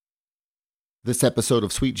This episode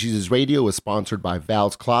of Sweet Jesus Radio is sponsored by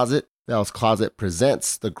Val's Closet. Val's Closet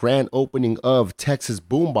presents the grand opening of Texas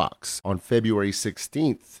Boombox on February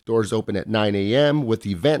 16th. Doors open at 9 a.m. with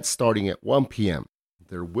events starting at 1 p.m.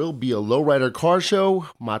 There will be a lowrider car show,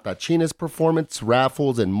 matachines performance,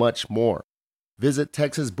 raffles, and much more. Visit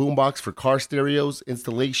Texas Boombox for car stereos,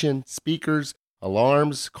 installation, speakers,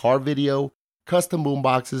 alarms, car video, custom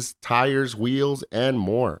boomboxes, tires, wheels, and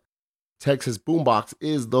more. Texas Boombox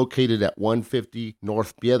is located at 150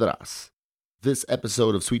 North Piedras. This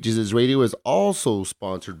episode of Sweet Jesus Radio is also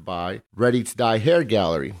sponsored by Ready to Dye Hair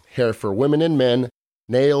Gallery. Hair for women and men,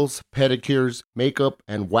 nails, pedicures, makeup,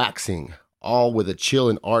 and waxing, all with a chill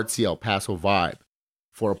and artsy El Paso vibe.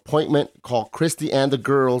 For appointment, call Christy and the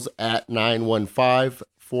girls at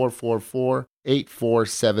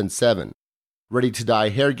 915-444-8477. Ready to Dye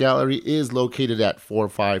Hair Gallery is located at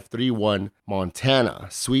 4531 Montana,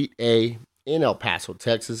 Suite A in El Paso,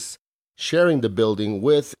 Texas, sharing the building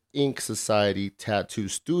with Ink Society Tattoo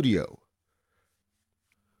Studio.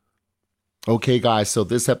 Okay, guys, so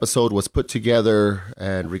this episode was put together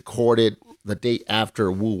and recorded the day after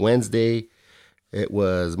Woo Wednesday. It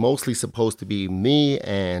was mostly supposed to be me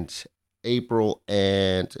and April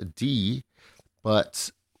and Dee, but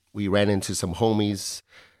we ran into some homies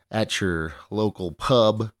at your local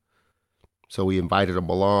pub, so we invited them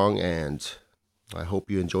along, and I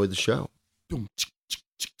hope you enjoyed the show.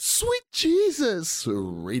 Sweet Jesus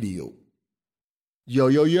Radio. Yo,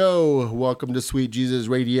 yo, yo, welcome to Sweet Jesus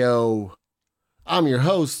Radio. I'm your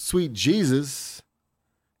host, Sweet Jesus.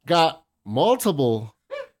 Got multiple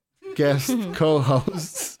guest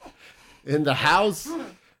co-hosts in the house.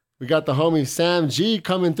 We got the homie Sam G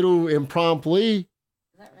coming through impromptly.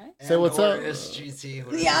 Say what's up.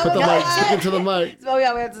 SGT. Yeah, put the mic, speak into the mic. Oh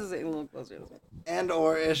yeah, we have to say a little closer. And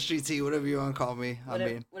or SGT, whatever you want to call me.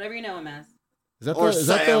 Whatever you know him as. Is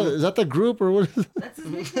that the group or what? That's his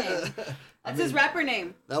nickname. That's his rapper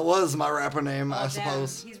name. That was my rapper name, I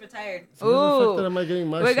suppose. He's retired. So Ooh, am I getting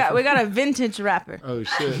my we got a vintage rapper. Oh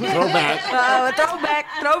shit, throwback.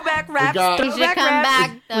 Throwback rap. We got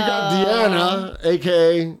Deanna,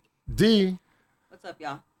 aka D. What's up,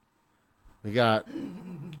 y'all? We got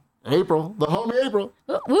April, the homie April.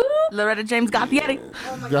 Loretta James Gaffietti.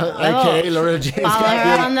 Oh AKA Loretta James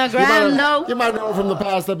Gaffietti. On the ground, though. You might know her from the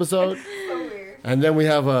past episode. So weird. And then we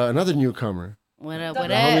have another newcomer. What up, the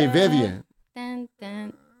homie Vivian. Dun,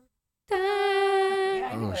 dun, dun.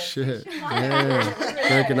 Oh, shit. Yeah.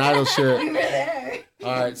 American Idol shit. We were there.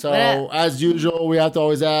 All right, so as usual, we have to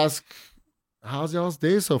always ask, how's y'all's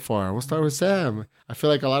day so far? We'll start with Sam. I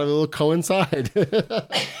feel like a lot of it will coincide.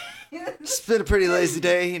 It's been a pretty lazy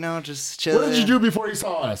day, just chilling. What did you do before you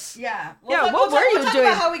saw us? Yeah. What were you doing?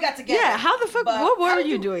 About how we got together. Yeah, how the fuck? What were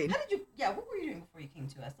you doing? What were you doing before you came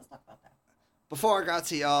to us? Let's talk about that. Before I got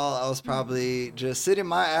to y'all, I was probably just sitting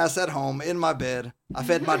my ass at home in my bed. I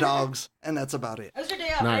fed my dogs, and that's about it. That was your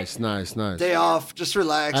day off. Nice. Day off, just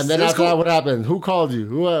relax. And then after that, what happened? Who called you?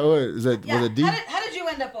 Who is it? Yeah. Was it D? How did you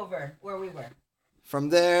end up over where we were? From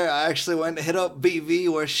there, I actually went to hit up BV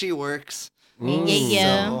where she works.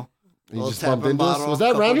 Yeah. So, you just bumped into us? Was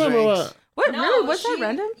that random or what? What? No, really? Was that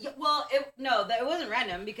random? It wasn't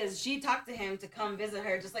random because she talked to him to come visit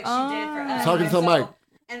her just like she did for us. Talking to the mic.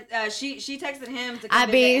 And she texted him to come I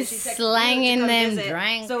be slanging them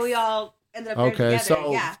drinks. So we all ended up there together.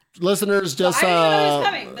 So yeah. Listeners, just so I didn't know he was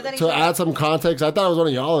coming, but then to add some context, I thought it was one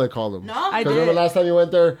of y'all that called him. No, I did. Remember last time you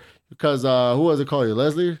went there? Because who was it called you?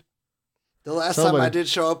 Leslie? The last time I did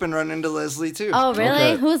show up and run into Leslie, too. Oh, really?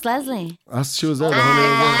 Okay. Who's Leslie? She was there.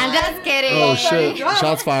 I'm just kidding. Oh, shit.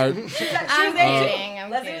 Shots fired. I'm kidding.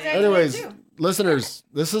 Anyways, listeners,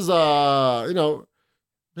 this is, we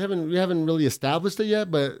haven't really established it yet,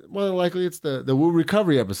 but more than likely it's the Woo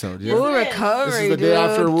Recovery episode. Yeah? Woo Recovery, This is the day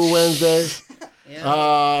after Woo Wednesday.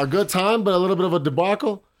 A good time, but a little bit of a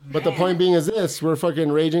debacle. But the point being is this, we're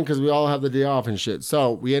fucking raging because we all have the day off and shit.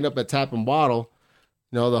 So we end up at Tap and Bottle.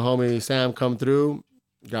 The homie Sam come through,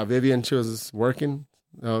 got Vivian, she was working,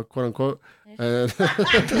 quote unquote. And she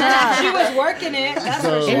was working it, that's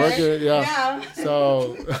for sure. Working it, yeah.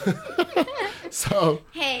 So,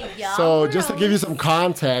 hey, y'all. So just to give you some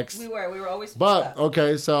context. We were always. But,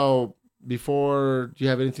 okay, so before, do you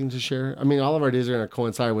have anything to share? I mean, all of our days are going to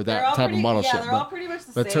coincide with that Tap and Bottle shit. Yeah, they're all pretty much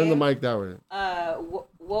the same. But turn the mic that way.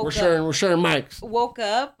 We're sharing mics. Woke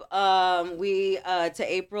up. We to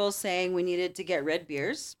April saying we needed to get red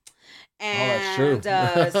beers. And that's true.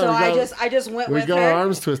 So I just went with her. We got our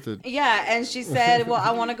arms twisted. Yeah, and she said, "Well,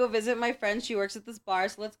 I want to go visit my friend. She works at this bar,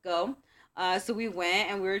 so let's go." So we went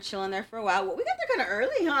and we were chilling there for a while. Well, we got there kind of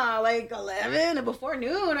early, huh? Like 11 and before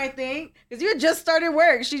noon, I think, because you had just started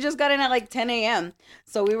work. She just got in at like 10 a.m.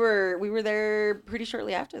 So we were there pretty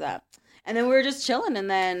shortly after that. And then we were just chilling, and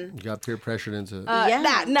then You got peer pressured into it.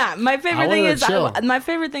 Nah. My favorite thing wanted is to chill. my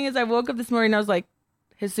favorite thing is I woke up this morning and I was like,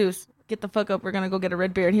 Jesus, get the fuck up. We're gonna go get a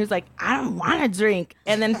red beer. And he was like, I don't want to drink.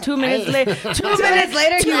 And then 2 minutes later, he was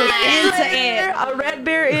into it. a red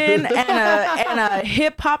beer in and a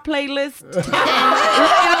hip hop playlist.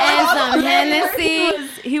 And some Hennessy.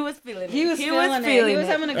 He was feeling it. he was feeling it. He was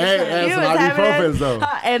having a good Hey, time. and He some was having ibuprofens it. though.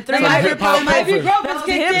 And three Some hip-hop ibuprofens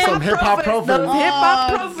kicked in. Some hip-hop-profens. Those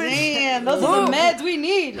hip-hop Damn, those are the meds we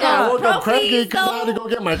need. I woke up cranky because I Profi, had to go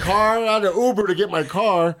get my car. I had to Uber to get my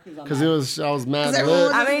car because I was mad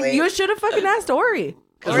lit. I mean, you should have fucking asked Ori.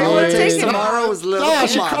 Or all it takes tomorrow is little Yeah,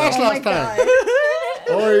 she tomato. crashed last time.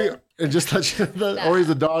 Ori, and just let you know, Ori's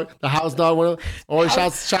the dog, the house dog. One of them. Ori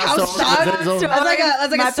shouts to House Ori. dog? Hazel.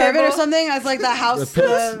 That's like My a servant or turbo. something. That's like the house.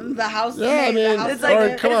 The house. Yeah, I mean, It's Ori,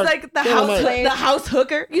 like come on. the Get on my- house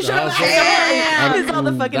hooker. You should have house asked Ori. It's all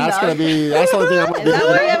the fucking That's dog. gonna be. That's the only thing I'm gonna Is that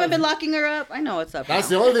why you do. haven't been locking her up? I know what's up. That's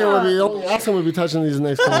now. the only thing I'm gonna be. The only last time we'll be touching these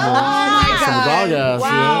next couple months. my Some God. dog ass.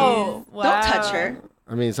 Wow. Don't touch her.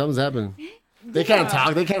 Yeah. I mean, something's happened. They can't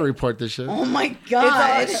talk. They can't report this shit. Oh my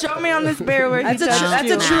God. Show me on this bear where That's he touched a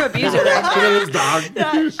you. true abuser. Right Look at this dog.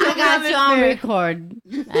 I got you on record.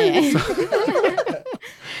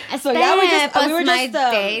 So, yeah, we were my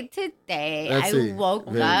just, day today. Let's I see. woke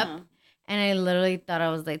Vivian. up and I literally thought I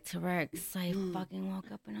was like to work. So I fucking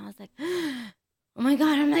woke up and I was like, oh my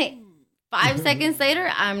God. I'm like, 5 seconds later,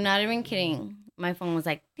 I'm not even kidding. My phone was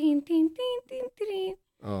like, ding, ding, ding, ding, ding.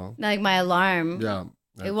 Oh, Like my alarm. yeah.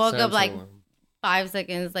 It woke up Samsung like one. 5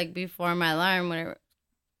 seconds like before my alarm, whatever.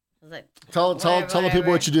 I was like, Tell the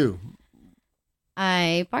people what you do.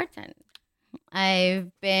 I bartend. I've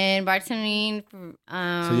been bartending for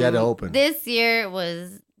So you had to open. This year's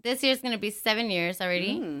gonna be 7 years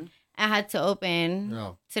already. I had to open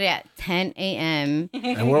No. today at 10 a.m. And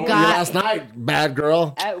where were you God. last night, bad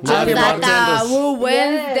girl? At I was Talking at about the Woo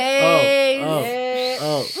Wednesdays.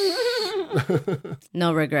 Oh.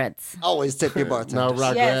 No regrets. Always tip your bartender. No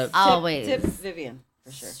regrets. Yes. Always. Tip Vivian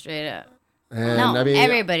for sure. Straight up. And No, I mean,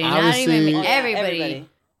 everybody, not even me. obviously- Everybody.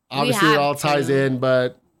 Obviously, We it all have ties to. in,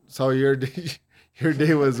 but so your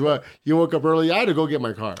day was what? You woke up early. I had to go get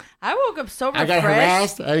my car. I woke up so I refreshed. got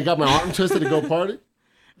harassed. I got my arm twisted to go party.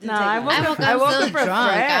 No, I woke I up. woke I up woke so up drunk.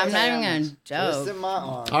 refreshed. I'm not even gonna joke. Twist in my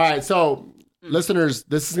arm. All right, so listeners,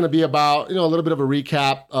 this is going to be about a little bit of a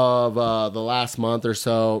recap of the last month or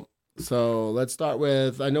so. So let's start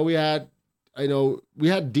with I know we had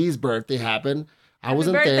Dee's birthday happen. I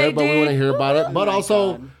wasn't birthday, there, but we Dee. want to hear about it. But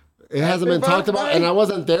also, it hasn't been talked about, birthday. and I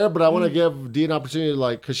wasn't there. But I want to give Dee an opportunity,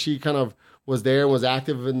 because she kind of was there and was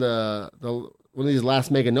active in the one of these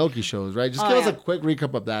last Meganoki shows, right? Just give us a quick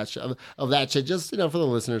recap of that shit, just for the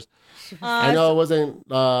listeners. I know it wasn't. It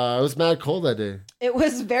was mad cold that day. It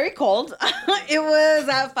was very cold. It was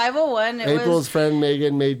at 5:01. April's friend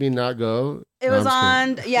Megan made me not go. It No, was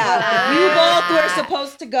I'm just on. Yeah, you both were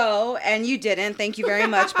supposed to go, and you didn't. Thank you very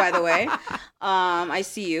much, by the way. I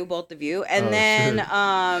see you, both of you. And then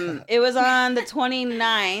it was on the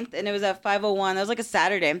 29th, and it was at 5:01. That was like a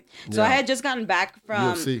Saturday. So I Yeah. had just gotten back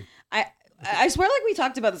from. UFC. I swear, like we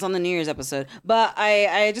talked about this on the New Year's episode, but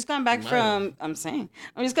I just gotten back from. I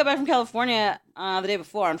just got back from California the day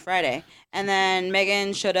before on Friday, and then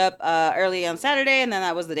Megan showed up early on Saturday, and then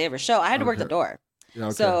that was the day of her show. I had to work the door, Yeah,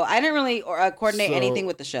 okay. so I didn't really coordinate So- anything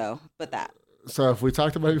with the show, but that. So if we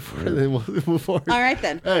talked about it before, then we'll move forward. All right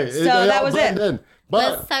then. Hey, So that was it.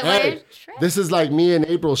 But Let's talk about your trip. this is like me and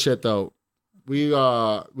April shit though. We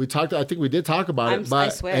talked. I think we did talk about it, I but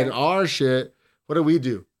swear. in our shit, what did we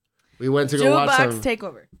do? We went to go watch Jukebox some.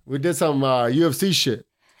 takeover. We did some UFC shit.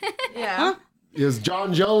 Yeah. Huh? It was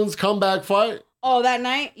John Jones comeback fight. Oh, that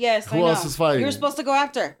night? Yes. Who I know. else is fighting? You were supposed to go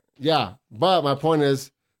after. Yeah, but my point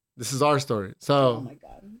is, this is our story. So Oh my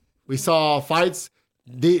god. we saw fights.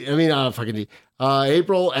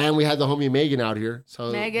 April, and we had the homie Megan out here.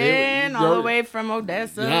 So Megan, all the way from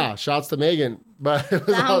Odessa. Yeah, shouts to Megan. But it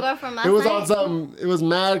was, The homegirl from last it was night? on some. It was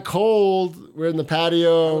mad cold. We're in the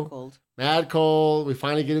patio. Cold. Mad cold. We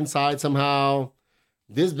finally get inside somehow.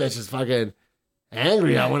 This bitch is fucking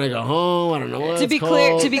angry. I want to go home. I don't know what. To be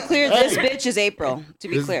clear, this bitch is April. To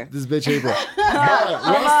be clear. This bitch April.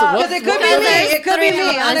 Because Because it could be me. It could be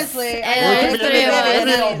me. Honestly. There's three of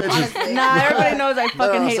us. Honestly. Nah, everybody knows I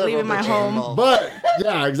fucking hate several leaving my bitches home. involved. But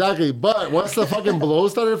yeah, exactly. But once the fucking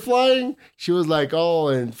blows started flying, she was like, oh,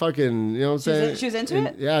 and fucking, you know what I'm saying? She was into And-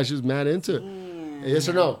 it? Yeah, she was mad into it. Yes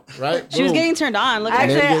or no? Right? She was Boom. getting turned on. Look at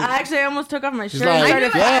Actually, her. I actually almost took off my shirt. She's like, and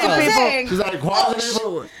started yeah. fucking people. Saying. She's like,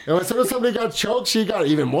 wow. And as soon as somebody got choked, she got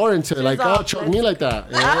even more into it. Like, all oh, choke me like that.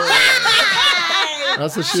 Yeah.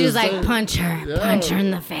 That's what She was like, saying. punch her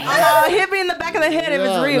in the face. Hit me in the back of the head if Yeah,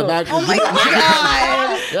 it's in real. the back- Oh my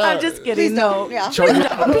god. Yeah. I'm just kidding. No. Yeah. Choke me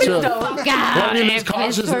out. It's real. God, Let me lose if it's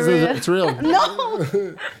consciousness for if real. it's real. No.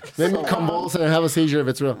 Let me convulse and have a seizure if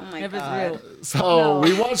it's real. Oh my If it's god. real. So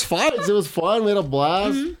we watched fights. It was fun. We had a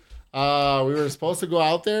blast. We were supposed to go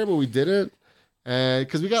out there, but we didn't. And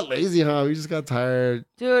because we got lazy, huh? We just got tired.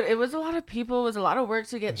 Dude, it was a lot of people. It was a lot of work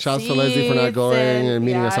to get Shouts to seats Leslie for not going and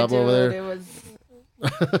meeting us up over there. It was,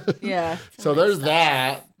 yeah. So there's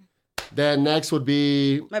that. Then next would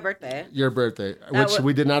be My birthday. your birthday, which would-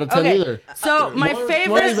 we did not attend Okay. either. So my More- favorite,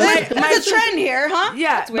 more than that. That's a trend here, huh?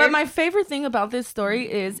 yeah, That's but weird. my favorite thing about this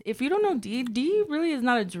story is if you don't know Dee really is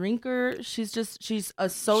not a drinker. She's a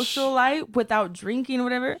socialite without drinking or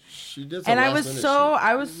whatever. She did some And I last was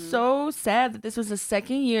minute so sad that this was the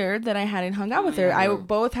second year that I hadn't hung out with her. I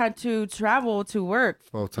both had to travel to work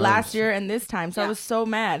Both last times. year and this time, so I was so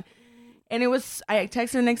mad. And I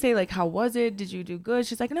texted her the next day, like, how was it? Did you do good?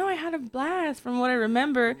 She's like, no, I had a blast from what I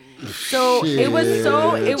remember. So it was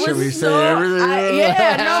so, Should we say everything?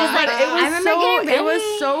 yeah, no, She's but like, it I was remember so, getting it was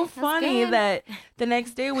ready. so That's funny good. that the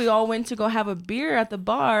next day we all went to go have a beer at the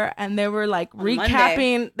bar and they were like Monday.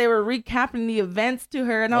 recapping the events to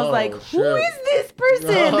her. And I was Oh, like, who shit. is this person?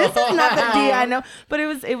 This is not the D I know. But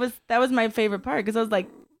that was my favorite part because I was like,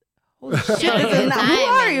 holy shit, this is not, who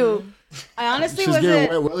are you? I honestly She's giving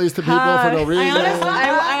wasn't. wet willies to people for no reason.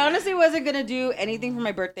 I honestly wasn't gonna do anything for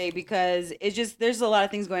my birthday because it's just there's a lot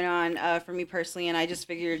of things going on for me personally, and I just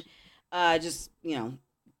figured,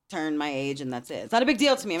 turn my age and that's it. It's not a big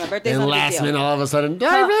deal to me. My birthday's And not a big last deal. minute, all of a sudden,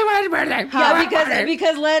 I really wanted your birthday. Yeah,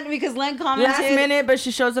 because Len commented Last minute, but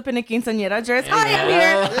she shows up in a quinceañera dress. Hi, I'm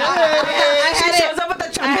Yeah. here. I She had shows it. up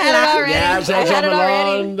with the I had it already. Yeah, she I had had it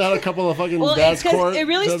already. on, had a couple of fucking Well, dance it's court. because it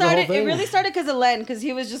really did the whole started. It thing. really started because of Len, because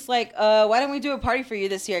he was just like, "Why don't we do a party for you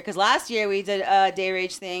this year?" Because last year we did a day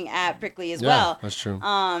rage thing at Prickly as Yeah, well. that's true.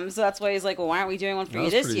 So that's why he's like, "Well, why aren't we doing one for That you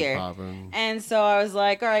was this pretty year?" poppin'. And so I was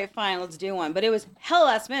like, "All right, fine, let's do one." But it was hell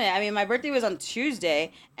last minute. I mean, my birthday was on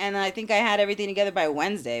Tuesday, and I think I had everything together by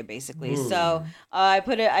Wednesday, basically. So I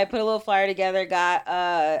put a little flyer together, got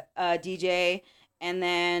a DJ, and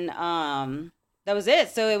then that was it.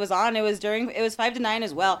 So it was 5 to 9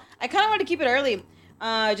 as well. I kind of wanted to keep it early,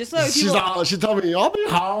 just so people. She told me, I'll be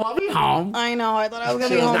home. I know. I thought I was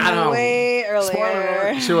gonna She be was not home home. way Spoiler earlier.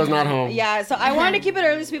 alert, she was not home. Yeah, so I wanted to keep it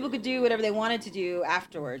early so people could do whatever they wanted to do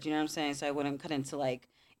afterwards. You know what I'm saying? So I wouldn't cut into like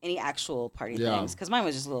any actual party Yeah. things because mine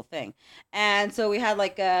was just a little thing. And so we had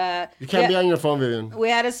like a. You can't be on your phone, Vivian. We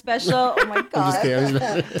had a special. Oh my god. I'm just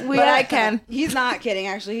kidding. But I can. He's not kidding.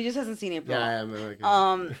 Actually, he just hasn't seen April. Yeah, I am.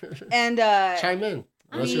 Okay. And Chime in.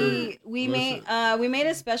 Unless we made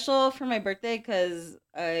a special for my birthday because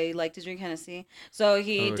I like to drink Hennessy. So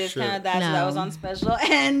he Oh, discounted shit. that, so that No. was on special.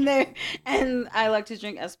 And I like to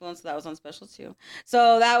drink Espolon, so that was on special too.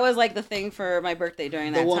 So that was like the thing for my birthday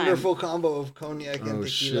during The that wonderful combo of cognac and Oh, tequila.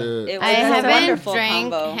 shit. It was I a haven't wonderful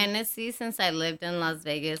drank combo. Hennessy since I lived in Las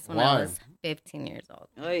Vegas when Why? I was 15 years old.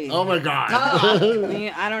 Oy. Oh my god.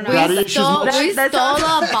 I don't know. Daddy We issues stole, much? we That stole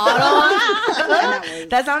sounds- a bottle. That was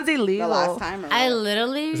That sounds the illegal. last time. I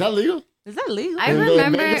literally, Is that legal? Is that legal? I In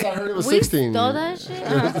remember Vegas, I heard it was we 16. stole that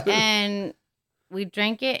shit and we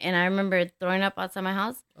drank it, and I remember throwing up outside my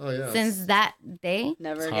house. Oh yeah. Since that day,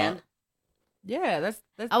 Never It's again. hot. Yeah, that's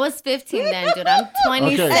I was 15 then, dude. I'm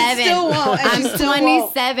 27. And still won't. And I'm she still won't.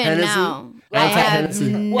 27 Hennessy? now. I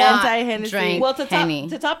Anti-Hennessy. have Well, not anti-Hennessy. drank Well, to Henny.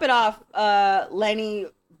 top it off, Lenny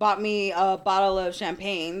bought me a bottle of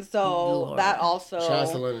champagne, so Lord. that also.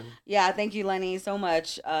 Shouts to Lennon. Yeah, thank you, Lenny, so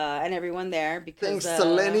much, and everyone there because Thanks to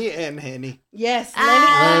Lenny and Henny. Yes, Ah.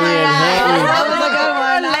 Lenny. Lenny and Henny. That was a good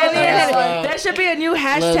one. That was Lenny a and good one. Henny. That should be a new Lenny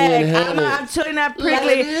hashtag. and Henny. I'm chilling at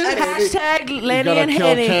Prickly. Lenny and Hashtag You Lenny gotta and kill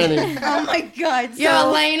Henny. Kenny. Oh my god. You're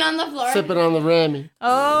So, laying on the floor. Sipping on the Remy.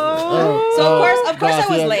 Oh. so of course I was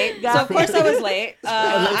Garfield. late. So of course I was late.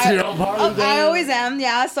 That's your own party I day. always am.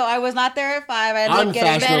 Yeah. So I was not there at 5. I ended up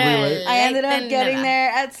getting Unfashionably there. late. I ended up than getting never. there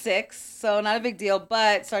at 6, so not a big deal.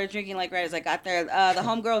 But started drinking like right as I got there. The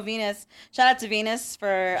homegirl Venus, shout out to Venus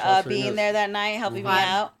for Shout to being Venus. there that night, helping me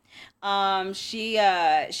Vibe. out.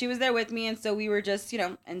 She was there with me, and so we were just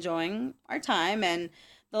enjoying our time. And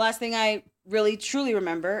the last thing I really truly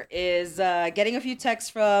remember is getting a few texts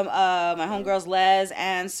from my homegirls Les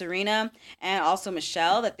and Serena, and also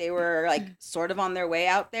Michelle, that they were like sort of on their way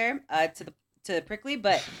out there to Prickly.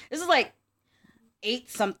 But this is like 8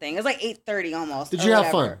 something. It was like 8:30 almost. Did or you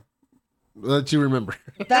have whatever. fun? That you remember.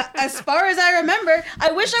 That, as far as I remember,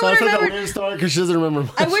 I wish I would have Sounds like a remembered. weird story because she doesn't remember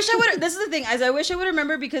much. I wish I would. This is the thing. As I wish I would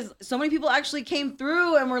remember because so many people actually came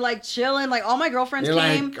through and were like chilling. Like all my girlfriends You're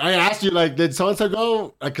came. like, I asked you, like, did so-and-so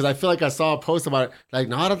go? Because I feel like I saw a post about it. Like,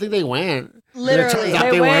 no, I don't think they went. Literally. It turns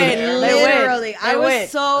out They went. weren't. They went. Literally, I They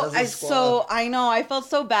was went. I know, I felt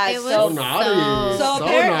so bad. It was So So naughty. so-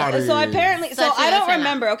 naughty. so apparently, so Such a I don't lesson.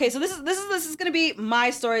 remember. Okay, so this is gonna be my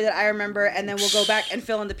story that I remember, and then we'll go back and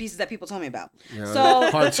fill in the pieces that people told me about. Yeah.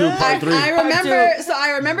 So Part 2, part 3. I remember. Part two. So I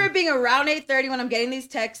remember it being around 8:30 when I'm getting these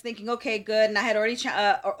texts, thinking, okay, good, and I had already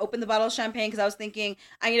opened the bottle of champagne because I was thinking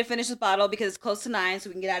I need to finish this bottle because it's close to 9, so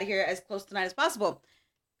we can get out of here as close to 9 as possible.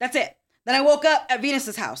 That's it. Then I woke up at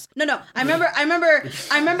Venus's house. No, I remember a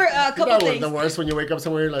couple That was things. the worst when you wake up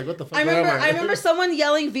somewhere, you're like, what the fuck? I where am remember someone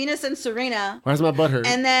yelling Venus and Serena. Where's my butt hurt?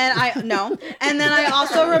 And then I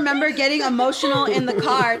also remember getting emotional in the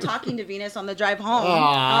car talking to Venus on the drive home.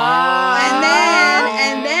 Aww.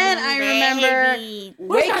 And then I remember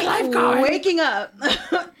waking up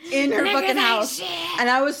in her fucking house. And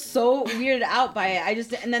I was so weirded out by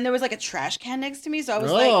it. And then there was like a trash can next to me. So I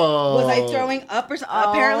was like, was I throwing up or something?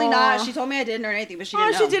 Apparently not. She told me I didn't or anything, but she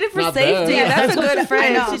didn't know. She did it for Not safety. bad. That's a good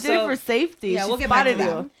friend. I know, She did so- it for safety. Yeah, She we'll get back to spotted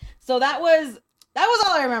that. you. So that was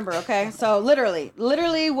all I remember. Okay, so literally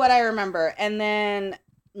what I remember, and then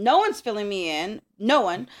no one's filling me in.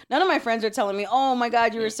 None of my friends are telling me, "Oh my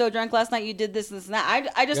God, you were so drunk last night. You did this, and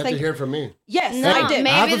that." I You just have to think, hear it from me. yes, No, I did. I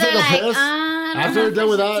have maybe to take they're a like, piss. I don't After know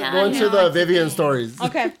we're if done I with should that, tell go you into the what to Vivian say. stories.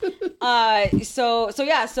 Okay.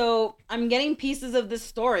 So I'm getting pieces of this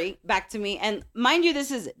story back to me, and mind you,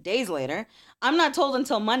 this is days later. I'm not told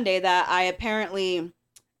until Monday that I apparently.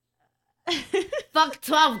 Fuck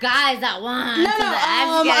 12 guys at once. No, to the X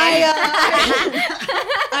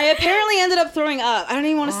I apparently ended up throwing up. I don't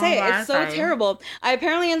even want to say it. I'm It's so sorry. terrible. I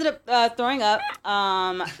apparently ended up throwing up.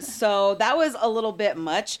 So that was a little bit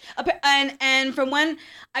much. And from when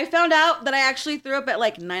I found out that I actually threw up at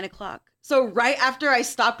like 9:00. So right after I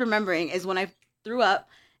stopped remembering is when I threw up,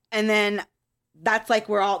 and then. That's like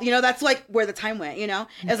that's like where the time went,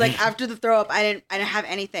 It's like after the throw up, I didn't have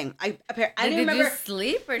anything. I didn't Did remember. you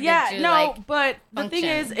sleep or Yeah, did you no, like but the thing function?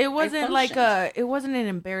 is, it wasn't like functioned. it wasn't an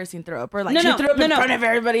embarrassing throw up or like No, she no, threw up no, in no. front of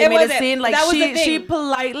everybody It and made a wasn't. scene. Like That was the she thing.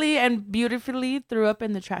 politely and beautifully threw up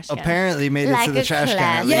in the trash can. Apparently made it like to the a trash can.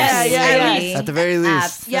 class? At least. Yeah. At the very least.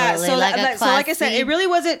 Absolutely. Yeah, so like so like I said, it really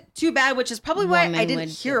wasn't too bad, which is probably why woman I didn't would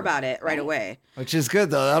hear do. about it right away. Which is good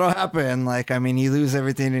though. That'll happen. Like, I mean, you lose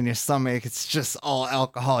everything in your stomach. It's just all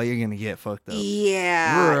alcohol. You're gonna get fucked up.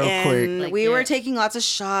 Yeah, Real and quick. Like we were it. taking lots of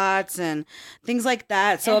shots and things like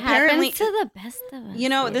that. So it apparently, happens to the best of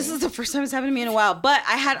us. this is the first time it's happened to me in a while. But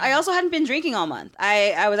I also hadn't been drinking all month.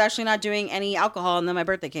 I was actually not doing any alcohol, and then my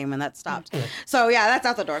birthday came and that stopped. So yeah, that's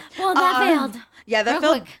out the door. Well, that failed. Yeah, that Real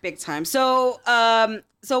failed quick. big time. So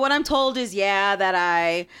so what I'm told is that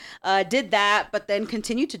I did that, but then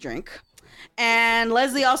continued to drink. And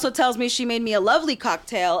Leslie also tells me she made me a lovely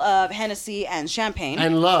cocktail of Hennessy and champagne.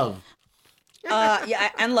 And love.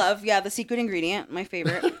 And love. Yeah, the secret ingredient, my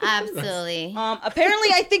favorite. Absolutely. Apparently,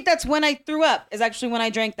 I think that's when I threw up. Is actually when I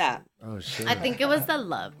drank that, Oh, shit. I think it was the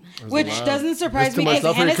love. which love. doesn't surprise There's too me much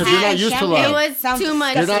love for you, 'cause Hennessy you're not and used to champagne love. It was sounds too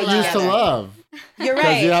much You're disgusting not used to together. love. You're Because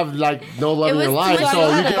right. you have, like, no love It in your was life. too So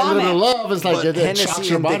much. you get a little bit of love. It's like But it shocks Hennessy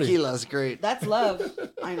your and body. tequila is great. That's love.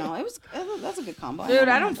 I know. That's a good combo. Dude,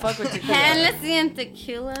 I don't fuck with tequila. Hennessy and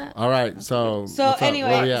tequila. All right, so So what's up?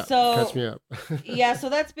 anyway, Where we at? so- Catch me up. Yeah, so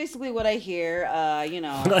that's basically what I hear.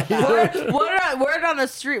 Word on the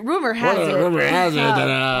street. Rumor has it. Rumor has it that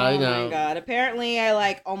Oh you my know. god! Apparently,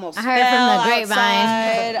 I almost I fell heard from the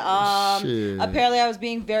grapevine. outside. Shit. Apparently, I was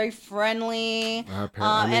being very friendly. Apparently,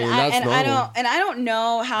 I mean, that's normal. I don't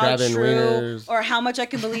know how Grabbing true wieners. or how much I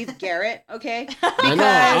can believe Garrett. Okay, I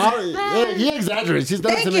know. He exaggerates. He's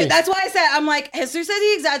done it Thank to you. me. That's why I said I'm like Jesus says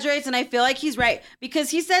he exaggerates, and I feel like he's right because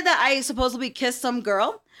he said that I supposedly kissed some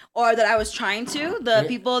girl. Or that I was trying to, the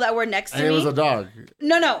people that were next to and me. it was a dog.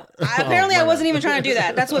 No. Apparently, I my wasn't God. even trying to do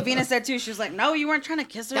that. That's what Venus said too. She was like, "No, you weren't trying to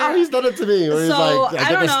kiss her." No, he's done it to me. Where he's So, like, I I don't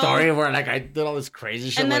get the know. story where like I did all this crazy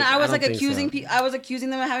shit. And then I was don't like think accusing so. I was accusing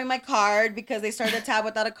them of having my card because they started a tab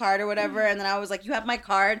without a card or whatever. And then I was like, "You have my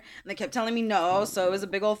card," and they kept telling me no. So it was a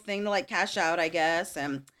big old thing to like cash out, I guess.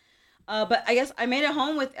 And but I guess I made it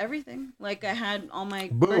home with everything. Like I had all my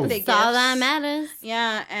Boom. birthday That's all gifts. that matters.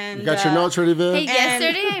 Yeah, and You got your notes ready, Viv? Hey,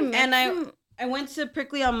 yesterday I met and some- I went to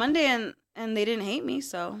Prickly on Monday and they didn't hate me.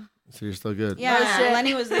 So So you're still good. yeah, shit.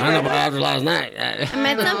 Lenny was there. I don't know about after last night. I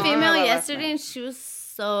met some know, female I know about yesterday and she was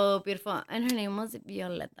so beautiful. And her name was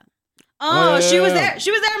Violeta. Oh, yeah, she was yeah. there.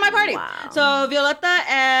 She was there at my party. Wow. So Violetta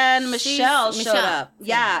and Michelle She's showed Michelle. up.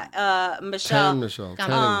 Yeah, Michelle. 10 Michelle. 10.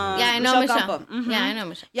 Yeah, I know Michelle. Campo. Mhm. Yeah, I know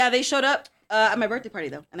Michelle. Yeah, they showed up at my birthday party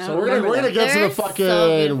though. And I So don't we're remember gonna them. get to They're the so fucking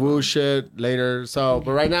beautiful. woo shit later. So,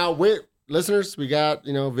 but right now, listeners, we got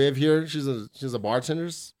Viv here. She's a bartender.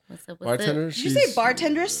 What's up? Bartender. Did you say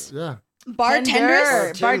bartendress? Yeah.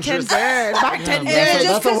 Bartenders? Bartender. Bartender. Yeah, Is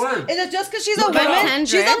that's a word. it just because she's a woman? Bartendress?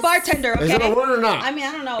 She's a bartender, okay? Is it a word or not? I mean,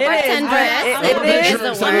 I don't know. It is. Bartendress. It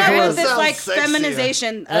is. the I'm not word. with this Sounds like sexier.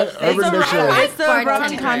 feminization of things. Urban Dictionary. It's the wrong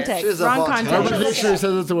Bartender. context. She's a Wrong bartender. context. Urban Dictionary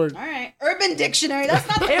says it's a word. All right. Urban Dictionary. That's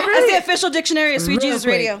not really- that's the official dictionary of Sweet Real Jesus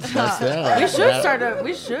quick. Radio. Yeah. We should start a.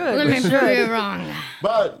 We should. Let me prove you wrong.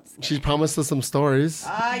 But she promised us some stories.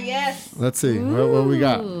 Ah, yes. Let's see what we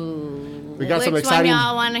got. We got Which some one exciting.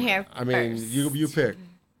 y'all want to hear I mean, first? you pick.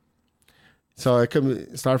 So it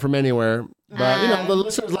could start from anywhere, but the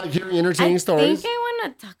listeners like hearing entertaining I stories. think I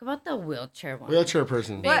want to talk about the wheelchair one. Wheelchair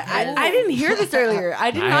person. But I didn't hear this earlier. I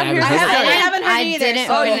did I not hear haven't this. heard I haven't heard I it either. didn't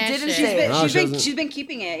so Oh, you finish didn't it. say it. No, she doesn't. she's been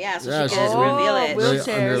keeping it, yeah, so Yeah, she she's can Oh, reveal it.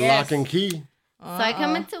 Will- Under Yes. lock and key. So I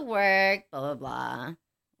come into work, blah, blah, blah.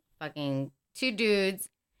 Fucking 2 dudes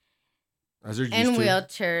As you're used in to.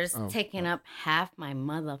 wheelchairs Oh. taking up half my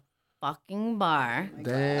motherfucking bar.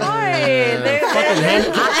 Damn.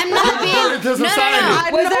 Fucking I'm not being... To No,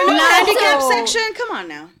 society. Was there no Not handicap so. section? Come on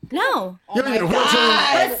now. No. You don't get a wheelchair.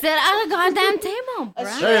 I sit at a goddamn table, bro.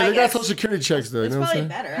 That's Hey, I they got guess. social security checks though. You It's know what I'm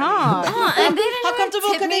probably saying? better. Huh. Oh, and they didn't How even comfortable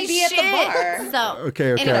tip can they me be at the shit. bar? So,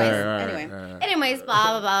 Okay. Anyways, all right, anyway. all right. anyways, blah,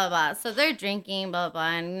 blah, blah, blah, blah. So they're drinking, blah, blah,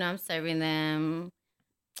 and, I'm serving them.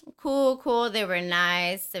 Cool. They were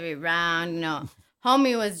nice to be around,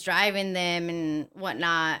 Homie was driving them and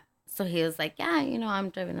whatnot. So he was like, yeah, I'm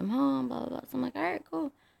driving them home, blah, blah, blah. So I'm like, all right,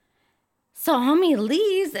 cool. So homie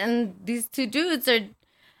leaves, and these 2 dudes are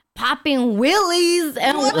popping wheelies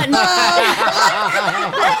and whatnot.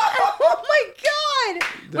 Oh my god!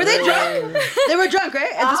 Were they drunk? They were drunk,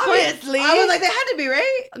 right? At this Obviously. point, I was like, they had to be,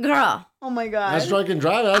 right? Girl. Oh my god! That's drunk and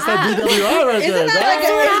driving. That's that DWI right Isn't there.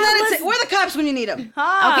 that like where are the cops when you need them?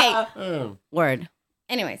 Huh. Okay, Damn. word.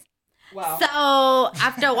 Anyways. Wow. So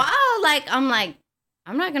after a while, I'm like,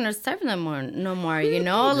 I'm not gonna serve them no more,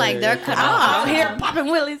 like they're cut off. Out here popping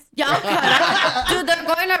willies. Y'all cut off. Dude, they're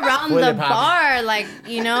going around Willy the pop. bar, Oh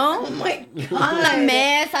my on god! the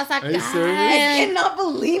mess, Are you I serious? cannot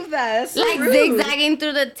believe that. That's so like rude. zigzagging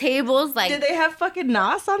through the tables, like Did they have fucking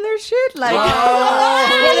NOS on their shit? Like,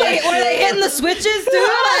 Were they hitting the switches too?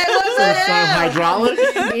 Like, what's Some that? hydraulic.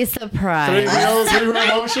 be 3 surprised. wheels, 3-wheel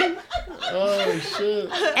motion. Oh shit.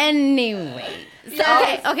 Anyway, so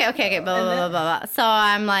okay, blah blah blah. So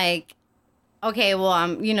I'm like, okay,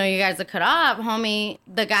 well, you guys are cut off, homie.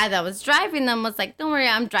 The guy that was driving them was like, don't worry,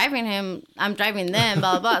 I'm driving them, blah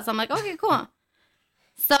blah blah. So I'm like, okay, cool.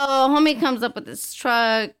 So homie comes up with this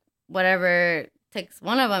truck, whatever, takes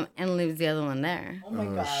one of them and leaves the other one there. Oh my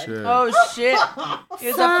god! Shit. oh shit. He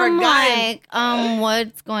was So up for I'm guy. like,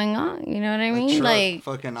 what's going on? You know what I mean? Truck Like,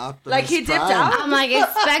 fucking Optimus Like he dipped Prime. out? I'm like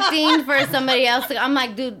expecting for somebody else to. I'm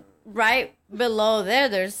like, dude, right below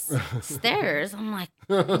there's stairs. I'm like,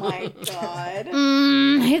 Oh my god!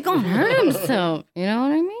 he gonna hurt himself. You know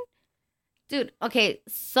what I mean? Dude, okay,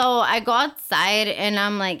 so I go outside and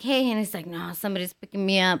I'm like, hey, and he's like, no, somebody's picking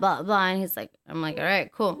me up, blah, blah. And he's like, I'm like, all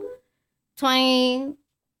right, cool.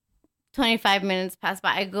 25 minutes pass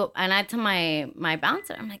by. I go and I tell my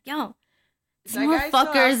bouncer, I'm like, yo, this That guy still out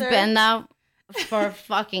motherfucker's there? been out for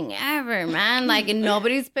fucking ever, man. Like, and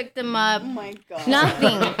nobody's picked him up. Oh my god!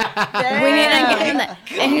 Nothing. We need to get him there.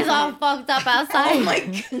 And he's all fucked up outside. Oh my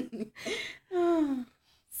god!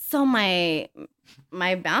 So my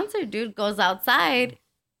bouncer dude goes outside.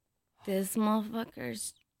 This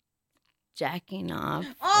motherfucker's jacking off.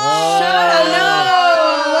 Oh, no!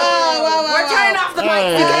 Wow. We're turning off the mic.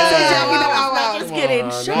 Hey, You guys hey, are jacking hey, off. No, come just kidding.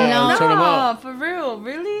 on, Shut no. Turn 'em up. up. For real.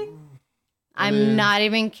 Really? I'm not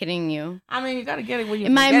even kidding you. I mean, you gotta get it when you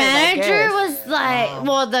My can get it, I manager guess. was like,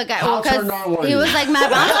 well, the guy, How because turned on were he you? was like, my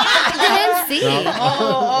bouncer, I didn't see.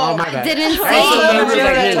 Oh my bad. Didn't see. I saw the numbers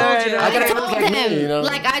like me. I I got I numbers told like me, you know. him,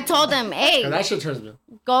 like I told him, hey, And that shit turns me.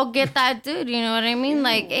 go get that dude. You know what I mean?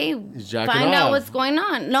 Like, hey, He's jacking find out off. what's going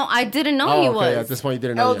on. No, I didn't know Oh, he okay. was. At this point, you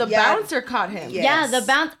didn't know. Oh, yet. the Yeah. bouncer caught him. Yeah. Yeah, Yes. the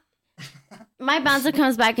bouncer. My bouncer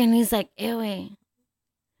comes back and he's like, wait,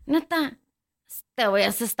 neta, este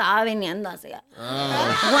güey se estaba viniendo así.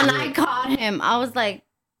 Oh, When shit. I caught him, I was like,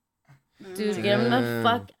 dude, get him the Damn.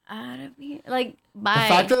 fuck out of here. Like, The bye.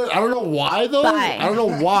 fact that I don't know why though. Bye. I don't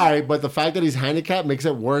know why, but the fact that he's handicapped makes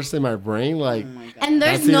it worse in my brain. Like, And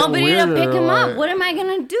there's That's even nobody to weirder, pick him up. like- What am I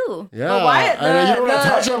gonna do? yeah, But why- and then you don't want the-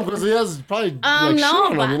 to touch him because he has probably like no, shit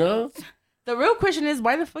on him, but- you know. The real question is,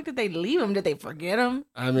 why the fuck did they leave him? Did they forget him?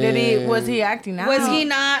 I mean, Was he acting out? Was he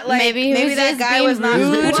not like? Maybe he was that just guy being was not. He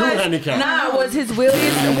was being Was- too handicapped. Nah, was his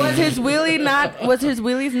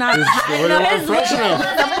willies not high enough? His fresh enough.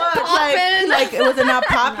 Like, was it not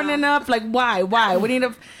popping enough? Like, why? We need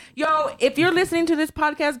to. Yo, if you're listening to this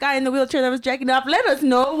podcast, guy in the wheelchair that was jacking off, let us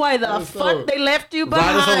know why the fuck they left you Write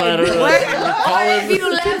us a behind. letter. Or if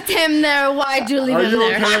you left him there, why'd you leave Are him you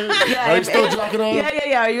there? okay? Are you still jacking off?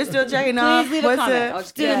 Yeah. Are you still checking off? Please leave a comment. I'll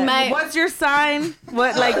just- Dude, Yeah. my What's your sign?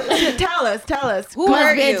 What, like, tell us. Who must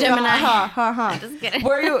hurt be a you? Gemini. Just kidding.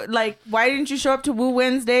 Were you, like, why didn't you show up to Woo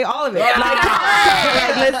Wednesday? All of it. Like,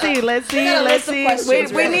 let's see.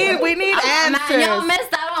 We need answers. Man, y'all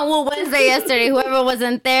missed out on Woo Wednesday yesterday. Whoever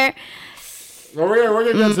wasn't there. Well, we're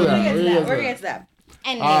gonna get to that. We're gonna get to that.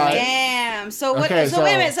 Anyway. Damn. So what? Okay, so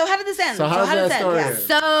wait a minute. So how did this end? So how did that story Yeah. end?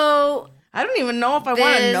 So I don't even know if I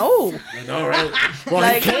want to This- know. I know, right? Well,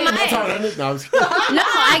 Like, he came. That's how it ended. No, I was no,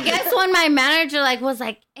 I guess when my manager was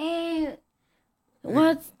like, "Hey,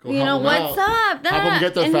 what's Go help him what's out. up?" Help him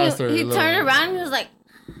get there And faster, He a little turned bit. around and he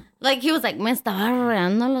was like, "Me estaba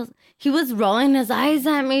arreglando los." He was rolling his eyes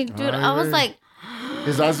at me, dude. I was like,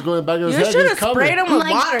 his eyes are going back in his You head. should He's have coming. sprayed him with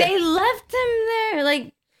water. they left him there.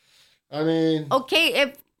 Like, I mean,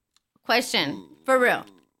 okay, question for real,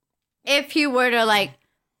 if he were to like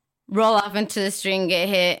roll off into the street and get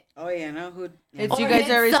hit, Oh yeah. No. Who? It's or you guys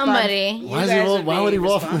hit are somebody. why, is he roll, why would he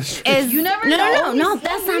roll from the street? Is You never no, know. No,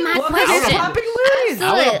 that's not my Well, 'cause he's question. popping willies.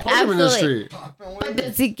 I would have put him in the Absolutely. street. But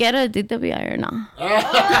does he get a DWI or not?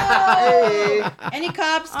 Any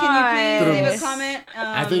cops? Can Alright. you please leave a comment?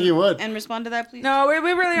 I think he would. And respond to that, please. No, we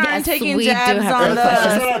really aren't Yes, taking we do jabs have on to-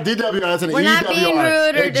 That's the. not a DWI, that's an We're not being EWI.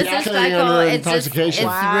 rude or Ejaculating disrespectful. under It's just, it's intoxication.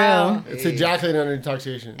 Wow. real. It's ejaculating under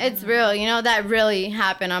intoxication. It's real. You know, that really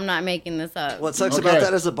happened. I'm not making this up. What sucks Okay. about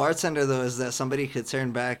that as a bartender, though, is that somebody could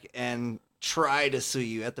turn back and try to sue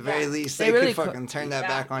you. At the very least, They they really could could. fucking turn that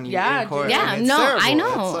back on you Yeah, in court. dude. Yeah, and it's no, terrible. I It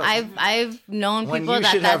know. sucks. I've known when people you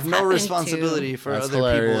that should that's have no happened responsibility for That's other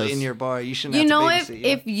hilarious. people in your bar. You shouldn't to. You know, have to babysit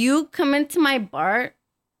if you come into my bar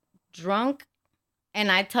drunk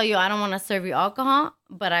and I tell you I don't want to serve you alcohol,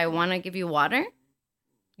 but I want to give you water,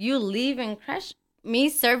 you leave and crash. Me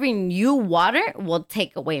serving you water will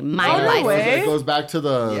take away my Oh, no license. way. It goes back to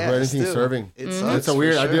the Yeah, anything still. serving. It Mm-hmm. sucks It's a for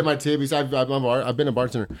weird. I sure. did my TABs. I've been a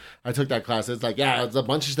bartender. I took that class. It's like, yeah, it's a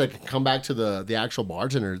bunch of shit that can come back to the actual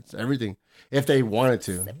bartender. It's everything if they wanted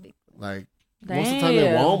to. Like most of the time they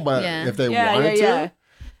Damn. won't, but Yeah. if they Yeah, wanted yeah. to,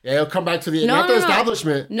 yeah, it'll come back to the No, not the no, no.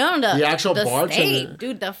 establishment. No, The actual the bartender. state,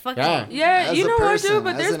 dude. The fucking Yeah. Yeah, As you a know what, person, dude? But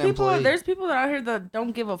as there's an people. employee. There's people out here that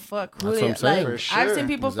don't give a fuck. Who That's they, what I'm saying. like, For I've sure. seen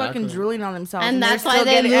people Exactly. fucking drooling on themselves, And they're that's why still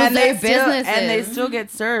they lose and their and they businesses. still get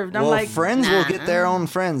served. I'm well, like, friends will nah. get their own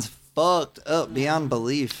friends fucked up beyond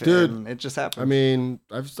belief, Dude, and it just happens. I mean,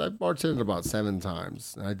 I've bartended about 7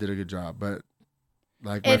 times, and I did a good job. But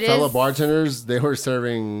like my It fellow is- bartenders, they were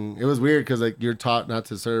serving. It was weird because like you're taught not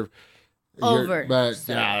to serve. Over But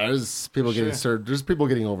serve. yeah, there's people getting Sure. served. There's people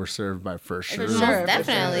getting overserved by for sure. sure. Most for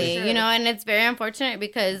definitely, sure. you know, and it's very unfortunate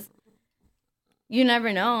because you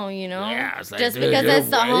never know, you know, Yeah, it's like, just dude, because you're it's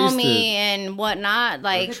the homie wasted. and whatnot,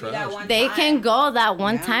 like You're trash. they can go that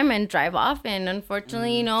one Yeah. time and drive off, and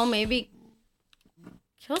unfortunately, you know, maybe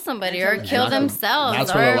kill somebody or That's kill what- themselves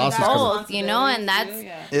that's where the or lawsuits come in. both, you know, and that's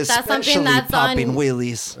especially something that's popping on-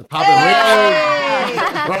 wheelies. Popping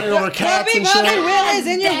wheels, running over cats and Bobby shit, Willis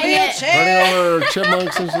in your Dang it. wheelchair. running over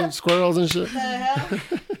chipmunks and shit, squirrels and shit.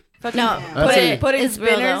 no, That's it. putting it's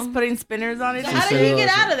real, spinners, though. putting spinners on it. So how did he get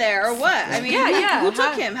out of there, or what? I mean, Yeah, who yeah.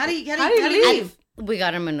 took him? How did he leave? leave? we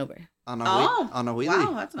got him an Uber. On a Oh, on a wheelie.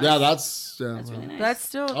 wow, that's nice. Yeah, that's That's really nice. That's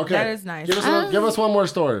still okay. that is nice. Give us one more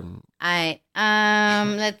story. I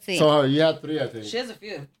let's see. So you had 3, I think. She has a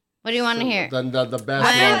few. What do you want to hear? The best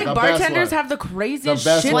I feel one. like The bartenders best one. have the craziest The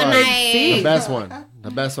best shit one. they I- see. The best one.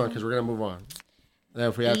 The best one, because we're gonna move on. Then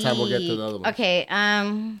if we have time, we'll get to the other one. Okay,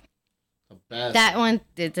 The best. that one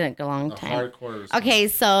did take a long the time. hardcore. Okay,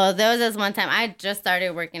 so there was this one time I just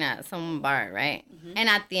started working at some bar, right? And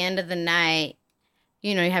at the end of the night,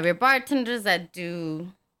 you know, you have your bartenders that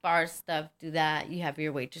do bar stuff, do that. You have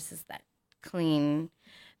your waitresses that clean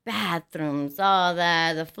bathrooms, all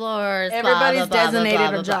that, the floors. blah, Everybody's blah, blah, designated blah,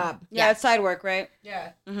 a blah, blah. job. Yeah, it's side work, right?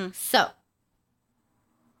 Yeah. So,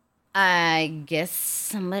 I guess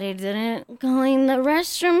somebody didn't clean the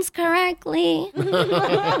restrooms correctly.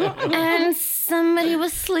 And somebody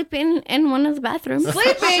was sleeping in one of the bathrooms.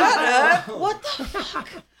 Sleeping. What the fuck?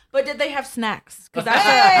 But did they have snacks? Because Hey,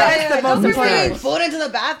 that's the don't most be bringing important. food into the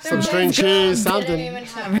bathroom. Some string cheese, Didn't something. even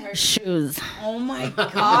have her shoes. Oh my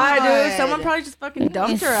god, God, dude, someone probably just fucking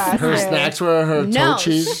dumped her ass. Her there. snacks were her No, toe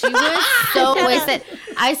cheese. she was so wasted.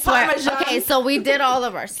 I swear. Parmesan. Okay, so we did all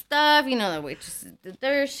of our stuff. You know, the waitresses did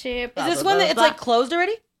their shit. Blah, Is this blah, one blah, that it's blah. like closed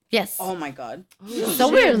already? Yes. Oh my god. So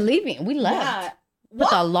we were leaving. We left. With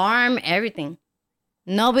the alarm, everything.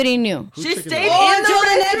 Nobody knew. She took it stayed out? in the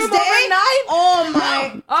restroom overnight. Oh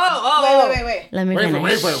my. Oh, Wait. Let me Wait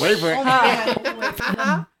finish. for it. Oh my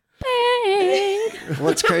god. Bang.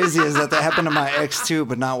 What's crazy is that happened to my ex too,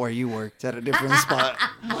 but not where you worked, at a different spot.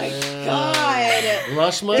 Oh my god.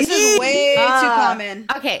 Lush money? This is way too common.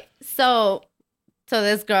 Okay, so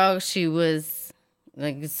this girl, she was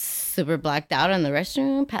like super blacked out in the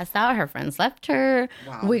restroom, passed out. Her friends left her.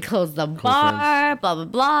 Wow. We closed the bar. Blah blah blah.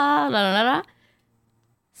 Blah blah blah.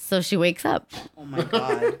 So she wakes up. Oh my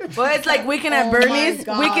god. but it's like Weekend at Oh my Bernie's.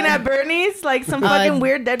 God. Weekend at Bernie's, like some fucking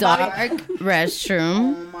weird dead dark body.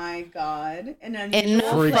 restroom Oh my god. In an in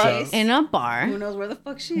unusual Freaks out. place. in a bar. Who knows where the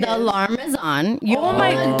fuck she is? The alarm is on. You Oh open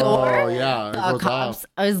my the Oh, door. yeah. It The goes cops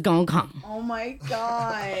off. is gonna come. Oh my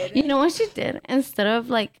god. You know what she did? Instead of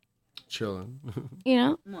like, Chilling. you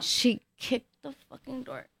know, she kicked the fucking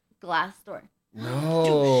door, glass door,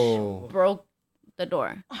 No. broke the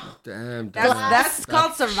door. Damn. That's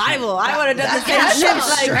called survival. I would have done the same That's shit. some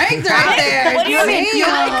Like, strength right there. What do you mean?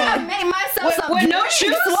 Damn. I could have made myself some With no drinks.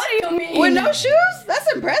 shoes? What do you mean? With no shoes? That's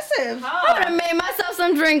impressive. I would have made myself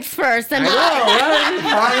some drinks first and nah.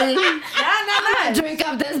 drink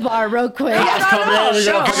up this bar real quick.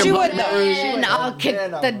 She would know. And I'll kick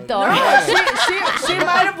the door. She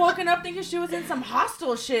might have woken up thinking she was in some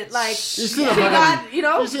hostel shit. Like, You she see the fucking- got, you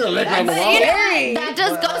know. You see the lick on the But wall? you know, Scary. that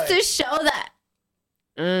just goes to show that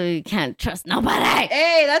you can't trust nobody.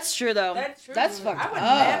 Hey, that's true though. That's true. That's fucked I would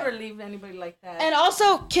up. never leave anybody like that. And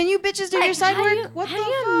also, can you bitches do your side how do work? you- What how the do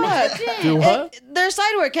you fuck? imagine? Do what? Their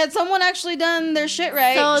side work. Had someone actually done their shit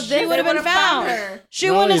right, So she this would have been would've found found. her. She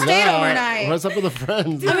Not wouldn't only have stayed that, overnight. What's up with the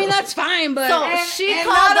friends? I mean, that's fine, but So And- she and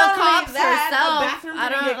called not the only cops that, the herself. bathroom I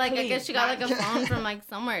didn't don't get like. I cleaned. guess she got like a phone from like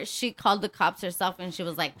somewhere. She called the cops herself, and she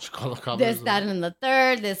was like, Call the cops. "This, that, and the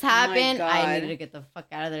third. This happened. God. I needed to get the fuck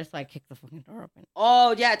out of there, so I kicked the fucking door open.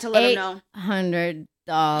 oh yeah, to let them know.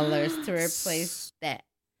 $800 to replace that.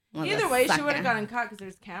 Either way, she would have Motherfucker. gotten caught because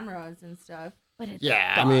there's cameras and stuff. But it's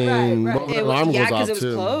Yeah, I dark. mean, Right, but right. the It alarm was, yeah, goes because off it was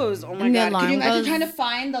too. closed. Oh my And the god! Can you alarm imagine goes- trying to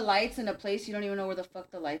find the lights in a place you don't even know where the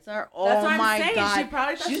fuck the lights are? Oh That's what my I'm saying. god! She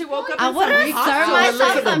probably thought she woke up I in would some have served hostel. It looks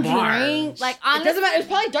myself like a some bar. drink. Like It honestly, doesn't matter. It's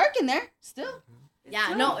probably dark in there still.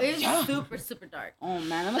 yeah, no, it's super, super dark. Oh man,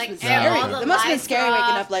 that must Like be yeah. scary. all the That must have been lights scary are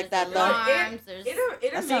waking off, up like there's that though. alarms, there's- It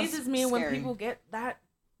That amazes sounds me when scary. people get that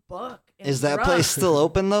book. and Is that drugs. place still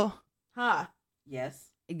open though? Huh? Yes.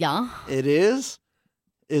 Yeah. It is.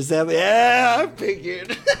 Is that? Yeah, I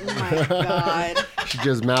figured. Oh my god. She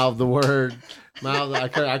just mouthed the word. I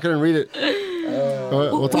couldn't read it.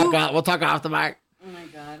 We'll talk off the mic. Oh my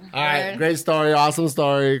god. All right, Word. great story, awesome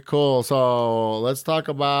story, cool. So let's talk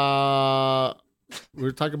about.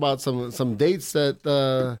 We're talking about some dates that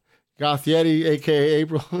Gathietti, aka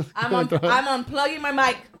April. I'm unplugging my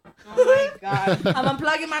mic. Oh my god. I'm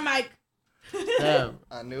unplugging my mic. Yeah.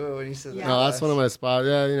 I knew it when you said that. No, that's one of my spots.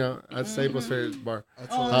 Yeah, you know, that's April's favorite bar.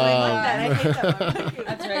 That's Oh, hilarious. I hate that one. Thank you.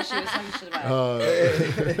 That's right. She was talking shit about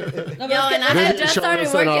it. Uh, No, Yo, but and I let's had get- just Show started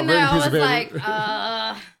us an working there. I written was piece of like,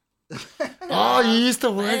 paper. oh, you used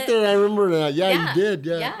to work there. I remember that. Yeah, yeah, you did.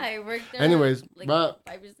 Yeah. Yeah, I worked there. Anyways, like but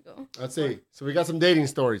 5 years ago. let's see. So we got some dating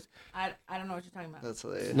stories. I don't know what you're talking about. That's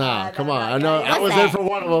hilarious. Nah, Nah, come nah, on. nah, I know. yeah. I was What's there that? for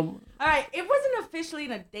one of them. All right, it wasn't officially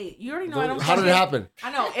in a date. You already know I don't. How did it happen?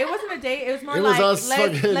 I know it wasn't a date. It was more It was like us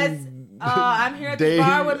fucking let's. I'm here at the dating.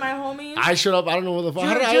 bar with my homies. I showed up. I don't know what the fuck.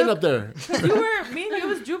 How did I end up there? You were me and you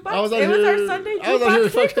was jukebox. I was out It was our here- Sunday I was out here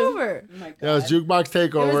jukebox fucking- takeover. Oh my god. Yeah, it was jukebox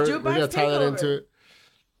takeover. It was We're gonna jukebox tie that takeover. into it.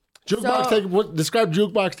 Jukebox So- takeover. Describe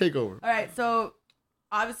jukebox takeover. All right, so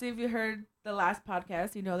obviously, if you heard the last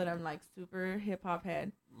podcast, you know that I'm like super hip hop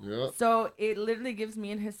head. Yeah. So it literally gives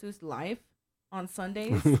me and Jesus life on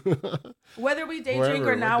Sundays, whether we day drink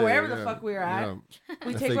or not, wherever the fuck we are at.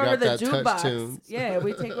 We If take they over got the that touch jukebox. tunes. Yeah,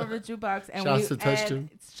 we take over the jukebox and Shouts we to Touch and Tune.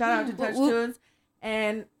 shout out to Touch Whoop, whoop. Tunes,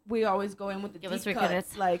 and we always go in with the Give us deep 3 cuts.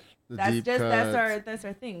 credits. Like The that's deep just cuts. that's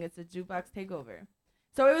our thing. It's a jukebox takeover.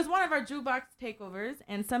 So it was one of our jukebox takeovers,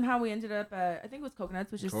 and somehow we ended up at I think it was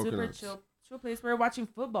Coconuts, which is Coconuts. super chill place. We were watching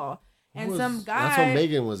football, and Who some was- guy. That's when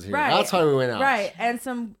Megan was here. Right. That's how we went out. Right, and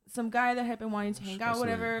some guy that had been wanting to hang out, That's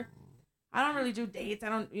whatever. I don't really do dates. I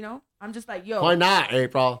don't, I'm just like, yo. Why not,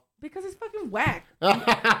 April? Because it's fucking whack.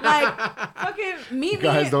 Like, fucking meet me.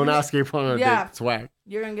 Guys, don't ask April on a Yeah. date. It's whack.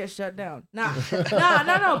 You're gonna get shut down. No.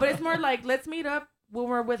 But it's more like, let's meet up when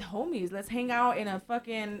we're with homies. Let's hang out in a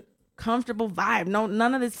fucking comfortable vibe. No,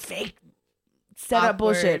 none of this fake setup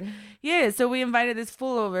bullshit. Yeah, so we invited this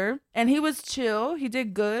fool over, and he was chill. He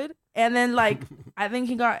did good. And then, like, I think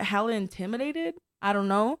he got hella intimidated. I don't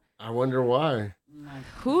know. I wonder why.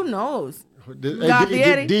 Who knows?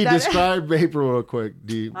 Hey, D, describe April real quick.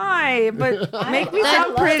 D. Hi, but make me That's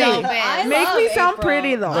sound pretty. so I Make love me sound April.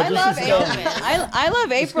 pretty, though. I love April. I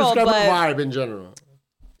love April, Describe but the vibe in general.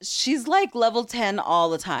 she's like level 10 all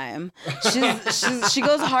the time. She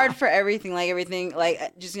goes hard for everything,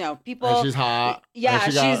 like just, you know, people. And she's hot. Yeah,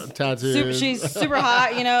 and she got tattoos. she's super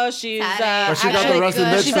hot, you know. She's But she got the resting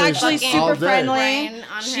bitch she's face actually all super day. friendly. Rain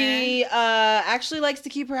on She actually likes to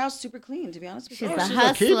keep her house super clean, to be honest with She's you. a she's a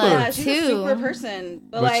hustler keeper. Yeah, she's a too. super person.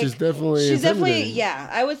 But like she's definitely she's definitely intimidating. yeah.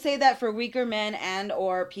 I would say that for weaker men and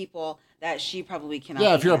or people that she probably cannot.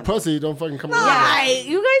 Yeah, if you're a handle. pussy, don't fucking come around. Hi,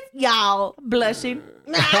 you guys, y'all blushing.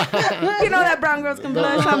 You know that brown girls can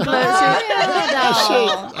blush. I'm blushing.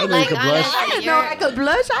 I know you can blush. I didn't know I could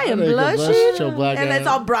blush. I am know you can blushing. blush, your black And ass. it's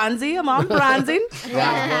all bronzy. I'm all bronzing.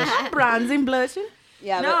 I'm bronzing, blushing.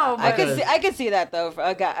 Yeah, No, but but- I could see that though for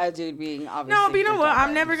a dude being obviously. No, but you know freaked what? out I'm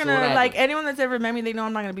by never it. So gonna what like happened? anyone that's ever met me. They know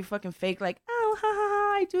I'm not gonna be fucking fake. Like, oh, ha ha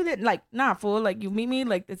ha, I do that. Like, nah, fool. Like, you meet me.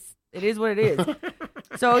 Like, it is what it is.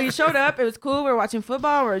 So he showed up. It was cool. We were watching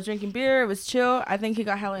football. We were drinking beer. It was chill. I think he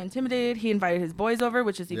got hella intimidated. He invited his boys over,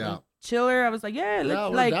 which is even Yeah. chiller. I was like, yeah, Yeah, let's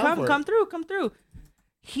we're like down for it. come through.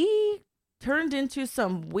 He turned into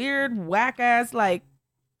some weird whack ass like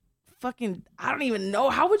fucking, I don't even know,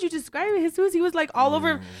 how would you describe it, Jesus? He was like all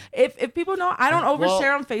over. If people know, I don't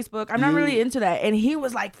overshare on Facebook. I'm not really into that. And he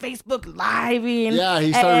was like Facebook living. Yeah,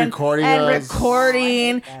 he started recording us.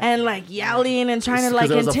 And like yelling and trying to like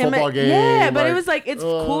 'Cause it was a intimidate. football game, Yeah, but it like, was like, it's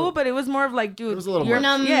cool, but it was more of like, dude, it was a little you're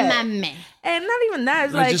much. No yeah. mame. And not even that.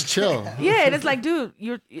 It's Like, like just chill. yeah, and it's like, dude,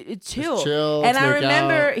 it's chill. Just chill, And let's I make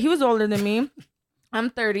remember out. he was older than me. I'm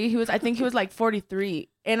 30. I think he was like 43.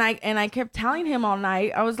 And I kept telling him all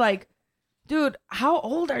night. I was like, dude, how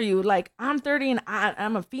old are you? Like, I'm 30 and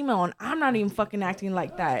I'm a female and I'm not even fucking acting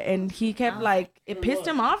like that. And he kept like, it pissed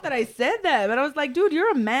him off that I said that. But I was like, dude,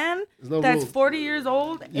 you're a man There's no that's rule. 40 years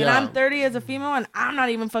old and Yeah. I'm 30 as a female and I'm not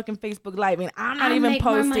even fucking Facebook living. I'm not I even make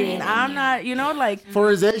more money posting. than I'm you. not, you know, like. For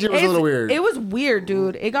his age, it was a little weird. It was weird,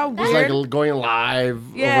 dude. It got It was weird. like going live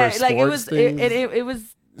Yeah, over like it sports was. things. It was.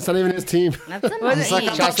 It's not even his team. That's It's like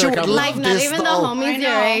annoying. Chester would Campbell. Like, not this even the though. homies your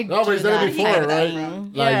know. age. No, but he's do done it that before, type of right?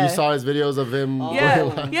 thing. Like Yeah. you saw his videos of him. Yeah,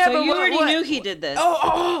 going live. yeah. So but you already what- knew he did this.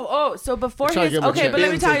 Oh. So before I'm trying to his give him a okay, chance. but let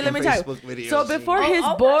me Been tell you. taking Facebook videos. So before his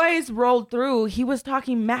okay. boys rolled through, he was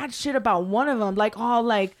talking mad shit about one of them, like all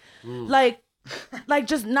like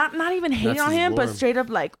just not even hating That's on his him, but boy. straight up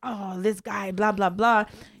like, oh, this guy, blah blah blah.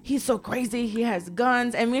 He's so crazy. He has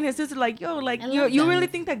guns, and me and his sister like, yo, like I you love really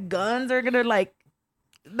guns. think that guns are gonna like.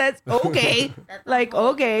 That's okay. Like,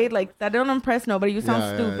 okay. Like, that don't impress nobody. You sound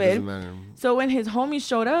Yeah, it stupid. doesn't matter. So when his homies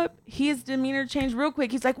showed up, his demeanor changed real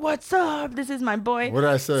quick. He's like, what's up? This is my boy. What did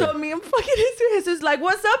I say? So me and fucking his is like,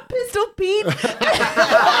 what's up, Pistol Pete? And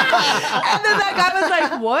then that guy was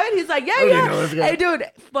like, what? He's like, yeah, even yeah. know this guy. Hey, dude,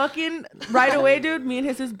 fucking right away, dude, me and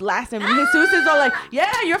Jesus blast him. And Jesus is all like,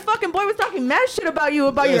 yeah, your fucking boy was talking mad shit about you,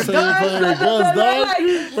 about your So guns. you put your guns, dog? Like,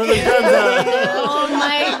 Where the guns at? Oh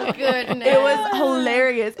my goodness. it was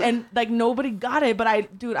hilarious, and like nobody got it, but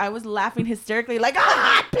I was laughing hysterically, like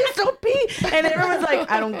Pistol Pete, and everyone's like,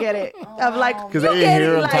 I don't get it. I'm like, 'Cause you they didn't get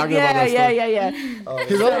hear it, him like, talking about that yeah. stuff.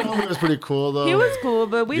 His other homie was pretty cool though. He was cool,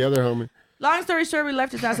 but The other homie. long story short, we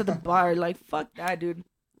left his ass at the bar. Like, fuck that, dude.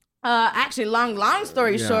 Actually, long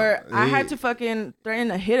story Yeah, short, I he- had to fucking threaten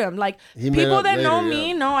to hit him. Like, He made people up that know later, me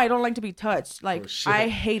yeah. know I don't like to be touched. Like, shit. I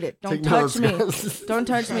hate it. Don't Take touch me. notes, guys. Don't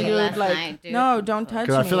touch me, Say dude. last Like, night, dude. no, don't touch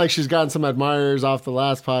me. Because I feel like she's gotten some admirers off the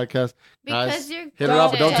last podcast. Because Guys, you're hit her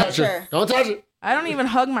up, but don't gorgeous. touch her. Don't touch it. I don't even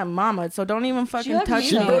hug my mama, so don't even fucking hugged touch me,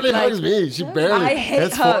 She me. barely Like, hugs me. She barely. I hate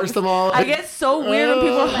Let's hugs. force them all. I get so weird when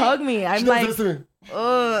people Like, hug me. I'm she like, does this to me.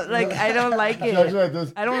 ugh, like I don't like She does it. like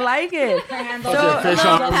this. I don't like it. Okay, fish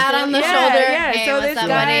on. Pat on the yeah, shoulder. yeah. Hey, So what's this up,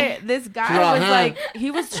 guy, buddy? this guy She's all, was huh? like, he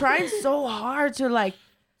was trying so hard to like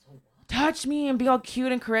touch me and be all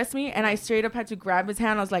cute and caress me, and I straight up had to grab his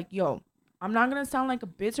hand. I was like, yo, I'm not gonna sound like a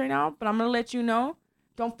bitch right now, but I'm gonna let you know.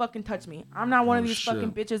 Don't fucking touch me. I'm not one of these shit.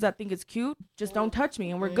 fucking bitches that think it's cute. Just don't touch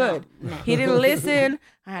me and we're good. He didn't listen.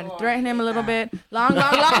 I had to threaten him a little bit. Long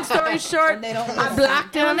story short, I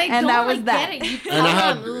blocked him, and that was that. And I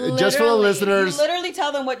have, just for the listeners, you literally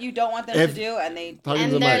tell them what you don't want them to do, and they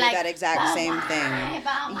do that exact same thing.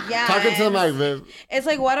 Yeah, talking to the mic, Viv. It's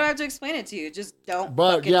like, why do I have to explain it to you? Just don't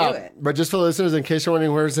fucking do it. But just for the listeners, in case you're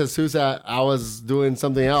wondering where's Jesus at, I was doing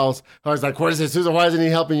something else. I was like, where's Jesus? Why isn't he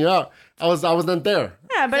helping you out? I wasn't there.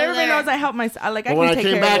 Yeah, but everybody knows I help myself. Like, but when I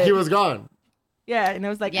came back, he was gone. Yeah, and it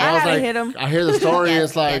was like, I gotta hit him. I hear the story, and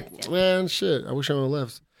it's like, man, shit. I wish I would have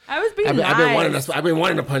left. I was being nice. I've been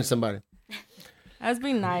wanting to punch somebody. I was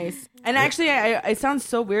being nice. And actually, it sounds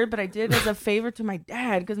so weird, but I did it as a favor to my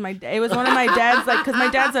dad, because it was one of my dad's, like, because my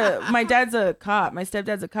dad's a cop. My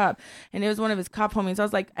stepdad's a cop, and it was one of his cop homies. So I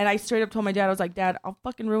was like, and I straight up told my dad, I was like, Dad, I'll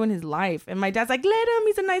fucking ruin his life. And my dad's like, let him.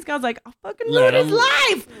 He's a nice guy. I was like, I'll fucking ruin his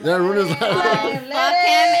life. Ruin his life. Fuck him,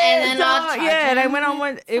 and then I'll charge him. And I went on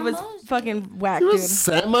one. It was fucking whack, dude. He was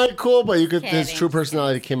semi-cool, but his true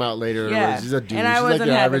personality came out later. Yeah. He's a douche. And I He's wasn't like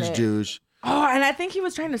your having average it. douche. Oh, and I think he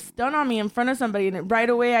was trying to stun on me in front of somebody, and right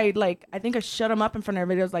away I think I shut him up in front of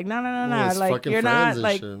everybody. I was like, no, like, you're not,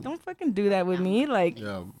 like, don't fucking do that with me. Like,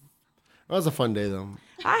 yeah, that was a fun day though.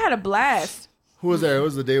 I had a blast. Who was there? It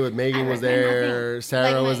was the day with Megan was there,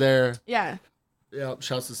 Sarah was there. Yeah. Yeah,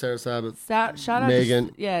 shouts to Sarah Sabbath. Shout out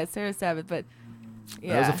Megan. To Sarah Sabbath, but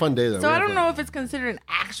yeah. That was a fun day though. So I don't know if it's considered an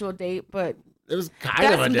actual date, but it was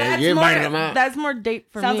kind of a date. You invited him out. That's more date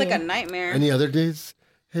for Sounds me. like a nightmare. Any other dates?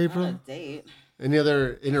 Hey, bro. Not a date. Any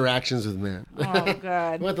other interactions with men? Oh, God.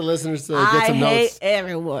 I want the listeners to get some notes. I hate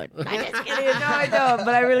everyone. I'm just kidding. No, I don't,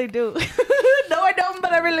 but I really do. No, I don't,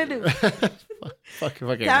 but I really do. Fuck.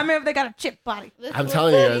 Tell me if they got a chip body. I'm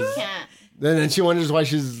telling you guys. Then she wonders why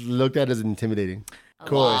she's looked at as intimidating.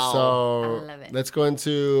 Cool. Wow. So I love it. let's go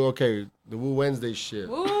into, the Woo Wednesday shit.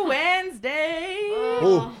 Woo Wednesday.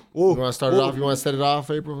 You want to start it off? You want to set it off,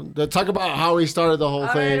 April? Talk about how we started the whole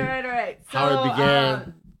thing. All right. So, how it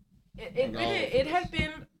began. It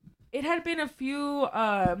had been a few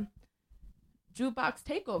jukebox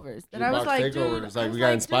takeovers that I was like, dude, we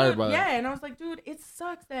got inspired by that. Yeah, and I was like, dude, it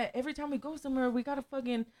sucks that every time we go somewhere, we gotta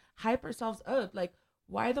fucking hype ourselves up. Like,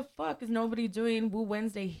 why the fuck is nobody doing Woo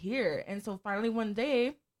Wednesday here? And so finally one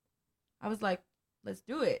day, I was like, let's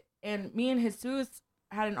do it. And me and Jesus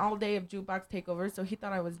had an all day of jukebox takeovers, so he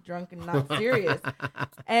thought I was drunk and not serious.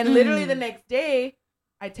 And literally the next day,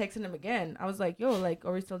 I texted him again. I was like, yo, like,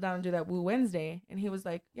 are we still down to do that Woo Wednesday? And he was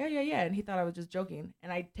like, yeah. And he thought I was just joking.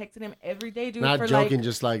 And I texted him every day, dude. Not for joking, like,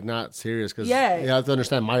 just like not serious. Because Yeah. you have to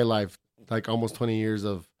understand my life, like almost 20 years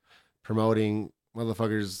of promoting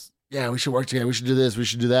motherfuckers. Yeah, we should work together. We should do this. We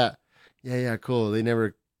should do that. Yeah, cool. They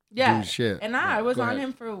never do shit. And I was Go on ahead.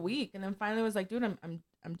 him for a week. And then finally was like, dude, I'm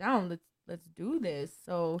down. Let's do this.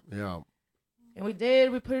 So Yeah. And we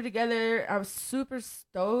did. We put it together. I was super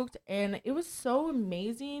stoked. And it was so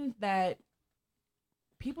amazing that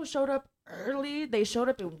people showed up early. They showed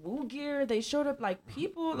up in Woo gear. They showed up like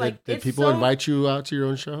people. Did people invite you out to your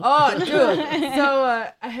own show? Oh, dude. So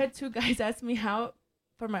I had two guys ask me out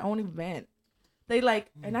for my own event. They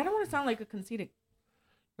and I don't want to sound like a conceited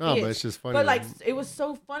No, bitch, but it's just funny. But like, it was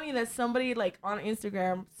so funny that somebody like on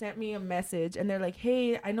Instagram sent me a message and they're like,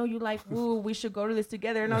 "Hey, I know you like Woo. We should go to this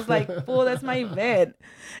together." And I was like, "Fool, that's my event."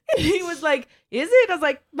 And he was like, "Is it?" I was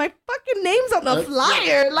like, "My fucking name's on the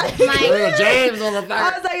flyer." Like, Loretta James on the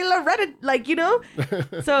flyer. I was like, "Loretta," like, you know.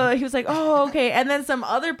 So he was like, "Oh, okay." And then some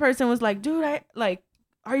other person was like, "Dude,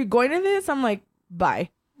 are you going to this?" I'm like, "Bye."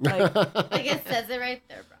 Like, Like it says it right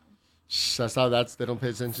there, bro. That's how they don't pay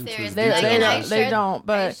attention to. Seriously. they don't. I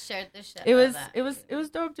But shared the shit it out was of that. it was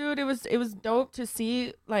dope, dude. It was dope to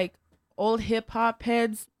see like old hip hop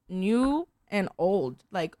heads, new and old,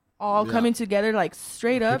 like all coming together, like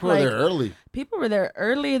straight up. People were there early. People were there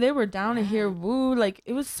early. They were down to hear Woo. Like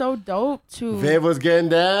it was so dope to. Viv was getting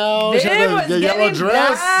down. Viv She had was the yellow getting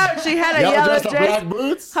dress. down. She had a yellow dress. The black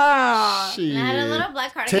boots. Huh. And I had a little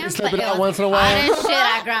black cardigan, Titty but slipping it out was once in a while. hot as shit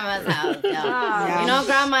at grandma's house. Yo. You know,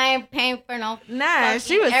 grandma ain't paying for no. Nah,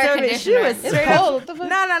 she fucking was air serving. She was conditioner. straight cold. up. What the fuck?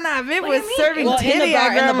 Nah. Viv was serving Well, in the titty bar- at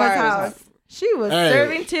in the grandma's bar it was house. She was Hey,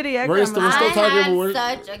 serving titty at we're grandma's still house. talking I about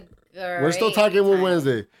had such a great We're still talking Woo time.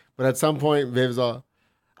 Wednesday, but at some point, Viv's all,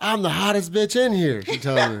 "I'm the hottest bitch in here." She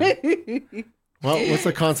telling me. Well, what's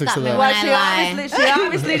the context of that? When Well, I lie. she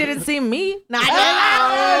obviously didn't see me. Nah,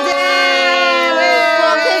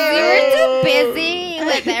 Well, 'cause you were too busy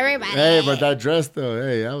with everybody. Hey, but that dress though,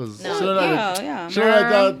 hey, that was. No. She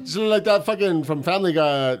looked like that fucking from Family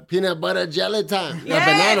Guy, peanut butter jelly time. Yeah,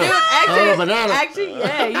 Banana. dude, Banana. actually,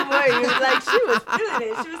 yeah, you were. Like she was feeling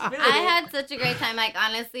it. She was feeling I it. had such a great time. Like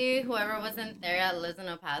honestly, whoever wasn't there that lives in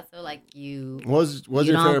El Paso, like you. What's you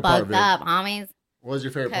your don't favorite part, fucked Viv? up, homies. What was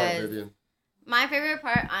your favorite part, 'Cause- Vivian? My favorite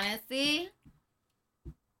part, honestly.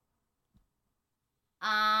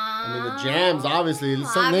 I mean, the jams, obviously.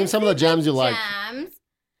 Name some of the jams you like. Jams.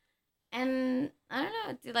 And I don't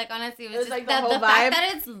know, dude, like, honestly, it was just like the whole fact vibe.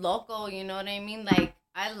 that it's local, you know what I mean? Like,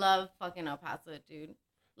 I love fucking El Paso, dude.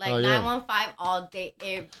 Like, Oh, yeah. 915 all day,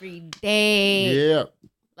 every day. Yeah.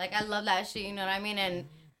 Like, I love that shit, you know what I mean? And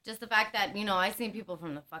just the fact that, you know, I seen people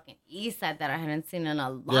from the fucking east side that I hadn't seen in a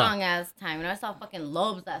long ass time. You know, I saw fucking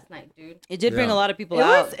Lobes last night, dude. It did bring Yeah. a lot of people It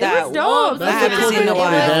out. was dope. That's I haven't the cool seen thing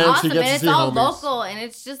nobody. about It was events. awesome, You get and to it's see all homies. local, and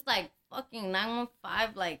it's just like fucking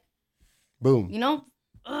 915, like, Boom. you know,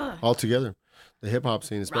 All together. The hip hop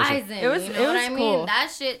scene, especially. rising. It was- you it know what was I mean? cool.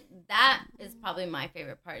 That shit, that is probably my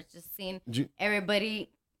favorite part. Just seeing You- everybody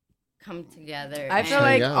come together. I and feel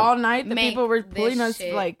Hang like out. all night the Make people were this pulling us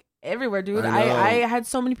shit. like everywhere, dude. I know. I had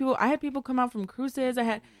so many people. I had people come out from cruises.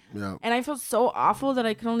 Yeah. And I felt so awful that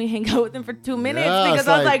I could only hang out with them for 2 minutes Yeah, because it's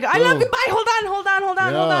I was like, like, I love boom. you. Bye. Hold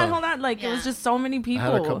on. Yeah. Like, it was Yeah. just so many I people.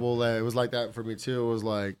 had a couple it was like that for me too. It was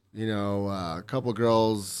like, you know, a couple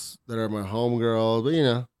girls that are my home-girls, but you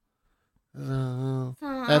know,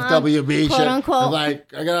 FWB quote shit. unquote. I'm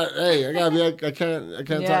like, I gotta be, I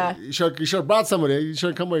can't Yeah. talk. You should have brought somebody. You should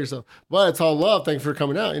have come by yourself. But it's all love. Thanks for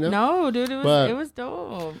coming out, you know? No, dude, it But- was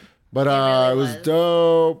dope. But really it was was.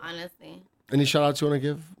 dope. Honestly. Any shout outs you want to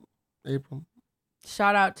give, April?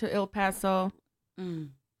 Shout out to El Paso.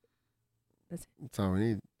 That's all we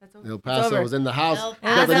need. That's El It's Paso over. was in the house. El We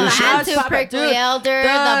got the Paso new had shirts. to Prickly Dude, Elder, the-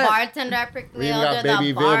 the bartender at Prickly We even Elder, got Baby the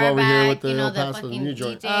Viv bar over here with back, the you know, El the Paso, the fucking new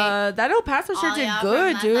joint. DJ. That El Paso shirt all did y'all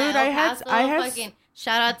good, from dude. El I had Paso, fucking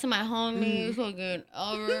shout out to my homie, fucking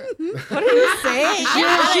Albert. What did you say? She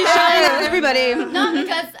shouted out everybody. No,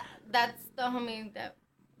 because that's the homie that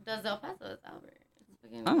does El Paso, is Albert. It's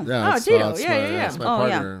fucking- Yeah, Oh, it's, Tito. it's Yeah, my, yeah, yeah. That's my Oh,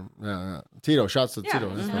 yeah. partner. Yeah. Tito. Shouts to Yeah. Tito.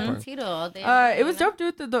 That's my partner. Tito all day. It was you know?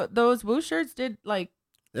 dope, dude. Those Woo shirts did like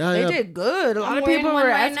Yeah, they yeah. did good. A lot I'm of wearing people one were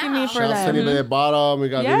right asking now. me for Shouts to them. anybody that bought them. We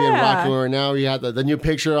got Vivian Yeah. rocking right now. We had the new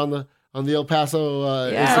picture on the El Paso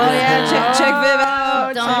Yeah. Instagram. Oh yeah, page. check Viv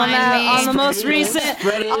out Don't on mind that me. on the most recent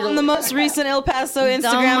Spread eagle. on the most recent El Paso Don't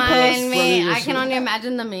Instagram mind post. me. I can only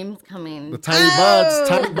imagine the memes coming. The tiny buds.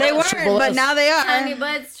 Tiny buds. They weren't, triple but S. now they Tiny are.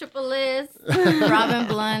 Buds, Triple S, Robin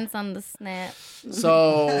Blunts on the snap.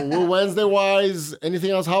 So, Wednesday wise, anything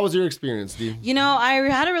else? How was your experience, D? You know, I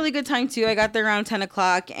had a really good time too. I got there around 10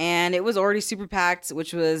 o'clock and it was already super packed,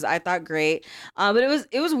 which was, I thought, great. But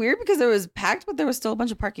it was weird because it was packed, but there was still a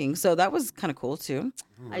bunch of parking. So that was kind of cool too.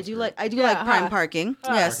 I do like prime parking.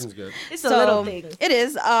 Yes. Parking's good. It's a little thing. It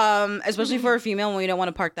is, especially for a female when you don't want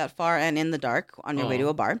to park that far and in the dark on your way to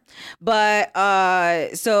a bar. But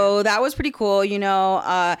so that was pretty cool. You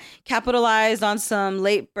know, capitalized on some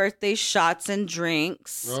late birthday shots and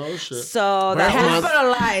drinks. Oh, shit. So that was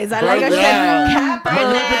Capitalize. I like a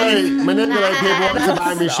Manipulate people into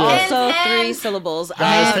buying me shit. also 3 syllables.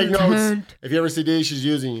 Guys, take notes. If you ever see D, she's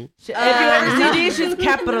using you. If you ever see this, she's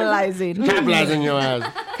capitalizing. Capitalizing your ass.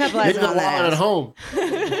 Capitalizing Leave the on that wallet at ass. home.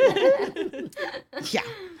 Yeah.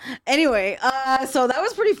 Anyway, so that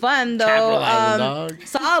was pretty fun though. Capitalizing, dog.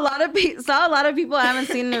 Saw a lot of people I haven't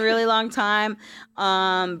seen in a really long time.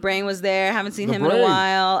 Brain was there. Haven't seen him in a Brain.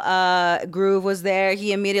 while. Groove was there.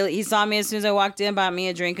 He saw me as soon as I walked in, bought me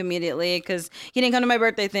a drink immediately because he didn't come to my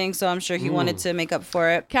birthday thing, so I'm sure he wanted to make up for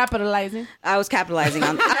it. Capitalizing. I was capitalizing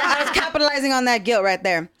on that guilt right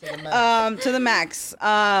there. To the max.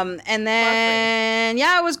 And then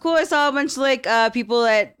it was cool. I saw a bunch of like people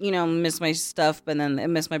that, you know, missed my stuff, but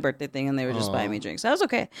then missed my birthday thing and they were just buying me drinks. That was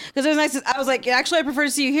okay. Because it was nice. I was like, actually I prefer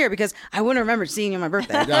to see you here because I wouldn't remember seeing you on my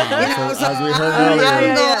birthday. Yeah, so, as we heard I'm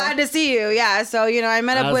earlier. glad to see you. Yeah. So, you know, I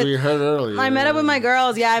met up As with we heard earlier. I met up with my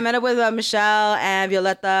girls. Yeah, I met up with Michelle and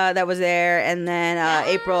Violetta that was there, and then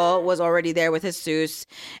April was already there with Jesus,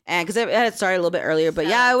 and because it had started a little bit earlier, but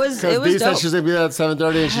yeah, it was Because D said dope. she's going to be there at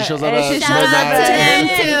 7:30 and she shows up at Shout out to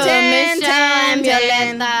midnight. him too, 10, Michelle 10.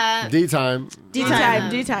 and Violetta. D time. D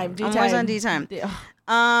D-time. I'm always on D time.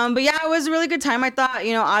 But yeah, it was a really good time. I thought,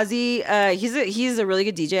 you know, Ozzy, he's a really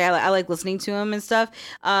good DJ. I like listening to him and stuff.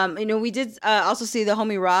 You know, we did also see the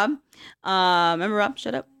homie Rob. Remember Rob?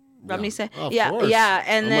 Shut up. Rob Nise. Oh, of Yeah, course. yeah.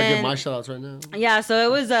 And I'm then going to give my shout outs right now. yeah,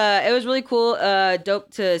 so it was really cool,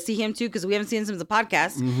 dope to see him too because we haven't seen him since the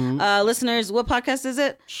podcast. Listeners, what podcast is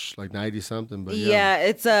it? Like 90 something, but Yeah,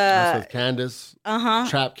 it's That's with Candace.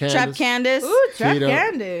 Trap Candace. Trap Candace. Ooh, Trap Tito.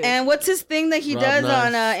 Candace. And what's his thing that he Rob does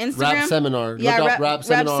Nice. on Instagram? Rap Seminar. Yeah, Look up Rap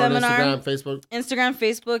Seminar on Seminar. Instagram, Facebook. Instagram,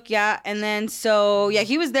 Facebook, yeah. And then so yeah,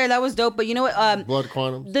 he was there. That was dope. But you know what? Blood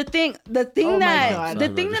Quantum. The thing Oh my that God. the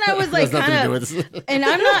thing that I was like Has nothing to do kind with of, this. and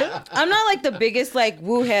I'm not I'm not like the biggest like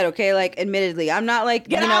woo head. Okay, like admittedly, I'm not like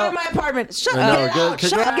Get out of my apartment. Shut I know, up. kick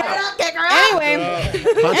Shut her up. out. Get her out.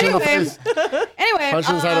 Anyway. Punch in the face. Anyway, Punch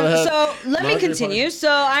in the side of the head. so let me Mark your continue. So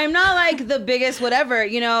I'm not like the biggest whatever,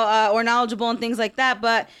 or knowledgeable and things like that,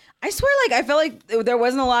 but I swear, like I felt like there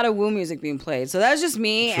wasn't a lot of woo music being played. So that's just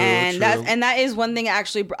me, True, and true. that is one thing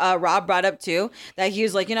actually Rob brought up too. That he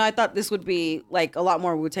was like, I thought this would be like a lot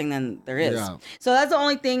more Wu-Tang than there is. Yeah. So that's the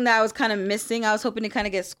only thing that I was kind of missing. I was hoping to kind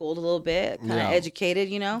of get schooled a little bit, kind of educated,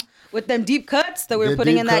 with them deep cuts that we were The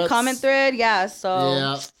putting deep in that cuts. comment thread. Yeah. So.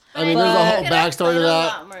 Yeah. I mean, there's a whole backstory to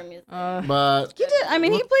that. But He did. I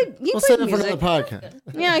mean, he played we'll save music. it for another podcast.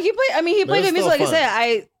 Yeah, he played. I mean, he played it's good music. still Like I fun.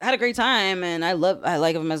 said, I had a great time, and I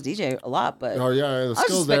like him as DJ a lot. But Oh yeah, the I was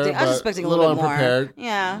skills there, expecting. I was but expecting a a little little bit more. unprepared.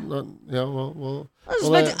 Yeah, Yeah, well, I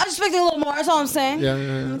was expecting a little more. That's all I'm saying. Yeah.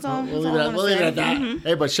 That's all, We'll that's leave all it I'm we'll leave it at gonna that.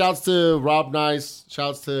 Hey, but shouts to Rob Nice.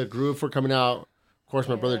 Shouts to Groove for coming out. Of course,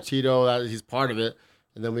 my brother Tito, he's part of it.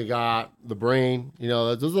 And then we got The Brain.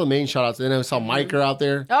 Those are the main shout outs. And then we saw Miker out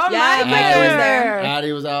there. Oh, Yeah, my Mike was there.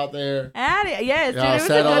 Addie was out there. Addie, yes, dude, Yeah, it was a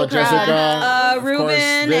Settle, good crowd. Jessica. Of Ruben course,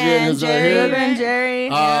 Vivian and is right Jerry. here. Ruben,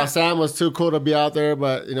 Jerry. Sam was too cool to be out there,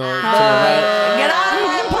 but to the right. Get out of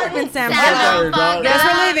my apartment, Sam. Sam, Get out. Out here, dog. Guess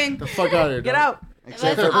we're leaving. The fuck out of here. Get dog. out.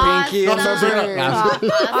 Except It for was Pinky and awesome. Jerry.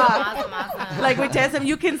 Awesome. Like we test him,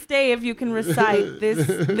 you can stay if you can recite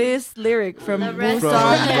this lyric from The Boo rest Song. of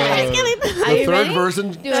of Are The you third ready? verse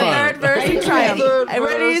in The third Triumph. verse in Triumph. Third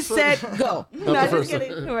Ready, verse. set, go. No, the just first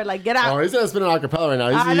kidding. We're like, get out. Oh, he's gonna spin an acapella right now.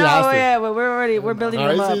 I He know, has to. yeah, but we're building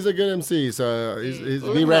him up. He's a good MC, so he's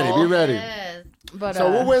be ready, be ready. Yes. But So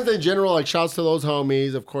Woo Wednesday general, like shouts to those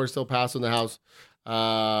homies. Of course, they'll pass in the house.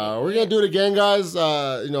 We're gonna do it again, guys.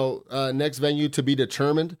 Next venue to be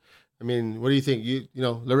determined. I mean, what do you think? You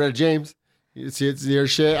know, Loretta James. It's your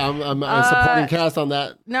shit. I'm supporting cast on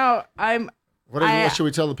that. no, What should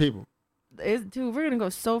we tell the people? dude, we're gonna go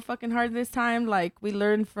so fucking hard this time. Like we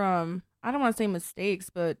learned from, I don't want to say mistakes,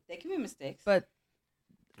 but They can be mistakes. but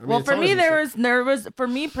I mean, well, it's for me always there was for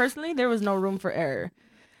me personally there was no room for error.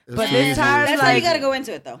 It's but too this easy. time, That's like, how you got to go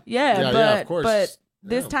into it, though. Yeah, of course. but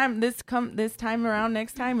this Yeah. this time around,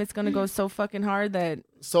 next time it's gonna go so fucking hard that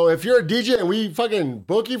So if you're a DJ and we fucking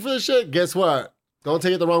book you for this shit, guess what? Don't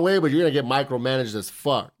take it the wrong way, but you're gonna get micromanaged as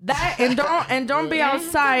fuck. that and don't be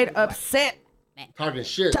outside upset Talking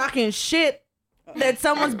shit. talking shit that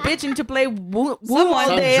someone's bitching to play woo Someone- all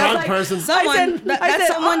Some day. I was drunk like, person. Someone, I that's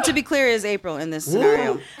said, someone oh. to be clear is April in this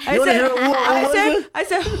scenario. I wanna said, hear Woo on Wednesday? I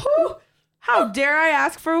said, who? How dare I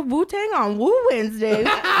ask for Wu-Tang on Woo Wednesday? It's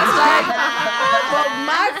like, well,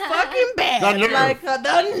 my fucking bad. The nerve. Like, the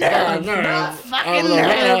nerve. nerve. Fucking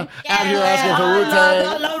Loretta nerve. out here asking for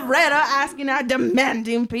Wu-Tang. Loretta asking out,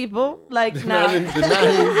 demanding people. Like, no.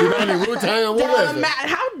 Demanding Wu-Tang on Woo Wednesday.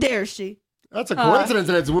 How dare she? That's a coincidence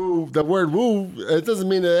that it's woo. The word woo. It doesn't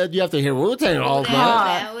mean that you have to hear Wu-Tang all the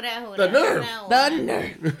time. The nerve. The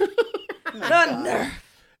nerve. The nerve.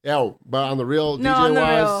 Yo, but on the real No, DJ on the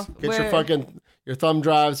wise, real, get your thumb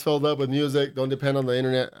drives filled up with music. Don't depend on the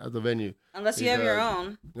internet at the venue. Unless you have your Because, own.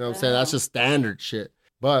 You know what I'm saying? That's just standard shit.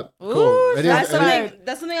 But cool. Ooh, Any- that's any-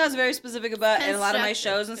 That's something I was very specific about in a lot of my Constructive.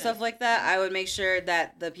 shows and stuff like that. I would make sure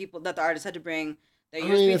that the artists had to bring their I USB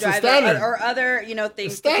mean, it's a drive standard. or other, things to play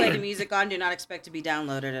the standard. music on. Do not expect to be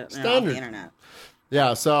downloaded off Standard. the internet.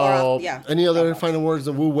 Yeah, so Or, yeah. any other final words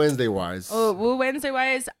of Woo Wednesday wise? Oh, Woo Wednesday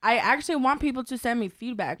wise, I actually want people to send me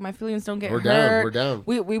feedback. My feelings don't get We're hurt. down.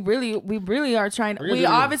 We really are trying. We're gonna We do it.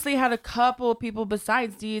 obviously had a couple people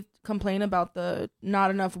besides D complain about the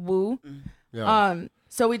not enough woo. Yeah.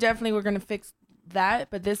 So we definitely were gonna fix that,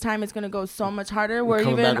 but this time it's gonna go so much harder. We're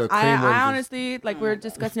coming even. back with clean I roses. honestly, like we were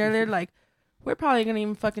discussing earlier, like we're probably gonna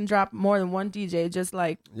even fucking drop more than one DJ. Just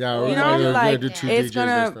like Yeah, you know, we're like gonna do two it's DJs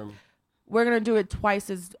gonna. this time. We're gonna do it twice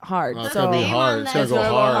as hard. Oh, it's so gonna be Name hard. on It's that. gonna it's go gonna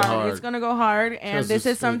hard, go hard. hard. It's gonna go hard, and Yes, this it's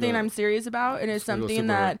is something gonna go- I'm serious about, and it's gonna go something super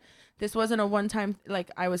that hard. this wasn't a one time. Like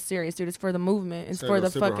I was serious, dude. It's for the movement. It's It's for gonna go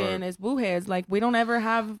the super fucking. hard. It's woo heads. Like we don't ever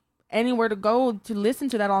have anywhere to go to listen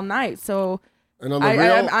to that all night. So And on the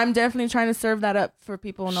real, I'm definitely trying to serve that up for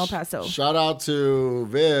people in El Paso. shout out to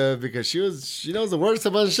Viv because she knows the words to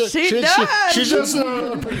a bunch of shit. She does. She just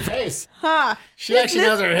knows her pretty face. Huh? She actually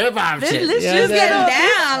knows her hip hop shit. Let's You know just what I'm get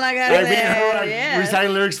saying? Down, like I Like me and her, said. like, Yeah.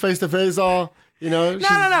 reciting lyrics face to face, all you know.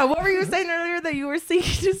 No. What were you saying earlier that you were singing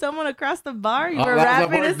to someone across the bar? You were that was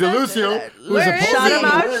rapping my and boy stuff? DeLucio, who's Where is Shout him he?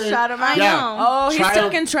 out! Shout him out! Yeah. Oh, he's Try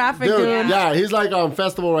stuck to- in traffic, Dude, dude. yeah, he's like on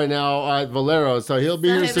festival right now at Valero, so he'll be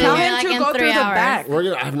here soon. Tell Yeah, him like to in go 3 through the hours. back.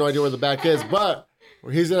 I have no idea where the back is, but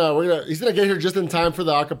he's gonna get here just in time for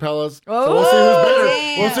the acapellas. So Oh, we'll see who's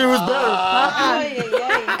better. We'll see who's better. Ay,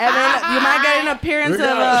 ay, ay. And then you might get an appearance of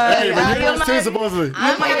hey, but you're not too, supposedly.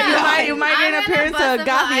 you might get an appearance of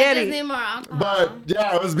Gaffietti. But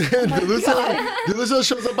yeah, it was Delucio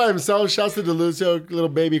shows up by himself. Shouts to Delucio, little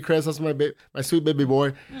baby Chris. That's my sweet baby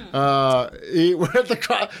boy. We're at the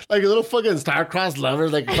cross, like a little fucking star-crossed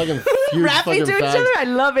lovers, like fucking huge rapping fucking to each fags. other. I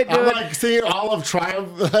love it, dude. I'm like singing all of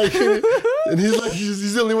Triumph, like, and he's like,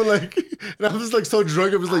 he's the only one, like, and I'm just like so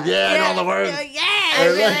drunk. I'm just like, and all the words.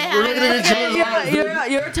 And, like, we're looking at each other.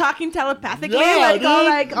 You're talking telepathically, Yeah, like all dude.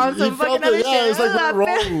 like on some You fucking felt other it, shit. yeah, it's like we're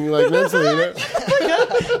rolling, like mentally, you know?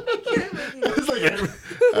 It's like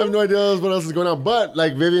I have no idea what else is going on, but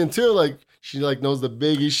like Vivian too, like she like knows the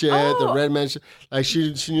Biggie shit, the Red Man shit, like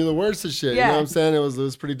she knew the words to shit. You know what I'm saying? It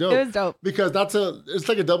was pretty dope. It was dope because it's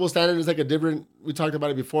like a double standard. It's like a different. We talked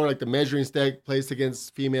about it before, like the measuring stick placed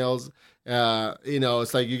against females.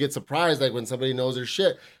 It's like you get surprised like when somebody knows their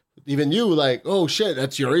shit. Even you, like, oh shit,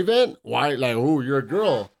 that's your event? Why? Like, oh, you're a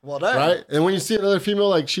girl. Well done. Right? And when you see another female,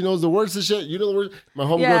 like, she knows the words to shit, you know the words. My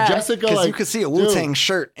homegirl Jessica, because like. you could see a Wu-Tang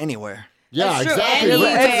shirt anywhere. Yeah, exactly.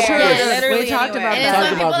 It's true. Literally We talked about And that.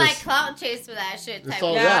 some people about like this. clout chase for that shit type. all-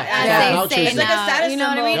 of yeah, clout They chasing. say It's like a now, status you know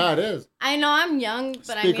what I symbol. mean? Yeah, it is. I know I'm young, but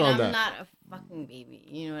Speak I mean on I'm that. not a fucking baby.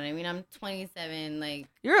 You know what I mean? I'm 27. Like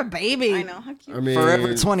You're a baby. I know. How cute. I mean,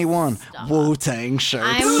 Forever 21. Stop. Wu-Tang shirts.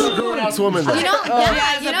 I'm. grown ass woman. You Though. know,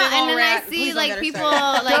 Yeah, it's you a know, big and old then rat. I Please see don't like get her people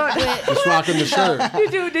started. like with, Just rocking the shirt.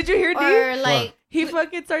 Did you hear D? or like He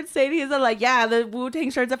fucking starts saying, he's like, yeah, the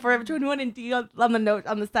Wu-Tang shirts are Forever 21, and D on the note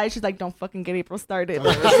on the side, she's like, don't fucking get April started. Do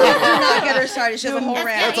not get her started. She has a whole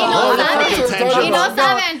rant. you whole know, fucking Saben, tangent. you know,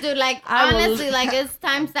 Saben, dude. Like I will- honestly, like it's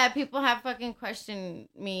times that people have fucking questioned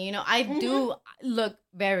me. You know, I do look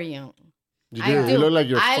very young. You I do. do. You look like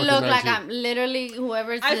you're I fucking look like 19. I'm literally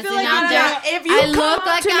whoever's I feel listening like out you there. know, If you I come look up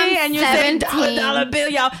like to me I'm and you say 17. dollar bill,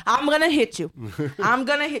 y'all, I'm gonna hit you. I'm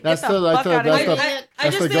gonna hit That's get the- the that's fuck the- out of that's here. the- I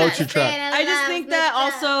That's just the think go-to track. I just think that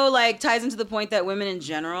also like ties into the point that women in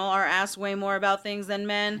general are asked way more about things than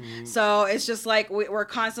men. So it's just like we're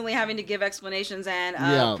constantly having to give explanations and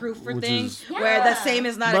Yeah, proof for which things is- where the same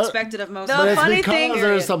is not But- expected of most The But men. it's funny because thing-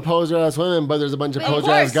 there's some poser ass women, but there's a bunch of Of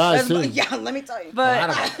poser ass guys too. Yeah, let me tell you. But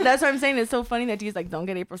that's what I'm saying. It's so funny that he's like, don't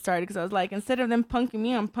get April started, because I was like, instead of them punking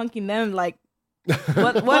me, I'm punking them. Like,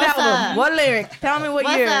 what What's album? up? What lyric? Tell me what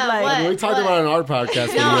What's year. up? Like, What? We talked about it on our podcast.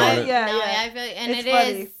 when No, we were I, on it. Yeah, no, yeah. I feel, and It's it funny.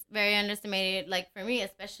 is very underestimated. Like for me,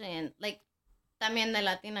 especially in like, también de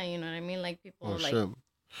Latina. You know what I mean? Like people Oh, like. shit.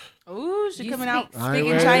 ooh, she You coming speak- out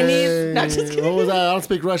speaking Chinese. No, just kidding. What was that? I don't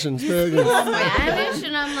speak Russian. Speak again. Spanish,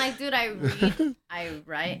 and I'm like, dude, I read, I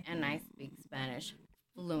write, and I speak Spanish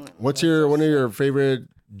fluently. What's one of your favorite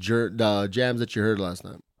jams that you heard last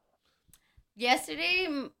night? Yesterday,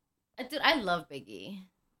 dude, I love Biggie.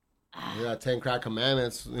 Yeah, 10 Crack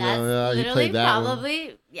Commandments. You That's know, yeah, he literally played that one.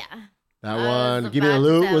 probably That I one. was Give me the about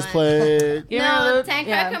to loot say was that. played. Give me no, a look. 10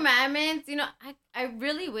 Yeah. Crack Commandments. You know, I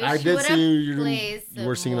really wish I you did would see you have played you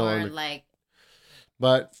were some singing more along. like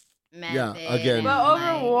But method. again. and, But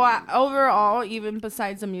like, overall, even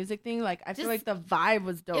besides the music thing, like I feel Just- like the vibe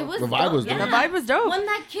was dope. it was The vibe was dope. dope. The vibe was dope. When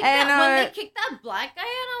that kicked And, when they kicked that black guy out,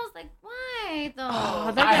 I was like, why though?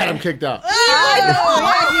 Oh, that I had guy- him kicked out.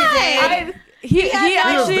 He He was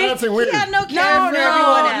actually dancing weird. He had no care for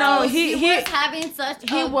everyone else. no, he he was having such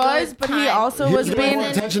he a was, good but he time. also He was was paying more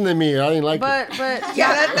being. attention than me. I didn't like it. But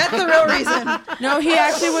Yeah, that's the real reason. no, he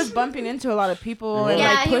actually was bumping into a lot of people and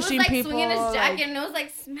Yeah, like he was pushing like people. swinging his like- jacket and it was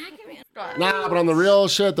like smacking me. Nah, but on the real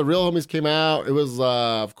shit, the real homies came out. It was,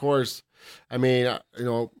 of course, I mean,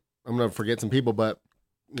 I'm going to forget some people, but,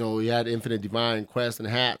 we had Infinite Divine, Quest, and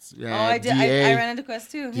Hats. Oh, I did. I ran into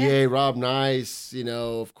Quest too. Yeah. DA, Rob Nice,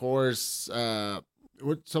 of course,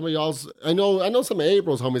 what some of y'all's, I know some of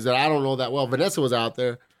April's homies that I don't know that well. Vanessa was out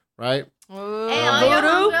there, right? Hey, all your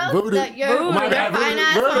homegirls, Voodoo. your Oh, my bad, fine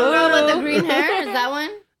ass Voodoo. homegirl with the green hair, is that one?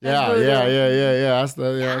 Yeah. Voodoo. That's the,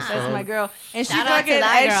 That's my girl, and she Shout out to fucking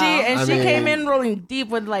that and girl. she I mean- came in rolling deep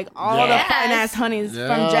with like all the Yes. fine ass honeys Yeah,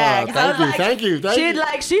 from Jags. I was like, thank you.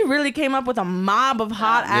 she really came up with a mob of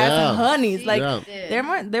hot ass Yeah. honeys. Like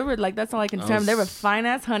Yeah. they were like, that's all I can I term. They were was- fine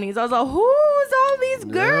ass honeys. I was like, who's all these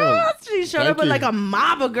girls? She showed Thank up with you. like a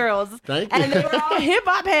mob of girls, Thank and you. they were all hip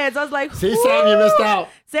hop heads. I was like, See, Sam, you missed out.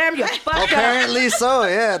 Sam, you fucked up. Apparently so,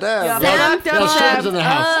 yeah, damn. Yeah, Sam fucked up, Yeah, Sam. Sam's in the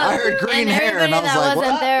house. I heard green hair and I was everybody that like,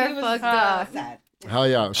 wasn't what? there He was fucked up. sad. Hell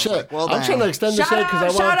yeah. Shit. well, I'm dang. trying to extend this shit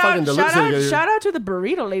because I want fucking Deluxe to get here. shout out to the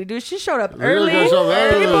burrito lady, dude. She showed up Really early. good show,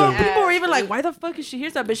 early. People were even like, why the fuck is she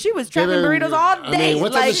here? But she was trapping Given- burritos all I day. mean,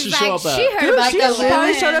 what time like, did she She's show like, up at? she heard dude, about she the probably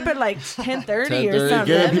women. showed up at like 10:30 or 10:30, something.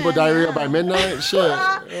 getting people diarrhea by midnight. Shit.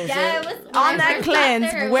 Yeah, it was On that first got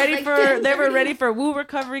cleanse, there, it was ready like for they were 10:30. ready for woo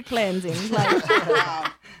recovery cleansing. Like,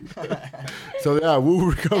 So yeah, Woo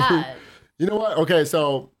recovery. Yeah. You know what? Okay,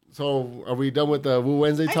 so are we done with the Woo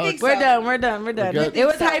Wednesday talk? think so. We're done. good? It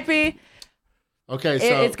was hypey. Okay,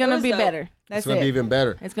 so It's gonna was be dope. better. That's it's gonna it. be even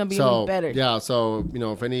better. It's gonna be So, even better. Yeah, so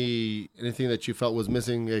if anything that you felt was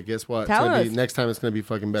missing, guess what? Tell it's gonna us. Be, next time it's gonna be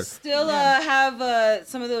fucking better. Still have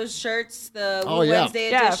some of those shirts, the Oh, yeah. Wednesday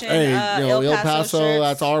Yeah. edition. Hey, Il Il Paso Paso, shirts.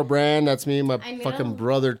 that's our brand. That's me and my I need fucking a-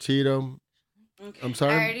 brother Tito. Okay. I'm I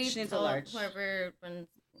sorry. already She needs a told large. whoever when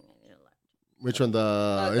Which one?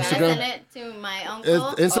 The guys. I Instagram? sent it to my uncle.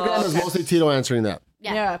 Instagram Oh, is okay. mostly Tito answering that.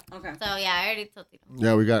 Yeah. Okay. So yeah, I already told you.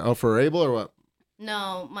 Yeah, we got. Oh, for Abel or what?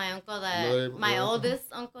 No, my uncle Another- my oldest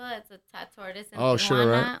uncle that's a tattoo artist in Oh shit! All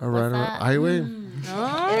right, Tijuana. all right, all What's right. up? Ay, güey.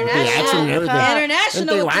 Oh. International, everything.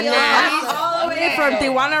 International. In Tijuana. deal. All the way from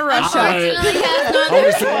Tijuana, Russia. Unfortunately, has no other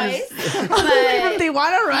Overseas. choice. From But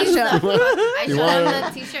Tijuana, Russia. I showed Tijuana.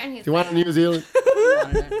 him the t-shirt and he's You want New Zealand?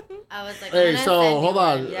 I was like, Hey, I'm gonna so send hold you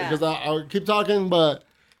on, one. Yeah. because I'll keep talking, but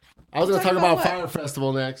I was gonna talk Talking about about what? Fire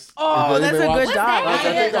Festival next. Oh, Did that's anybody a good watch? dog. I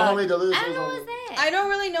think the homie Duluth I don't was know on. what's that. I don't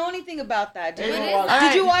really know anything about that. Did, Hey, you, you watch-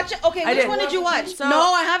 did you watch it? Okay, I which did. one did you watch? So- No,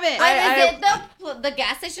 I haven't. Wait, I- is it the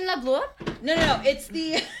gas station that blew up? No. It's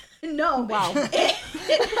the no. Wow.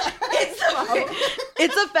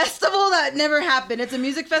 It's a festival that never happened. It's a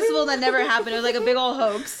music festival that never happened. It was like a big old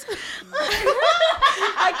hoax.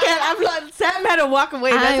 I can't. I'm like, Sam had to walk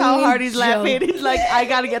away. That's how I'm hard he's laughing. joking. He's like, I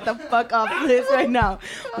gotta get the fuck off this right now.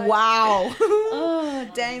 Wow. Oh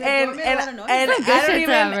dang! And I don't know. I good don't shit to even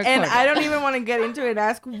have and recorded. I don't even want to get into it and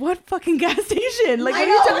ask what fucking gas station. Like, I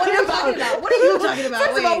what know, are you talking about? What are you talking about?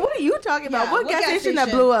 First of all, Wait. what are you talking about? Yeah, what what gas gas station that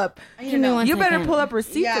station? blew up? I need to know. You better 2nd. pull up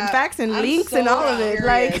receipts and facts and I'm links so and all of it.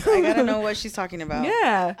 curious. Like, I gotta know what she's talking about.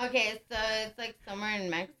 Yeah. Okay, so it's like somewhere in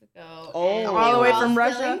Mexico. Oh. and All the they way were from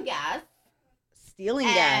Russia? selling gas. Stealing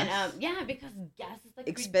And gas. yeah, because gas is like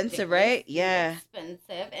Expensive, right? ridiculously Yeah.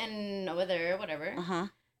 expensive, and over there, whatever. Uh-huh.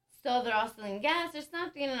 So they're all selling gas or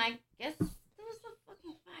something, and I guess there was a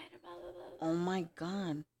fucking fight about it. Oh my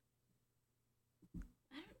god.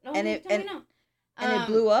 I don't know. And you it- tell me now. And it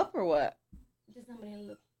blew up or what? Did somebody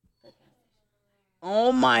look?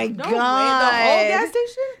 Oh my No god. way. The whole gas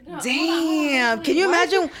station? No, hold on, Damn. Can you Why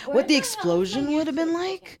is imagine it- why what the is it explosion outside would have been gas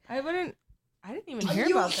like? station? I didn't even hear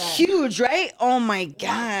about that. Huge, right? Oh my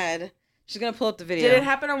god. She's gonna pull up the video. Did it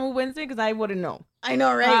happen on Woo Wednesday? Because I wouldn't know. I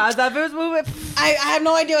know, right? If it was Woo I have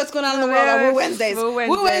no idea what's going on in the world on Woo Wednesdays. Woo Woo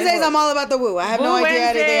Wednesday. Wednesdays, I'm all about the woo. I have no idea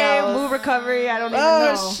anything else. Woo recovery. I don't even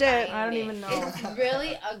Oh, know. shit. I don't even know. It's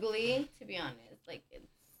really ugly, to be honest. Like it's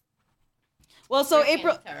Well, so freaking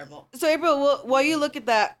April, terrible. while you look at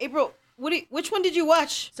that, April, which one did you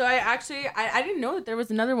watch? So I didn't know that there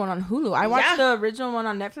was another one on Hulu. I watched Yeah. the original one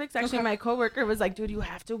on Netflix. Actually, Okay. my coworker was like, "Dude, you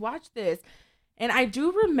have to watch this," and I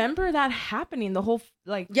do remember that happening. The whole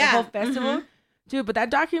the whole festival, dude. But that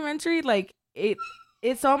documentary, like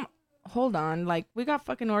it's Hold on, like we got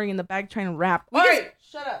fucking Ori in the back trying to rap. Ori,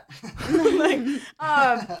 shut up.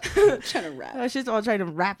 Trying to rap. She's all trying to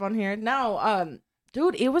rap on here. No,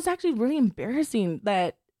 dude, it was actually really embarrassing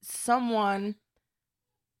that someone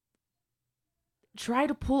tried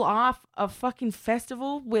to pull off a fucking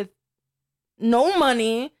festival with no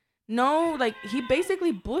money. No, like he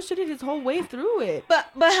basically bullshitted his whole way through it. But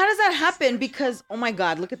how does that happen? Because oh my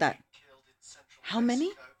god, look at that. How many?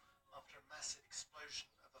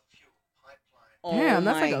 Oh Damn,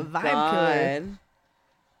 that's like my a vibe killer.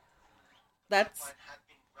 That's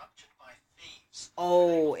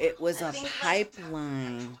oh, it was a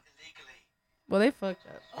pipeline. Well, they fucked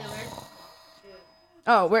up.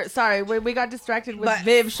 Oh, we're sorry. We got distracted with But-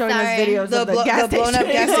 Viv showing us Sorry. videos of the gas blown up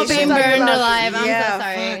station. gas That's what station. we're Being talking burned about. alive. I'm yeah, so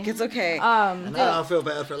sorry. fuck, it's okay. I feel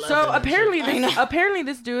bad for laughing. So actually. apparently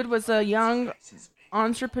this dude was a young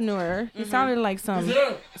entrepreneur. He sounded like some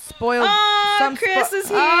spoiled. Oh, some Chris is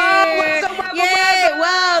here! Oh, welcome. Yay!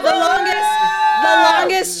 Wow, the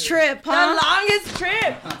longest trip, The huh? longest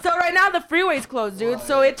trip. So right now the freeway's closed, dude.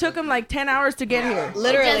 So it took him like 10 hours to get here.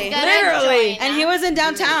 Literally, Just gotta join and he us. was in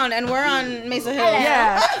downtown, and we're on Mesa Hill.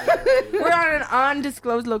 Yeah. We're on an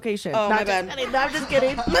undisclosed location. Oh, Not my bad. just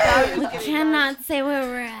kidding. No, I'm just kidding. We cannot say where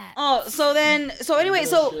we're at. Oh, so anyway,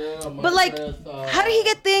 but like, how did he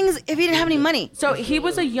get things if he didn't have any money? So he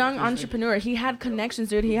was a young entrepreneur. He had connections,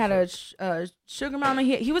 dude. He had a sugar mama.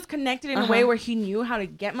 He was connected in a way where he knew how to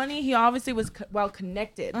get money. He obviously was well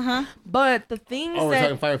connected. But the things Oh, we're that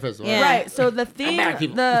talking Fire Festival. Yeah. right. So the thing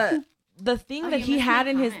people. the thing that he had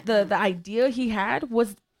in his the idea he had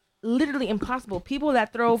was literally impossible. People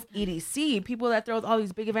that throw EDC, people that throw all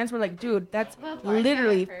these big events were like, dude, that's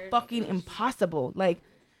literally fucking impossible. Like,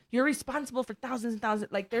 you're responsible for thousands and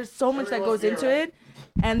thousands. Like, there's so much that goes into it.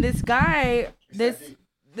 And this guy,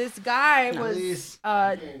 this guy was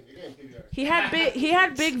he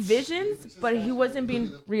had big visions, but he wasn't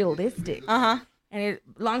being realistic. And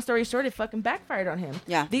long story short, it fucking backfired on him.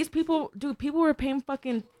 Yeah. These people were paying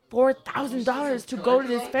fucking $4,000 to go to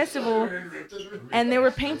this festival, and they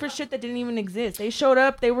were paying for shit that didn't even exist. They showed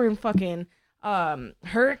up, they were in fucking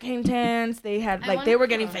hurricane tents. They had they were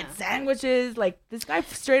getting fed sandwiches. Like, this guy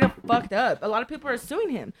straight up fucked up. A lot of people are suing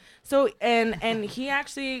him. So and he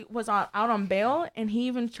actually was out on bail, and he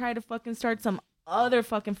even tried to fucking start some other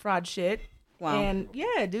fucking fraud shit. Wow. And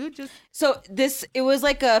yeah, dude, just So it was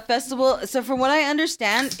like a festival. So from what I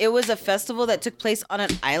understand, it was a festival that took place on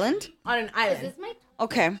an island. on an island. Is this my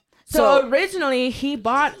Okay. So originally he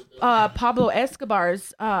bought Pablo Escobar's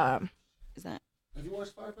is that? Have you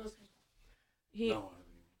watched Fire Festival?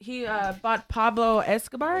 he bought Pablo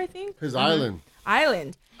Escobar, I think. His island.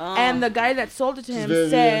 And the guy that sold it to him Vivian.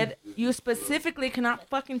 said, you specifically cannot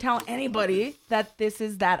fucking tell anybody that this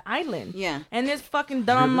is that island. Yeah. And this fucking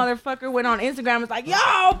dumb motherfucker went on Instagram and was like,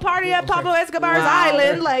 yo, party at Pablo Escobar's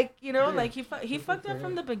island. Like, you know, like he fucked up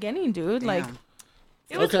from the beginning, dude. Like,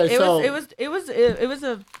 it was a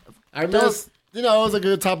I miss, it was a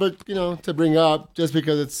good topic, to bring up just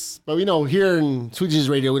because but here in Sweet Jesus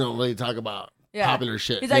Radio, we don't really talk about popular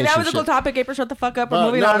shit. He's like, that was a cool topic. April, shut the fuck up. We're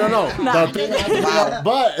moving on. No. The thing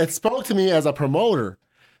but it spoke to me as a promoter.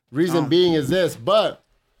 Reason being is this, but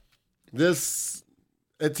it's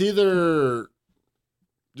either,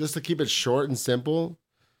 just to keep it short and simple,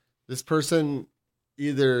 this person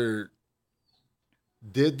either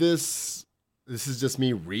did this is just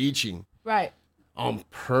me reaching. Right. On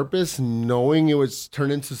purpose, knowing it would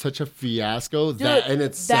turn into such a fiasco that in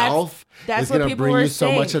itself that's is going to bring you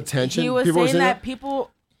so much saying. attention. He was People saying that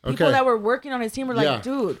people that were working on his team were like,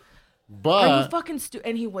 dude, are you fucking stupid?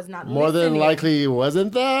 And he was not more listening. than likely, it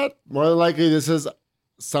wasn't that. More than likely, this is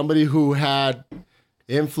somebody who had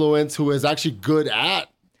influence, who is actually good at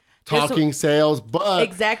talking sales, but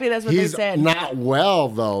exactly that's what they said. He's not well,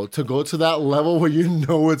 though, to go to that level where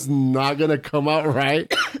it's not going to come out right,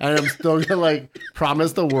 and I'm still going to,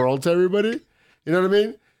 promise the world to everybody. You know what I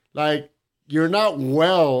mean? Like, you're not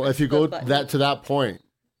well if you go to that point.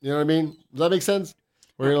 You know what I mean? Does that make sense?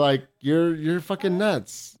 Where you're like, you're fucking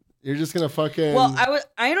nuts. You're just gonna fucking. Well,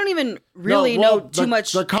 I don't even really know too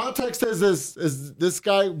much. The context is this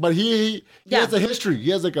guy, but he has a history.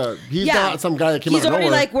 He has he's not some guy that came out of nowhere.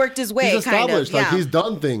 He's already worked his way. He's established. Kind of, he's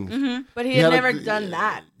done things. Mm-hmm. But he had never done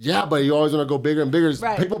that. Yeah, but you always want to go bigger and bigger.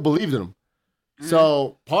 Right. People believed in him.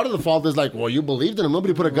 So part of the fault is you believed in him.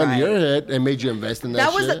 Nobody put a gun to your head and made you invest in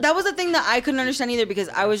that shit. That was the thing that I couldn't understand either, because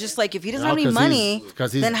I was just like, if he doesn't have any money,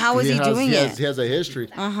 then how is he doing it? He has a history.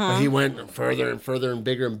 But he went further and further and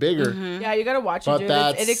bigger and bigger. Yeah, you gotta watch it, dude.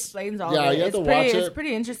 It explains all of it. You have to watch it. It's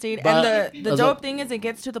pretty interesting. And the dope thing is it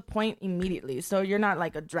gets to the point immediately. So you're not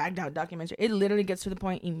like a dragged out documentary. It literally gets to the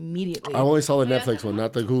point immediately. I only saw the Netflix one,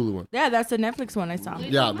 not the Hulu one. Yeah, that's the Netflix one I saw.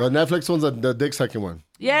 Yeah, the Netflix one's the dick sucking one.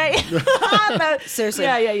 Yeah. Seriously.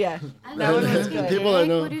 Yeah. That one was good. People I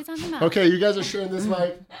know. What are you talking about? Okay, you guys are sharing this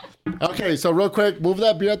mic. Okay, so real quick, move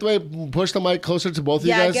that beer out the way. Push the mic closer to both of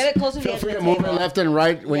you guys. Yeah, get it closer to the Feel edge free of to the move it table. left and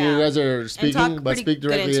right when you guys are speaking, but speak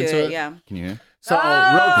directly into it. Yeah. Can you hear? So,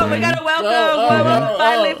 we got a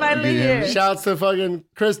welcome. Finally here. Shouts to fucking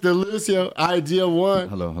Chris DeLucio, Idea One.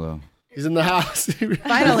 Hello. He's in the house.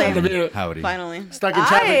 Finally. Howdy. Finally. Stuck in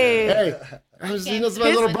traffic. Hey, I was seeing this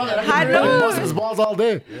my little brother. I've been busting his balls all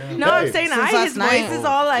day. No, I'm saying his voice is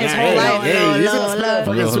all like, Hey, he's in the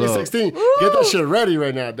fucking Sweet 16. Get that shit ready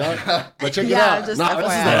right now, dog. But check it out. just Nah, this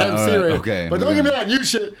is FYI. the MC right. Okay. But don't give me that new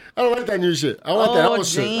shit. I don't like that new shit. I want that old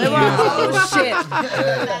shit. Oh,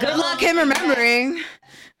 shit. Good luck him remembering.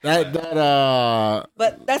 But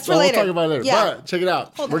that's for we'll later. talk about it later. Yeah. But check it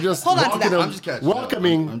out. We're just hold on to that. I'm just catching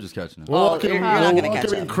welcoming. I'm just catching it. Welcoming not gonna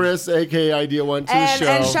catch up. Chris, aka Idea One, to the show.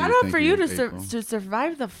 And shout out Thank for you, you April. to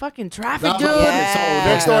survive the fucking traffic, Nah, dude. So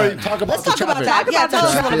next story, talk about Let's the talk about traffic. that. Yeah, tell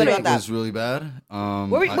us a little bit about Traffic that. is really bad.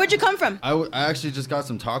 Where'd you come from? I actually just got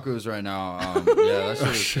some tacos right now. Yeah,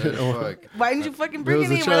 that shit is good as fuck. Why didn't you fucking bring It was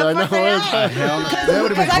any, a try, I know. motherfucker?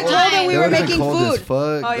 Because I told him we were making food.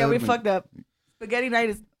 Oh, yeah, we fucked up. Spaghetti night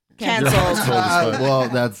is Canceled. Well,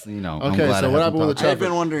 that's, I'm Okay, glad so I what had happened some with the tacos. I've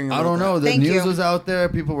been wondering. I don't know. The Thank news you. was out there.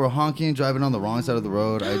 People were honking, driving on the wrong side of the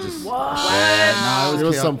road. I just. There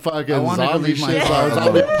was some fucking I wanted to zombie leave my shit. car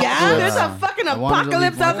Zombie alone. Yeah, there's a fucking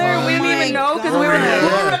apocalypse out there. We didn't even know because we were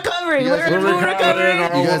recovering. recovering. You guys We're are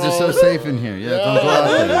recovering. You guys are so safe in here. Yeah, don't go out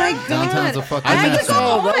there. Oh my God. Downtown's a fucking I have to mess. go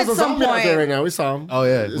home That at was a some zombie out there point. right now. We saw him. Oh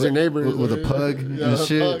yeah, It's your neighbor with a pug Yeah, and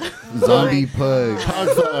shit. pug. Zombie pug.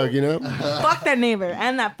 Pug, you know. Fuck that neighbor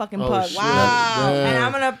and that fucking Oh, pug. shit. Wow. And Damn.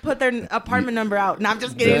 I'm gonna put their apartment number out. No, I'm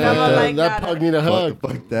just kidding. Damn, I'm like, that pug need a hug.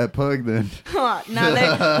 Fuck that pug then.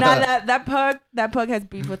 that pug has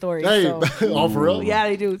beef with Ori. Hey, So. all for real? Yeah,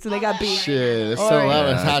 they do. So they got beef. Shit, let's Or- settle that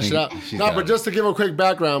and Yeah, I hash it think out. she No, got but it. just to give a quick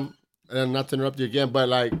background, and not to interrupt you again, but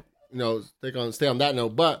like, you know, stay on that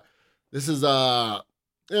note. But this is he's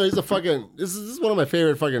a fucking this is one of my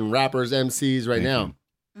favorite fucking rappers, MCs right now.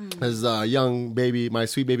 This is young baby, my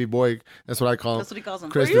sweet baby boy. That's what I call him. That's what he calls him.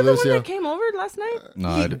 Chris Were you the one DeLucia. that came over last night? No,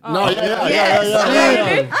 I did. No,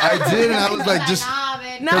 yeah. I did, and I was like, just. Nah,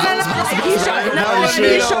 bitch. No.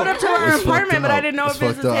 He showed up to our It's apartment, fucked but I up. didn't know It's if it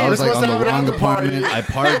was fucked up. I him. was like on the supposed to have wrong it at the party. apartment. I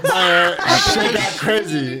parked. Shit got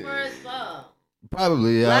crazy.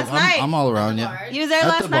 Probably, yeah. Last night. I'm all around, yeah. He was there At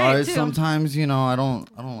last the night bars, too. sometimes, you know, I don't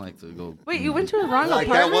like to go. Wait, you went to a wrong Like,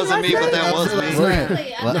 apartment? that wasn't me, last but night? that was me.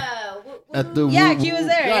 Right. At the Yeah, Woo- Q was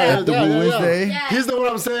there. Yeah, Yeah. At the yeah, Woo yeah. Wednesday. Yeah. He's the one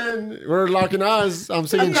I'm saying. We're locking eyes. I'm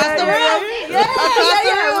singing. Yeah, the yeah, room. yeah.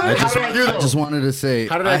 I How did I do I though? just wanted to say,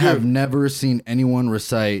 How did I I do? have never seen anyone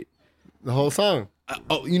recite. The whole song.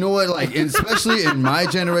 Oh, you know what? Like, and especially in my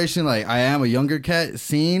generation, like I am a younger cat.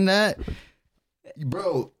 Seeing that,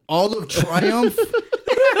 bro, all of Triumph.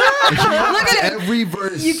 Look at him. Every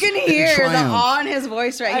verse. You can in hear the Triumph. awe in his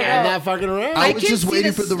voice right I'm here. not fucking around. I I was can just see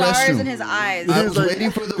waiting the for the stars restroom. in his eyes. I He was was like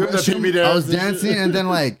waiting for the doing the restroom. TV dance I was and shit. dancing, and then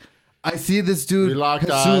like I see this dude We locked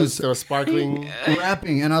eyes. Jesus, There was sparkling.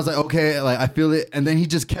 rapping, and I was like, okay, like I feel it, and then he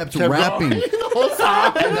just kept rapping, going. The whole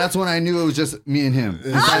song. and that's when I knew it was just me and him.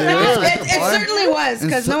 It, At the it bar, certainly was,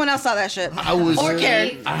 because so- no one else saw that shit. I was. Or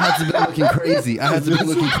cared. I had to be looking crazy. I had to be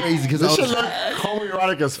looking crazy because I This shit was. look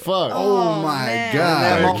homoerotic as fuck. Oh my man.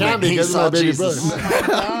 god! it can be He because saw my baby Jesus.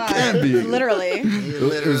 brother. Can be. Literally.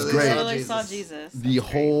 It was great. Literally saw Jesus. The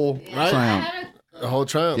whole Right? triumph. The whole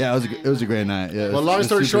triumph. Yeah, it was a great night. Yeah. Well, long it was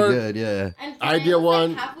story super short, good. Yeah. Idea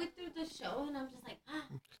one. Halfway through the show, and I'm just like,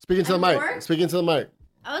 Speaking to the At mic. work? Speaking to the mic.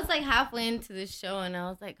 I was like halfway into the show, and I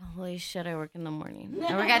was like, holy shit, I work in the morning.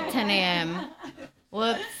 I work at 10 a.m.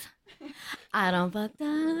 Whoops. I don't fucked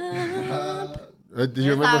up. Did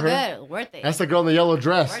you It's remember all her? good. Worth it. That's the girl in the yellow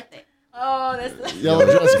dress. Worth it. Oh, that's Yellow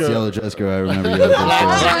dress It's girl. Yellow Dress Girl. I remember Yellow Dress Girl. I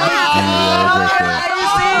remember Yellow Dress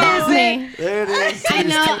Girl. That's me. There it is. I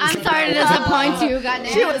know. I'm sorry to disappoint you.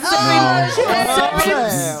 Goddamn. She was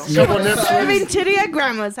Couple nips. serving titty at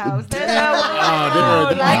grandma's house. That's how Oh,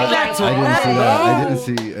 like that's that. I didn't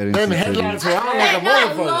see that. I didn't Them see headlights titties. were on like a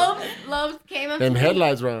motherfucker. Lobes came up. Them to me.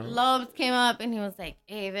 headlights were on. Lobes came up and he was like,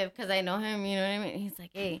 "Hey, Viv," because I know him. You know what I mean? He's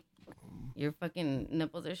like, "Hey, your fucking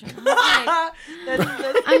nipples are showing." I was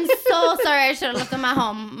like, I'm so sorry. I should have left them at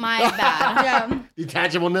home. My bad. Yeah.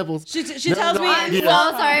 Detachable nipples. She No, tells no, me. I'm Yeah.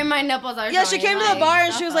 so sorry. My nipples are. Yeah, she showing, came to the like, bar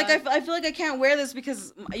and the she was like, fuck? I feel like I can't wear this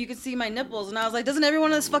because you can see my nipples. And I was like, doesn't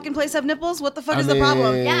everyone in this fucking place have nipples? What the fuck I is the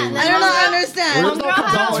problem? mean- Yeah, and I then do not homegirl- understand. Where's the Homegirl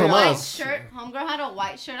complaints had a from white us? shirt. Homegirl had a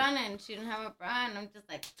white shirt on and she didn't have a bra, and I'm just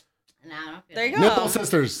like, nah, I don't feel There you it. go. Nipple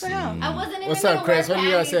sisters. I wasn't even What's up, gonna Chris? wear What do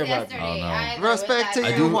you gotta say panties about it? yesterday. Oh, no. I agree with Respect to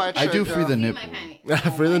that. you, I white do shirt free girl. the See my nipple.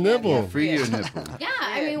 panties. Free the nipple. Free your nipple. Yeah,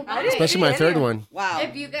 I mean, why? Especially my third one. Wow.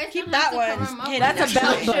 If you guys Keep don't that have to one. cover 'em up, Hey, that's a then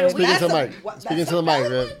belt. why should we? Speaking to the That's mic. a- Speaking to the mic.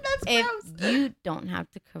 man. If you don't have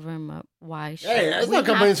to cover them up, why should Hey, that's we not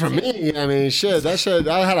complaints have from to? me. I mean, shit. That shit.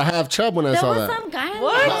 I had a half chub when I There saw was that. some guy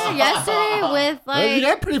on there yesterday with Well, you like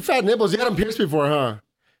got pretty fat nipples. You had them pierced before, huh?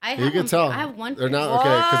 I You have can one- tell. I have one. They're pierced. not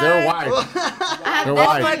okay because they're wide. I have They're this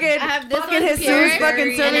wide. one. Fucking- I have this fucking one Jesus pierced, fucking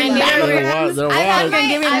and serving I me. need They're to- wide. They're I have wide. my,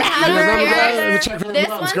 Give me I a have You my remember that? Let me pierced. check for the This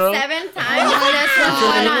bumps, one girl. 7 times. This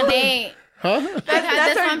one on a date. Huh? I've had That's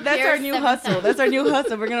this our one that's our pierced new 7 hustle. times. That's our new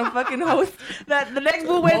hustle. We're gonna fucking host that the next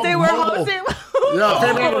Blue Wednesday. We're Mobile. hosting. Yeah, free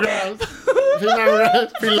mammograms. Free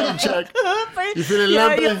mammograms. Free lung check. You feeling Yeah,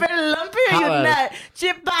 lumpy? you feeling lumpy or you Holla. not?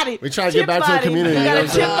 Chip body. We try to Chip get back to the body. community, You you know got a what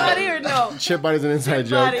I'm chip saying? body or no? Chip body's an inside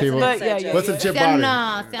joke, Body, people. but yeah, yeah, What's a yeah. chip Sí o body? no,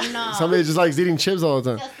 sí o no. Somebody just likes eating chips all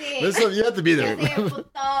the time. Sí. Listen, you have to be there. Sí, puto.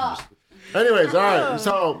 Anyways, all right.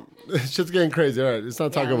 So shit's getting crazy. All right, let's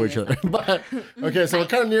not talk over each other. But okay, so we're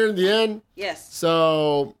kind of nearing the end. Yes.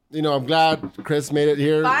 So I'm glad Chris made it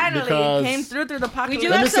here. Finally, because came through the pocket. We do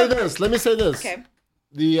Let have me say some- this. Let me say this. Okay.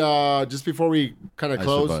 The just before we kind of I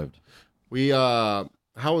close, survived. we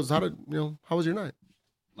how was your night?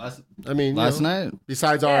 I mean, Last night.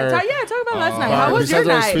 Besides Yeah, our talk about last night. How was your besides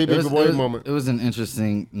our night? sweet baby boy moment. It was an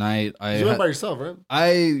interesting night. You went by yourself, right?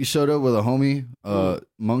 I showed up with a homie,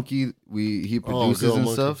 Monkey. He produces good and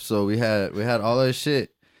Monkey. stuff. So we had all that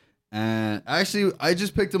shit, And actually, I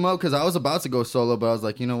just picked him up because I was about to go solo, but I was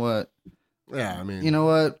like, you know what? Yeah, I mean, You know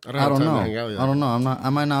what? I I don't have don't time to know. hang out with I don't know. I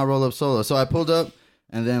might not roll up solo. So I pulled up,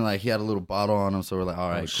 and then like he had a little bottle on him. So we're like, all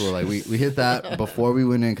right, cool. Like we hit that before we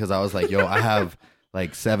went in because I was like, yo, I have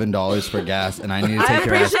like $7 for gas, and I need to I take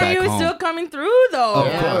your ass appreciate back you home. still coming through though. Of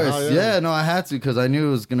Yeah, course, hell yeah. yeah. No, I had to because I knew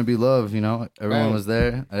it was gonna be love. You know, everyone Right. was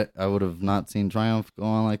there. I would have not seen Triumph go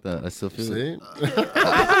on like that. I still feel it. see?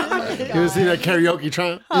 You see that karaoke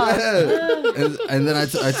triumph? Yeah. And then I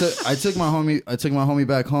took my homie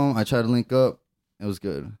back home. I tried to link up. It was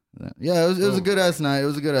good. Yeah, it was a good ass night. It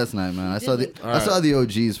was a good ass night, man. I saw the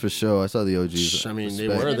OGs for sure. I saw the OGs. I mean, they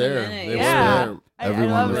Respect. were there. They Yeah. were there. I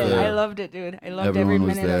Everyone loved was it. there. I loved it, dude. I loved Everyone every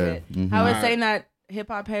was minute there. of it. Mhm. I was Alright. saying that hip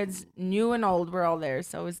hop heads, new and old, were all there,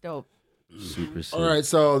 so it was dope. Super sick. All right,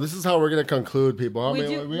 so this is how we're gonna conclude, people. I We mean,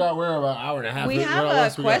 do- we're about an hour and a half. We What have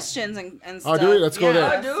else we got? questions and stuff. Oh, do we? Let's go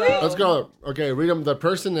there. do we? Let's go. Okay, read them. The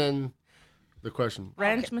person and the question.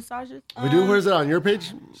 Ranch massages. We do. Where's it on your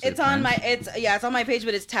page? It's on my it's on my page,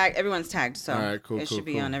 but it's tagged. Everyone's tagged, so All right, cool, it cool, should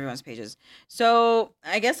be cool. on everyone's pages. So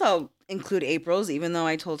I guess I'll include April's, even though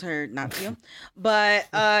I told her not to. But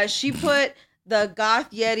she put the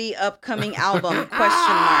Goth Yeti upcoming album ?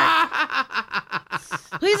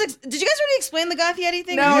 Please, did you guys already explain the Goth Yeti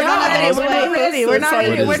thing? No, You're not gonna ready. We're explain? not ready. We're not What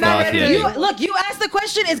ready. is We're not Goth ready. Yeti? Look, you asked the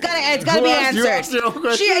question. It's gotta You be asked- you answered. asked your own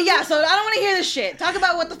question? Yeah, so I don't want to hear this shit. Talk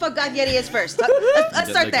about what the fuck Goth Yeti is first. Let's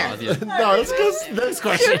start there. No, it's because next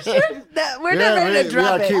question. We're not ready to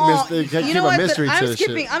drop it. Keep a mystery to I'm this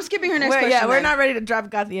skipping. shit. I'm skipping her next question. Yeah, we're then. not ready to drop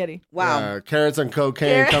Goth Yeti. Wow, Carrots and cocaine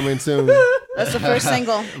Carrot- coming soon. that's the first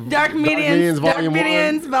single. Dark Medians, Medians, Dark Volume One.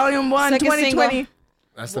 Medians, Volume 1, Second 2020.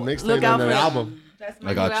 That's the mixtape Look and out the for it. album. That's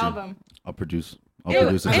my I got new you. album. I'll produce. Anyway,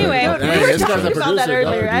 it. anyway, We Hey, were this guy's talking a about that producer,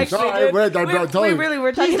 earlier, don't actually. produce. dude. Wait, don't We really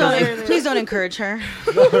were talking Please about it earlier. please don't encourage her.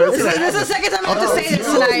 This is the second time I have to say this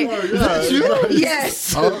tonight.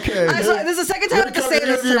 Yes. Okay. This is the second time I have to say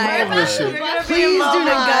this tonight. Please do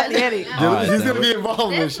not. Goth Yeti. He's gonna be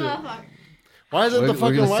involved in this shit. Why is it the We're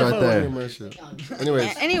fucking gonna Wi-Fi start there. working, my shit?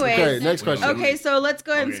 Anyways. Anyways. Okay, next question. Okay, so let's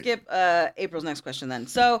go ahead and skip April's next question then.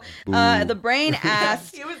 So the brain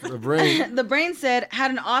asked. The brain. The brain said, "Had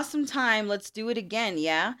an awesome time. Let's do it again,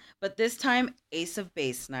 yeah? But this time, Ace of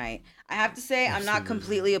Base night." I have to say, I'm not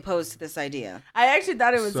completely opposed to this idea. I actually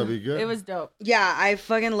thought it was So be good. it was dope. Yeah, I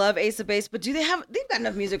fucking love Ace of Base, but they've got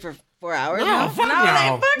enough music for 4 hours? No, fuck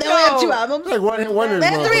no. They only have 2 albums. Like one hit wonders. They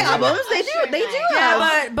have 3 motherfucker. albums. They do. Yeah,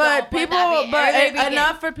 have. but people, every weekend.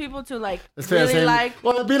 enough for people to like Let's say the really same- like.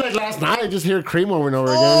 Well, it'd be like last night. Just hear Cream over and over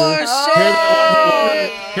Oh, again.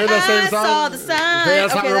 shit. Hear that same I song. saw the sign. Play that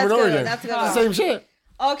song Okay, over that's and over good. again. That's a good It's one. the same shit.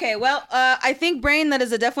 Okay, well, I think, Brain, that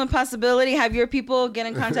is a definite possibility. Have your people get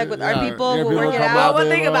in contact with our Yeah, people. yeah, We'll people work it come out. out, We'll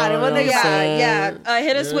think about it. We'll think about it. Yeah.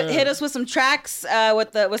 Hit us with some tracks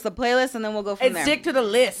with the playlist, and then we'll go from And there. stick to the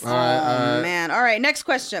list. All right. Man. All right, next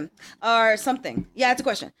question. Or something. Yeah, it's a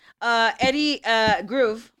question. Eddie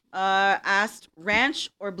Groove asked ranch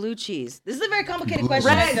or blue cheese. This is a very complicated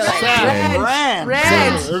question. I Ranch, feel like. Ranch.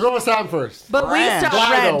 Ranch. We're going with Sam first. But we Ranch. start Why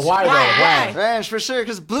though? ranch. Why though? Why? Ranch for sure,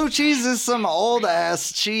 because blue cheese is some old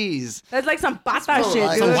ass cheese. That's like some pasta Oh, shit,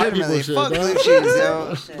 like, dude. white people legitimately, shit, fuck dog. blue cheese,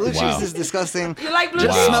 yo. Blue Wow. cheese is disgusting. You like blue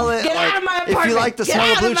Just cheese? smell it. Get like, out of my if apartment. you like the Get smell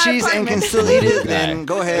out of blue of my cheese and can apartment. still eat it, then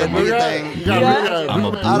go ahead, do your thing. You got I'm a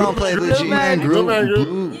I don't play blue Blue cheese. man. Blue man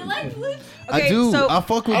group. You like blue cheese? I do. so- I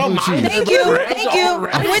fuck with I don't blue mind. cheese. Thank you. Thank you. I'm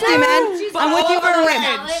with you, man. I'm with you for the win.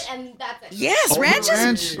 Salad and that's it. Yes, Over ranch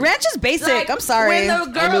ranch? is basic. Like, I'm sorry. When the I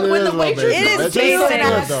mean, girl, it when is the a little waitress, bit. It is It's basic.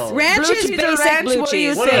 good, though. Ranch Blue is cheese or basic ranch, blue what do you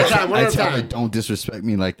cheese. One at a time. One I at a tell her, time. don't disrespect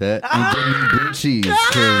me like that. And give me blue cheese.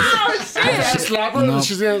 'cause I slap her. No.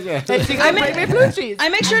 She's gonna. she gonna bring me blue cheese. I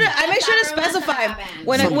make sure to specify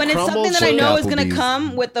when Some it's something crumbled that I know is Applebee's. gonna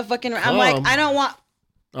come with the fucking. I'm like, Crumb. I don't want.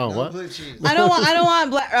 Oh what? Blue cheese. I don't want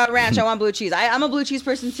black, ranch. I want blue cheese. I'm a blue cheese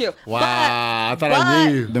person too. Wow, I thought I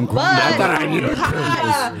knew you. them But, I thought I knew.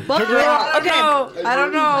 but, I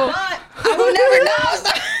don't know. But I would never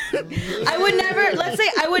know. I would never. Let's say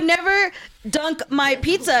I would never dunk my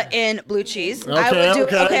pizza in blue cheese. I would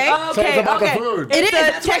do. Okay. So it's about Okay. the food. It is.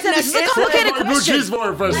 That's why I said this is a It's complicated Blue question. cheese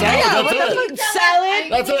for it for a Yeah, salad. what That's the it. fuck?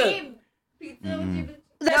 Salad. That's it. Pizza.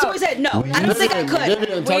 That's what I said. No, I don't think I could.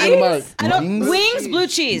 Vivian, talk to the mic. I don't. Wings? Wings, blue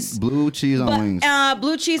cheese. blue cheese on wings. But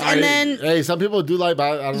blue cheese, and then Hey, some people do like,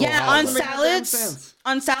 but I don't know. yeah, how. on salads.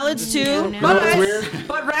 On salads too. You know what's weird?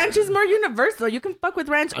 But ranch is more universal. You can fuck with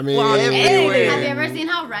ranch. I mean, everywhere. Have you ever seen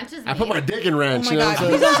how ranch is I put made? my dick in ranch. Oh you my know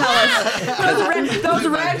god! what I'm Please saying? don't tell us. those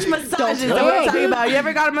ranch massages that we're talking about. You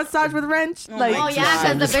ever got a massage with ranch? Like, Oh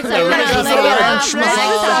yeah, because the bitch Yeah, like ranch ranch massage. Ranch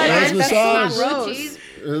massage. Ranch That's massage. not blue cheese.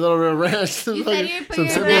 A little bit of ranch. You said you put some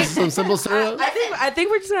your simple, ranch. some simple syrup. I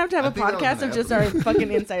think we're just gonna have to have a think that was podcast an of just our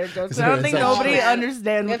fucking insider jokes. I don't think Insider nobody jokes.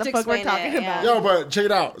 understands We what have the to fuck we're explain talking it, about. yeah. Yo, but check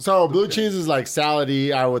it out. So blue cheese is like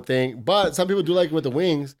salady, I would think, but some people do like it with the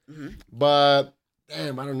wings. But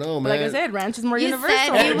damn, I don't know, man. Like I said, ranch is more You universal.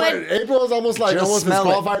 said you But would. April is almost like Just almost smell it.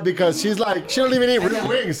 disqualified because she's like she don't even eat real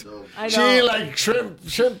wings. I She know. eat like shrimp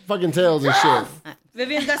fucking tails and shit.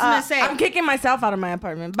 Vivian's got something to say. I'm kicking myself out of my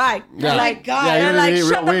apartment. Bye. Yeah. Like, Yeah, you they're don't like, even eat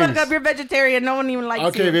shut real the fuck wings. up. You're vegetarian. No one even likes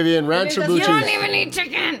Okay, you. Vivian, ranch or blue You don't cheese? even eat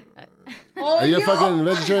chicken. Are you a fucking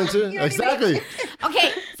vegetarian too? Exactly.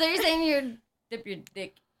 Okay, so you're saying you dip your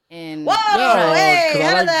dick in. Whoa! No, Hey, 'cause I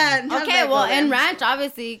how like- did that? how did Okay, that well, go in then? ranch,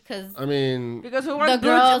 obviously, because I mean, Because who wants The blue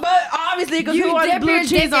girls- cheese? But obviously, because who you wants dip blue your cheese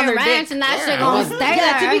dick on in their ranch dick? and that shit Yeah. gonna stay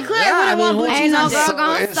Yeah, to there. be clear, Yeah, I I wouldn't want mean, blue who- cheese Ain't no on girl dick.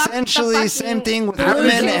 gonna suck the Essentially, fucking same thing with blue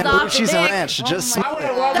women cheese and off blue the cheese and dick. ranch. Just I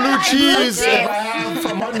wouldn't want blue cheese if I have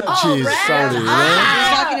some other cheese. ranch. Sorry, We're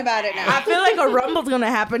man. talking about it now. I feel like a rumble's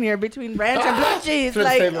gonna happen here between ranch and blue cheese. Flip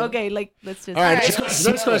Like, table. okay, like let's just. All right, next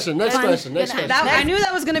question. Next question. That, I knew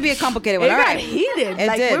that was going to be a complicated one. It All got right. heated. It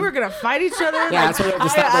like did. we were gonna fight each other. Yeah, that's why we have to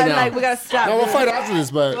stop right now. Like we gotta stop. No, we'll fight after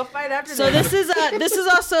this, We'll but fight after So this. this is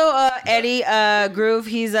also Eddie Groove.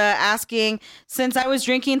 He's asking, since I was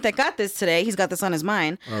drinking tecates today, he's got this on his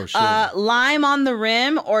mind. Oh, shit. Lime on the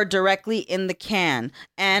rim or directly in the can?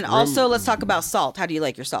 And also, let's talk about salt. How do you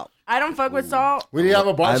like your salt? I don't fuck with salt. we have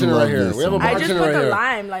a bartender love right here. this We have a one. I just bartender put right the here.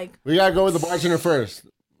 lime. Like We gotta go with the bartender first.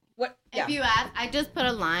 What? If you ask, I just put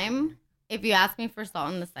a lime. If you ask me for salt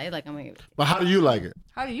on the side, like I'm gonna. But how do you like it?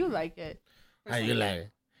 how do you like it? How you like it?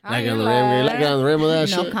 How Like you on the rim? You like it on the rim of that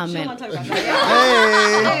No shit? comment. Talk about that.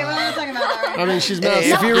 hey. Hey, we're not talking about that. I mean, she's mad.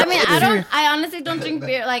 Hey, if No, you- I mean, I if don't. you- I honestly don't drink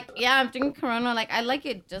beer. Like, yeah, I'm drinking Corona. Like, I like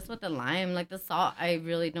it just with the lime. Like the salt, I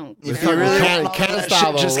really don't. If you really Can- want all can that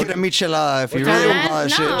style, shit, just though. get a michelada. If you We're really talking- want all that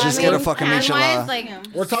shit, No, just I get a mean, fucking can-wise, michelada.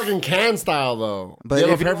 Like, We're talking can style though. But do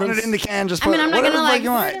you if have a you want preference? it in the can, just I put mean, I'm not whatever gonna the like fuck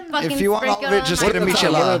you want. fucking If you want all of sprinkle it, just on get a One at a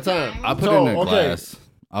time, one at a michelada. time. I'll put So, it in a okay. glass.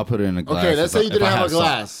 I'll put it in a glass. Okay, let's say you if didn't I have a salt.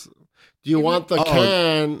 glass. Do you want the Oh.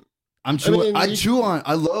 can? I'm chewing. mean, I you- chew on.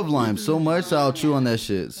 I love lime so much that I'll chew on that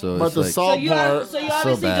shit. So But it's the like, salt part. So you So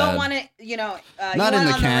obviously don't bad. want it, you know, you not want in it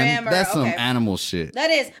the on can. rim or, That's some okay. animal shit. That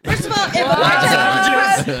is. First of all, if a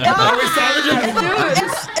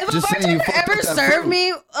Just saying, you bartender fucked ever up that served fruit. me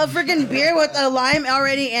a freaking beer with a lime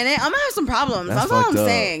already in it, I'm gonna have some problems. That's That's all I'm fucked up.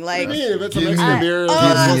 saying. Like, What do you mean? If it's a Give me- Mexican beer,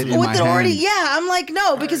 Get it in with my it already, hand. yeah. I'm like,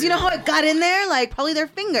 no, because you know how it got in there? Like, probably their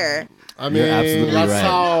finger. I mean, absolutely that's right.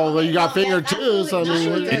 how you got fingered too. So I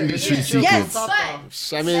mean, Industry secrets.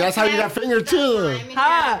 Yes. I mean, that's how you got fingered too.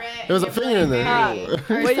 Ha. There was a finger in there.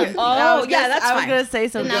 Wait, Oh, yeah, that's I was fine. gonna say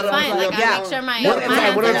and something. that's fine. Like, Yeah. I make sure my. One at a my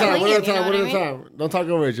time. One at a hands are time. One at a clean, time. One you at a know what I mean? time. Don't talk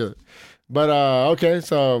over each other. But okay,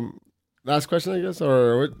 so last question, I guess,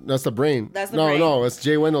 or what? That's the brain. That's the no, brain. no, it's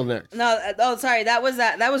Jay Wendell next. No, oh, sorry. That was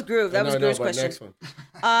Groove. That was Groove's but question. Next one.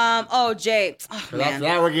 Oh, Jay. Oh, After man.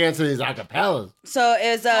 that, we're getting into these acapellas. So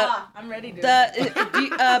is I'm ready, dude.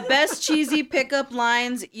 the best cheesy pickup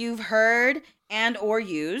lines you've heard and or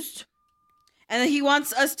used. And then he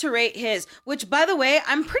wants us to rate his, which, by the way,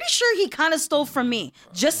 I'm pretty sure he kind of stole from me.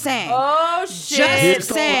 Just saying. Oh Just shit!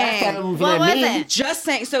 saying. What was it? Just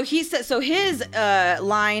saying. So he said. So his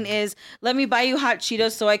line is, "Let me buy you hot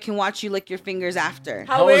Cheetos so I can watch you lick your fingers after."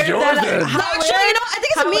 How How was weird yours that. then? How No, actually, weird- you know, I think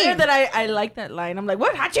it's a how meme. weird that I like that line. I'm like,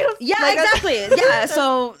 what? Hot Cheetos? Yeah, Like, exactly. Yeah.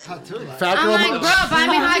 So Fat I'm girl like, much? bro, buy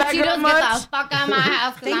me hot Fat girl Cheetos. Get much? the fuck out of my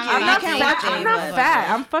house. Thank you. I'm not can't fat. watch I'm it, not but- fat.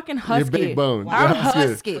 I'm fucking husky. big boned. You're I'm husky.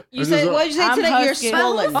 husky. you said, what did you say I'm today? You're husky.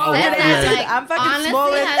 swollen. Oh, Says it that, is. like, I'm fucking honestly,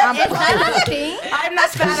 swollen. is I'm that a thing? I'm not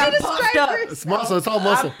fat. I'm Shit is puffed up. stripers. It's muscle. It's all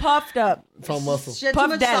muscle. I'm puffed up. It's all muscle. Shit, too Puff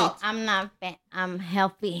much Daddy. salt. I'm not fat. I'm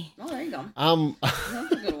healthy. Oh, there you go. I'm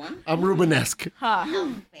That's a good one. I'm Rubenesque. Huh.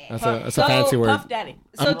 That's a fancy word. Puff Daddy.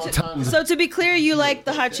 So to be clear, you like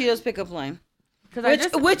the hot Cheetos pickup line, 'Cause I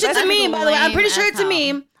just- which it's a that's meme, by the way. I'm pretty lame sure as it's a hell.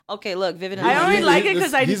 meme. Okay, look, Vivian. I only like it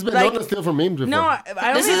because I He's been like. known to steal from memes before. No, I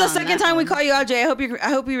This only is the second time we call you out, Jay. I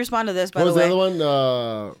hope you respond to this. By what was the the way.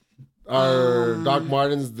 other one? Our Doc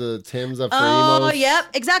Martens, the Tims of Oh, Emos. yep,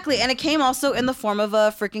 exactly. And it came also in the form of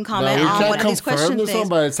a freaking No, comment we on can't one of these confirm question this things. one,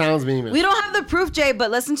 but it sounds meme. We don't have the proof, Jay,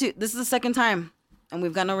 but listen to this is the second time, and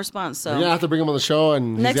we've got no response. So We're gonna have to bring him on the show,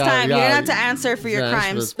 and he's next got- time he you're got- gonna have to answer for your he's gonna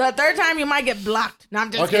crimes. answer The third time you might get blocked. No,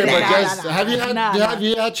 I'm just Okay, kidding. but Nah, guys, nah, nah. have you had Nah, have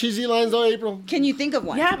you had cheesy lines though, April? Can you think of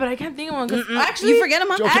one? Yeah, but I can't think of one. 'Cause Mm-mm. actually, you forget them,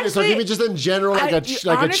 huh? Okay, so Actually, give me just in general like a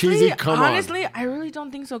honestly, cheesy come on. Honestly, I really don't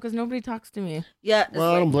think so because nobody talks to me. Yeah. it's Well,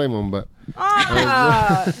 I like- don't blame him, but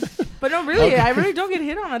But no, really, I really don't get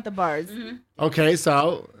hit on at the bars. okay.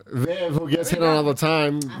 So Viv, who gets hit on all the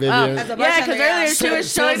time, Vivian. as a Yeah, because bartender, earlier she Says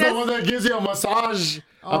was showing the us. one that gives you a massage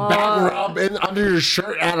a back rub under your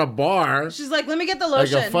shirt at a bar. She's like, let me get the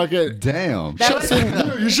Like lotion. a fucking Damn.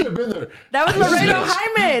 you should have been there. That was Laredo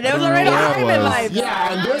Hyman. That was Laredo Yeah, it Hyman was. vibes.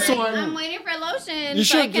 Yeah, and this I'm one, waiting for lotion You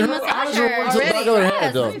so I should- can her massage eyes are her. one to the back of her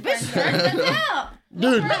head, though. This bitch stressed as hell.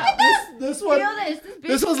 dude, this one, Feel this.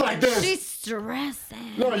 this was like this. She's stressing.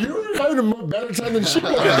 No, you were having a better time than she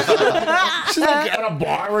was. She's like at a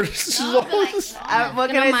bar where she's always. What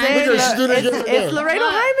can Don't I say? mind. Look at her, she's doing it again right It's now. Laredo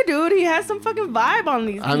Hyman, dude. He has some fucking vibe on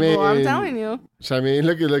these people. I'm telling you. I mean,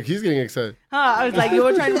 look, he's getting excited. I was like, you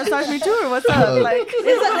were trying to massage me too, or what's up? Like,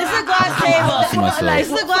 This is a glass table. myself. This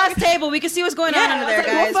is a glass table. We can see what's going on under there, I was like,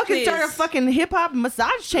 guys. we'll fucking Please. start a fucking hip hop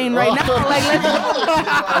massage chain right now. Like,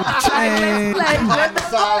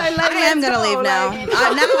 let's go. I am gonna leave now. Now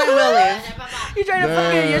I will leave. You're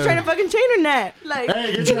trying to fucking chain her net. Like,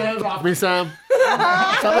 Hey, get your hands off me, Sam.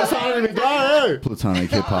 Stop assaulting me, dog. Hey. Platonic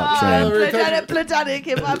hip hop train. platonic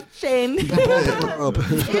hip hop chain.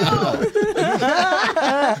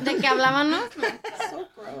 ¿De qué hablábamos?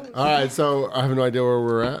 All right, so I have no idea where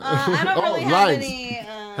we're at. I don't really have lines. any.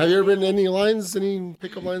 Have you ever been in any lines? Any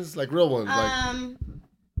pickup lines? Like real ones? Like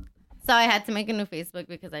So I had to make a new Facebook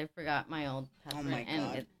because I forgot my old password. my and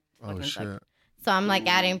God. it oh fucking shit. sucked. So I'm like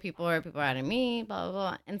adding people or people are adding me, blah, blah,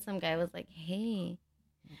 blah. And some guy was like, hey,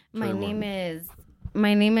 my name is, I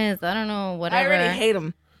don't know, I whatever. already hate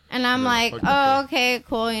him. And I'm like, fucking oh, okay,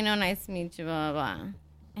 cool. You know, nice to meet you, blah, blah, blah.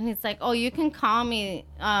 And he's like, oh, you can call me.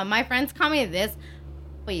 My friends call me this,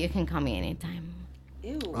 but you can call me anytime.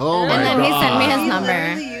 Ew. Oh my And then he sent me god. his You number.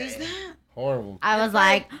 literally use that? Horrible. I was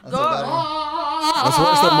like, That's a bad one. That's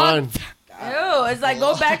worse than mine. Ew, it's like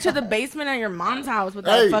go back to the basement at your mom's house with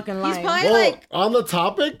Hey, that fucking line. He's probably Well, like, on the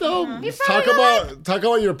topic though, He's talk probably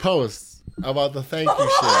about your posts about the thank you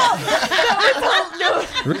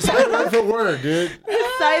shit. Recite word for word, dude.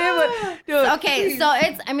 Excited with, dude. okay, so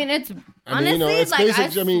it's, I mean, it's I mean, you know, honestly, it's like, I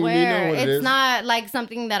basic. I mean, you know swear, what it it's is. not like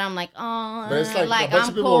something that I'm like, oh, But it's like a bunch I'm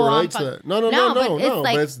of people cool. relate to that. No, but it's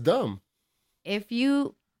like, but it's dumb. if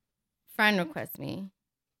you friend request me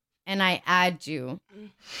and I add you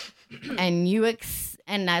and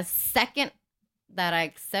and that second that I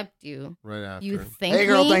accept you, Right after. you thank Hey,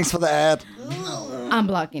 girl, me, thanks for the ad. I'm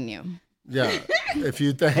blocking you. Yeah. If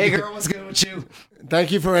you thank Hey, girl, what's good with you?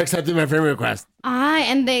 thank you for accepting my friend request.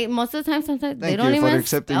 And they most of the time sometimes they Thank don't you for even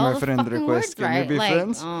accepting spell my the friend fucking request. words Can we right. be Like,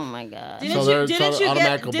 friends? oh my god. So didn't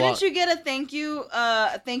automatic you get a thank you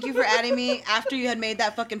for adding me after you had made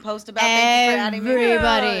that fucking post about thank you for adding me?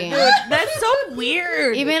 Everybody. Dude, that's so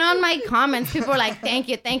weird. Even on my comments, people are like, thank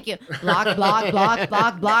you. Block, block, block,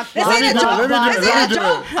 block, block, This block. ain't a joke. Let This me ain't a do it.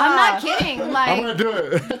 joke. I'm not kidding. I'm Like, gonna do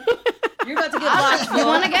it. You're about to get blocked. you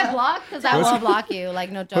want to get blocked? Because I will block you.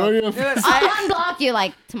 Like, no Put on joke. your face. I'll unblock you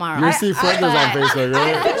like tomorrow. You'll see friends on Facebook,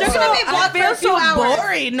 right? You're gonna be I blocked for feel a few so hours.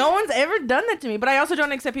 boring. No one's ever done that to me, but I also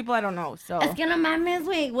don't accept people I don't know. So Es que no mames,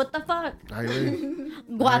 güey. What the fuck? I agree.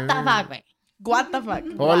 What the fuck, güey? what the fuck?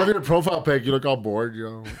 Oh, I look at your profile pic. You look all bored,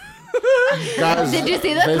 yo. Guys, Did you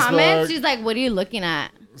see the Facebook, comments? She's like, what are you looking at?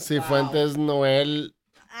 Cifuentes Noel.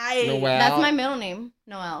 Noel. That's my middle name,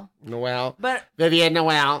 Noel. Noel. But Vivian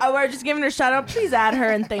Noel. we're just giving her a shout out. Please add her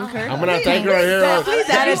and thank her. I'm gonna thank her right here. Please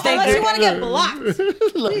add her, thank Unless you her. want to get blocked.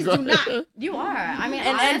 Please do not. You are. I mean,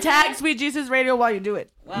 And honestly, tag Sweet Jesus Radio while you do it.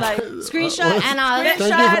 Like, Screenshot. And I'll Thank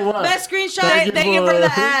you for what? Best screenshot. thank you for the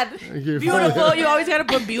ad. Thank you for- Beautiful. You always gotta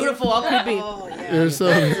put beautiful. All creepy. Oh, yeah. You're so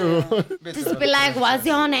beautiful. just be like, what's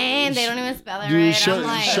your name? They don't even spell it Dude, right. show, I'm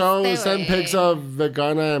like, send stay pics away. of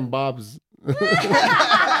Vegana and Bob's.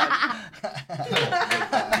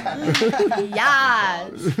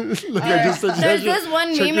 Yes. Look, I just There's suggested- this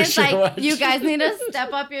one check meme. your It's shit like, out. you guys need to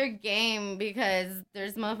step up your game because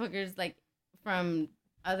there's motherfuckers like from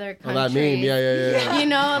other Oh, countries. that meme, yeah. You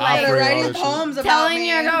know, Offering like all Writing this shit. poems about telling me.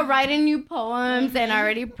 you to write in you poems and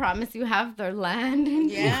already promise you half their land.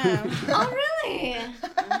 Yeah. Oh, really?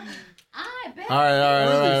 I bet. All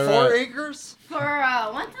right. 4 acres? For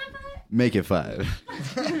one time five? Make it 5.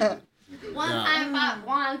 One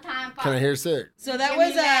time five. Can I hear 6? So that Give was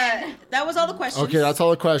me that. that was all the questions. Okay, that's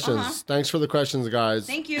all the questions. Uh-huh. Thanks for the questions, guys.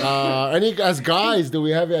 Thank you. As guys, do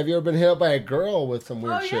we have you ever been hit up by a girl with some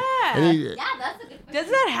weird Oh, shit? yeah. Any, Yeah, that's a good question. Does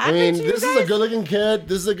that I happen mean, to you this guys? is a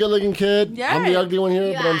good-looking kid. Yeah. I'm the ugly one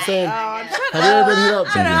here, but I'm saying, Oh, shut have you ever been hit up?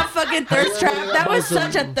 Shut up, fucking thirst trap. That was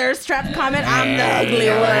such a thirst trap comment. I'm the ugly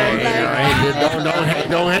one. Like,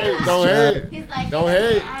 Don't hate. He's like,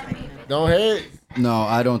 Don't hate. No,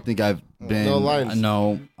 I don't think I've been. No lines.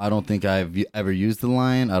 No, I don't think I've ever used the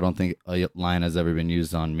line. I don't think a line has ever been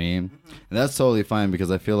used on me, and that's totally fine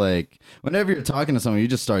because I feel like whenever you're talking to someone, you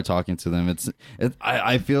just start talking to them.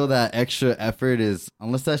 I feel that extra effort is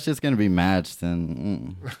unless that shit's gonna be matched,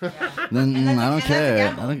 then I don't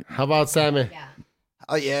care. How about Sammy? Yeah.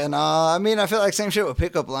 Oh yeah, no. I mean, I feel like same shit with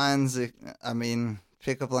pickup lines.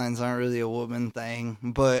 Pickup lines aren't really a woman thing,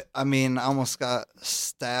 but I mean, I almost got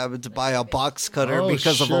stabbed by a box cutter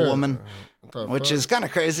because of a woman, which is kind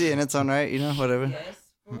of crazy in its own right. You know, whatever. Yes.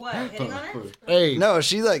 For what? Hitting on her? Hey, No,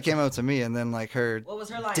 she like came up to me and then like her What was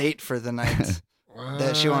her line? date for the night.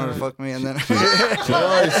 That she wanted to fuck me, and then that's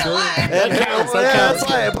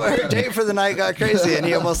why. But her date for the night got crazy, and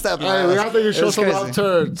he almost stabbed my hey, we ass. have to It show was some crazy.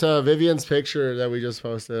 love to Vivian's picture that we just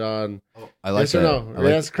posted on. I like Yes that. or no? I like,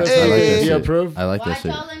 Yes, Chris. I like that Hey. Do you shit. approve? I like Why that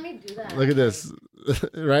shit. y'all let me do that? Look at this.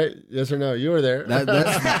 Right? Yes or no? You were there.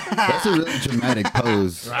 That's a really dramatic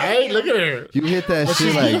pose. Right? Look at her. You hit that She's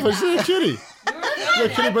shit beautiful. like. She's a kitty. She's a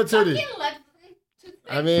kitty but titty. Fucking left-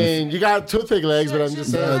 I mean, you got toothpick legs, but I'm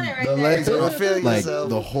just saying. The legs You're are feeling like yourself.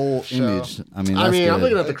 the whole image. I mean, I that's mean, I'm good.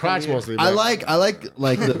 looking at the crotch mostly. I but- like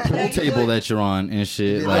the pool table that you're on and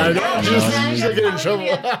shit. I Like, know. you know what I mean? She's getting in trouble.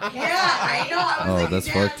 Yeah, I know. I was Oh, like, that's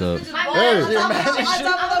yeah, fucked up. just My roll Hey. on top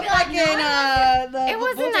of the fucking, the It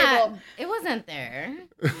wasn't pool that. table. It wasn't there.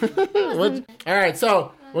 What? All right,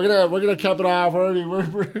 so we're gonna cap it off. We're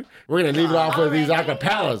gonna leave it off with these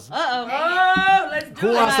acapellas. Oh, let's do Who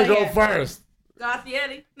it. wants to go Outta here. first?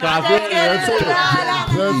 Gathietti. God, let's see.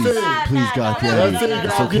 Let's see. Please, Gathietti. Let's see,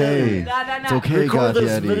 It's Gathietti. okay. No. It's okay, Record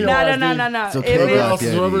this video. Gathietti. No. It's okay, Whoever It else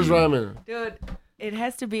is whoever's Gathietti. rhyming. Dude, it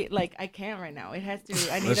has to be like I can't right now. It has to.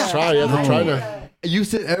 I need Let's to try. You have to try No. now. You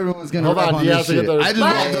said everyone's gonna Hold rap on, on you this have to get shit. the- I just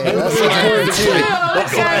want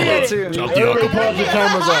Let's Everybody pull up the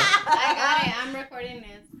cameras up. I got it. I'm recording this.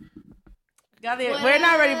 Gathietti. We're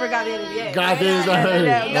not ready for Gathietti yet. Gathiett's not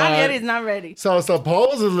ready. Gathietti not ready. So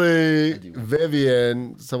supposedly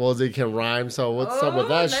Vivian supposedly can rhyme. So what's up with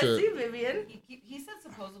that let's shit? see, Vivian. He said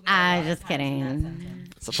supposedly. I just kidding.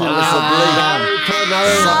 Supposedly. I'm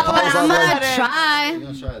gonna try.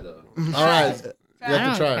 Try though. All right, you I have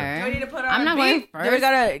don't to try. Do we care. need to put on I'm a not beat? going Do first.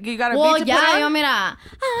 you got a Well, beat to yeah, put yo, on? mira.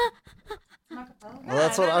 Well,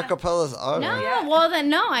 that's what acapellas are. No, well then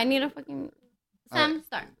no. I need a fucking Sam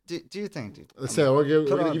start. Do you think, dude? Let's say we're Put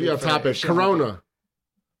gonna on give you a beat for topic. that. Corona.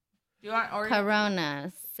 You want or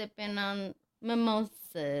Corona, sipping on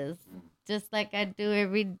mimosas, just like I do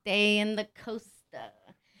every day in the Costa,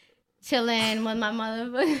 chilling with my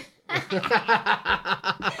motherfucker.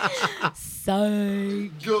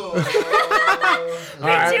 Psych. All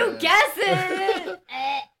right. You guess it.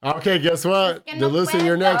 Okay, guess what? Que They're no listening.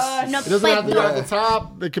 You're next. no It doesn't have to be puedo. at the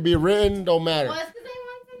top. It could be written. Don't matter. Well, it's 'cause I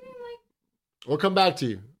want something like. We'll come back to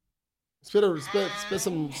you. Spit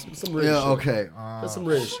some rich Yeah. shit. Okay. Spit some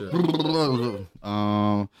rich shit.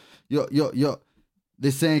 Yo. They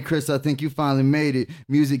saying, Chris, I think you finally made it.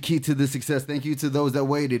 Music key to the success. Thank you to those that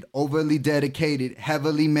waited. Overly dedicated,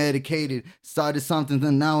 heavily medicated. Started something,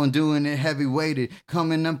 then now I'm doing it heavy weighted.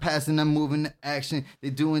 Coming, I'm passing, I'm moving to action. They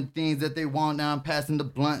doing things that they want. Now I'm passing the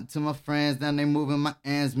blunt to my friends. Now they moving my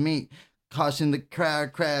ends meet. Caution the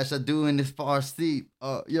crowd crash. I doing this far steep.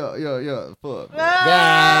 Yo. Fuck.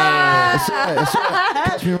 Yeah. That's right.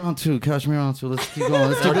 Catch me around two. Let's keep going.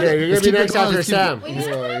 Let's keep Okay, you're let's gonna be keep it next going. after Let's keep it-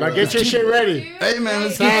 Sam. Now get your shit ready. Hey man,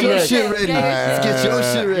 let's Sam get your next. shit ready. Let's get your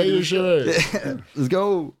shit Get ready. your shit ready. Let's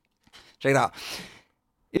go. Check it out.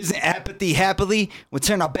 Isn't apathy happily? We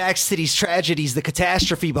turn our backs to these tragedies, the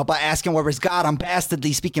catastrophe, but by asking where is God, I'm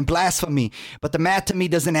bastardly speaking blasphemy. But the math to me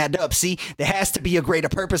doesn't add up, see? There has to be a greater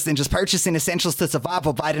purpose than just purchasing essentials to survive,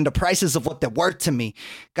 avoiding the prices of what they're worth to me.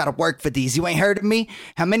 Gotta work for these. You ain't heard of me?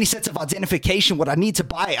 How many sets of identification would I need to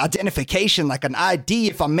buy? Identification like an ID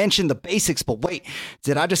if I mention the basics, but wait,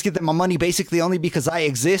 did I just give them my money basically only because I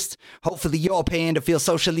exist? Hopefully you're paying to feel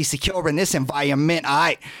socially secure in this environment,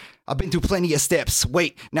 alright? I've been through plenty of steps.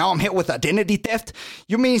 Wait, now I'm hit with identity theft?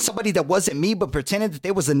 You mean somebody that wasn't me but pretended that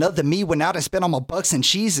there was another me, went out and spent all my bucks and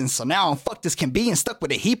cheese, and so now I'm fucked as can be and stuck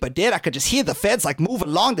with a heap of debt. I could just hear the feds like, move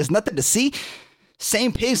along, there's nothing to see.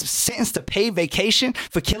 Same pigs sentenced to pay vacation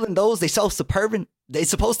for killing those they supposed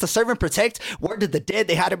to serve and protect. Word to the dead,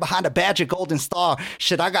 they hide it behind a badge of golden star.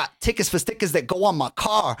 Shit, I got tickets for stickers that go on my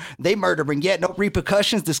car. They murdering, yet no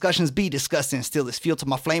repercussions. Discussions be disgusting. Still, it's fuel to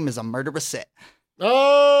my flame as a murderous set.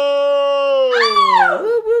 Oh!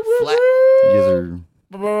 User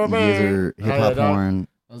hip hop horn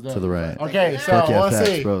to the right. Okay, so Fuck yeah, let's facts,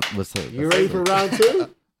 see. bro. What's up? You ready for round two?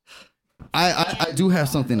 I do have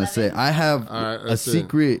something to say. I have All right, a let's see.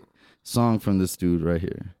 secret song from this dude right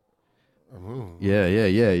here. Yeah.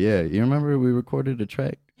 You remember we recorded a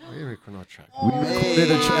track? We recorded a track. We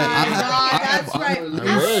recorded a track. That's right.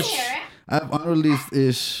 I wish. I have unreleased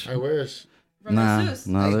ish. I wish. No,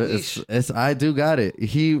 I do got it.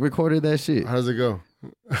 He recorded that shit. How does it go?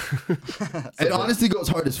 It honestly goes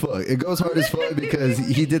hard as fuck. It goes hard as fuck because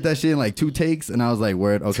he did that shit in like 2 takes, and I was like,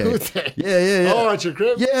 "Word, okay, 2 takes. yeah." Oh, at your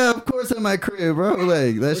crib? Yeah, of course, at my crib, bro.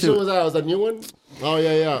 Like that What shit. was that? Was that a new one? Oh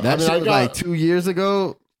yeah. That shit was like 2 years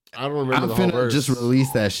ago. I don't remember I'm the whole finna verse. just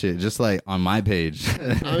release that shit, just like on my page.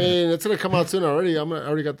 I mean, it's gonna come out soon already. I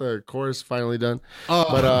already got the chorus finally done.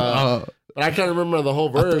 But I can't remember the whole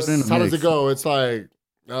verse. How does it go? It's like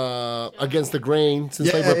against the grain,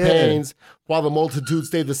 since labor pains, while the multitude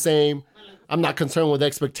stay the same. I'm not concerned with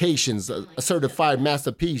expectations. A certified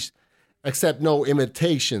masterpiece, accept no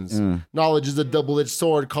imitations. Knowledge is a double-edged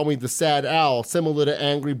sword. Call me the sad owl, similar to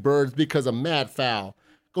angry birds because I'm mad foul.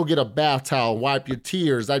 Go get a bath towel, wipe your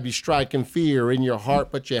tears. I'd be striking fear in your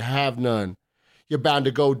heart, but you have none. You're bound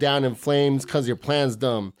to go down in flames because your plan's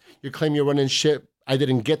dumb. You claim you're running shit. I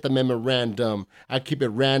didn't get the memorandum. I keep it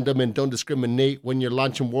random and don't discriminate when you're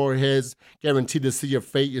launching warheads. Guaranteed to see your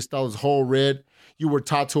fate. Your style is whole red. You were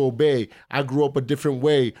taught to obey. I grew up a different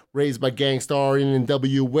way. Raised by Gangstar in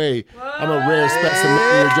NWA. I'm a rare specimen.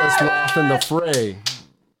 You're just lost in the fray.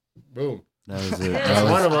 Boom. That was it.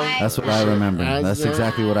 One of them. That's what I remember. That's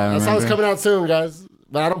exactly what I remember. That song's coming out soon, guys.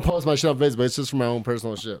 But I don't post my shit on Facebook. It's just for my own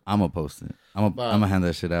personal shit. I'm gonna post it. I'm gonna hand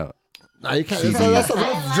that shit out. Nah, you can't. That's a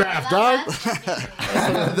rough draft, dog.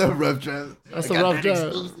 The rough draft. That's a rough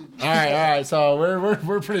draft. All right. So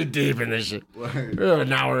we're pretty deep in this shit. We're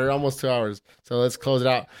an hour, almost 2 hours. So let's close it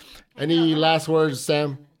out. Any last words,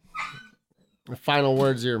 Sam? Final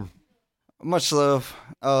words here. Much love.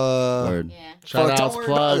 Word. Yeah. Shout Don't outs, worry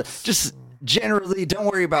about it. plugs. Just generally, don't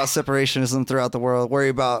worry about separationism throughout the world. Worry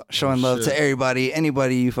about showing love to everybody,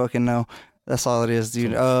 anybody you fucking know. That's all it is,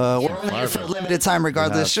 dude. We're only here for a limited time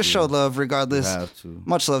regardless. Just show love regardless. You have to.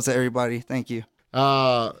 Much love to everybody. Thank you.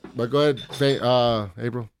 But go ahead,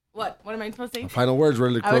 April. What am I supposed to say? Final words.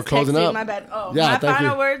 We're I was closing texting, up. my bad. Oh, Yeah, my thank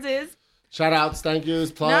final you. words is Shout outs, thank yous,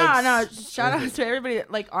 plugs. no. Shout out to everybody.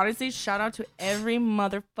 Like honestly, shout out to every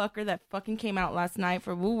motherfucker that fucking came out last night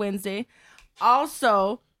for Woo Wednesday.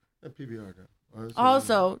 Also, That PBR guy.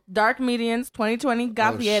 Dark Medians 2020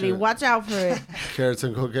 Gaffietti. shit. Watch out for it. Carrots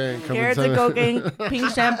and cocaine. Coming Carrots and cocaine, pink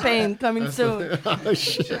champagne coming soon. Oh,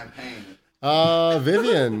 shit.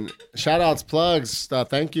 Vivian, shout outs, plugs,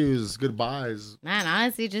 thank yous, goodbyes. Man,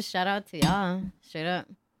 honestly, just shout out to y'all. Straight up.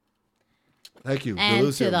 Thank you. And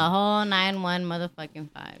Delusive. to the whole 9-1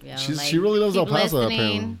 motherfucking 5. Yo. She really loves El keep Paso, listening,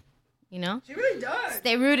 apparently. You know? She really does.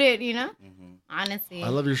 Stay rooted, you know? Honestly. I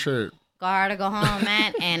love your shirt. Go hard or go home,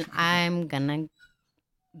 man. And I'm gonna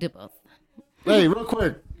do both. Hey, real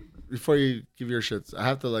quick, before you give your shits, I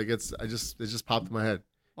have to it just popped in my head.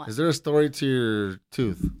 What? Is there a story to your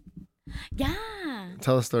tooth? Yeah.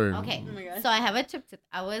 Tell a story. Okay. So I have a chipped tooth.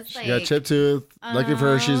 I was like, She got chipped tooth. Lucky for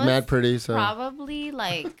her, she's I mad was pretty. So probably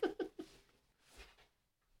like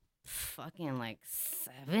fucking like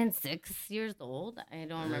 6 years old. I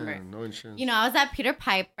don't remember. Yeah, no insurance. You know, I was at Peter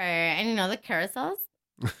Piper, and you know the carousels.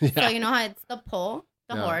 Yeah. So you know how it's the pole,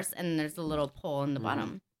 the Yeah. horse, and there's a little pole in the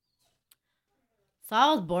bottom. So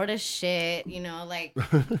I was bored as shit. You know, like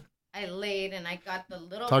I laid and I got the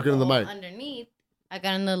little Talking to the pole mic. underneath. I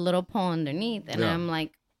got in the little pole underneath, and Yeah. I'm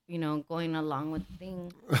like, you know, going along with the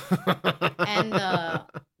thing, and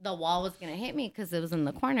the wall was gonna hit me because it was in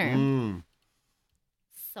the corner. Mm.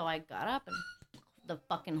 So I got up and the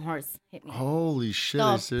fucking horse hit me. Holy shit!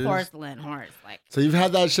 Are you The serious? porcelain horse. Like, So you've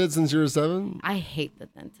had that shit since you were 7? I hate the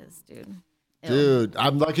dentist, dude. Ew. Dude,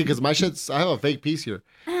 I'm lucky because I have a fake piece here.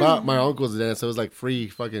 But my uncle's a dentist, so it was like free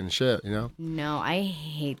fucking shit, you know? No, I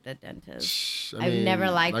hate the dentist. Shh, I've never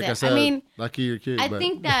liked like it. I said, I mean, lucky you're cute. I but...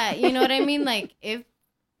 think that, you know what I mean? Like, if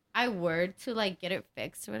I were to, like, get it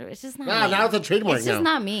fixed or whatever, it's just not me. Now it's a trademark It's just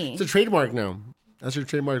now. not me. It's a trademark now. That's your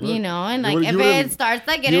trademark look. You know, and, You like, if wouldn't- it starts,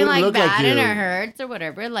 like, you getting, wouldn't like, look like bad and you. it hurts or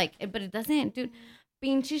whatever, like, but it doesn't, dude.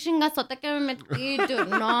 Pinche chingazote que me metí, dude.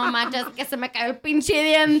 No, manches, que se me cayó el pinche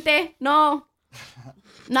diente. No.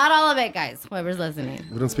 Not all of it, guys. Whoever's listening.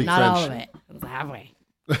 We don't speak Not French. all of it. It's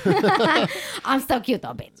halfway. I'm so cute,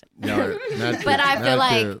 though, bitch. No, not But I cute, feel not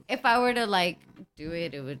like cute. if I were to, like, do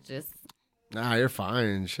it, it would just... Nah, you're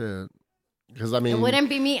fine. Shit. Because, I mean... It wouldn't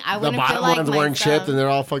be me. I the wouldn't feel bottom like ones myself. weren't chipped and they're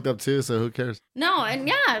all fucked up too, so who cares? No, and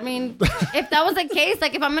yeah, I mean, if that was the case,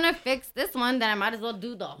 like, if I'm going to fix this one, then I might as well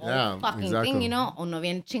do the whole fucking exactly. thing, you know? Uno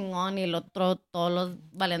bien chingón y el otro todos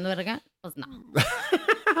valiendo verga. Pues no.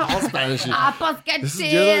 All Spanish. Pues que This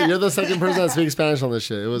is, chill. you're the second person that speaks Spanish on this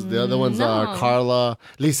shit. It was the other ones, No. Carla,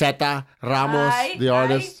 Liseta, Ramos, the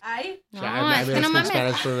artist. No, I es mean, que I no speak mames.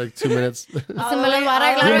 Spanish for like 2 minutes. Se me los va a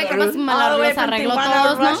arreglar, güey, como si me All the way los from arreglo Tijuana,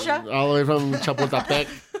 todos, ¿no? Russia. All the way from Chapultepec.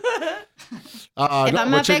 If no, I'm but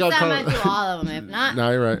gonna check fix out it, I'm Carla. gonna do all of them. If not,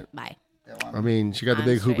 No, you're right. bye. I mean, she got the I'm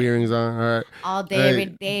big hoop straight. earrings on. All right. All day, Hey. every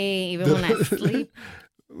day, even when I sleep.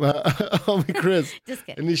 Homie Chris. Just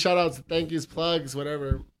kidding. Any shout outs, thank yous, plugs,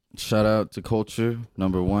 whatever. Shout out to culture,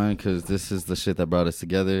 number one, because this is the shit that brought us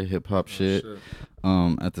together, hip hop shit.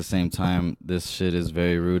 At the same time, this shit is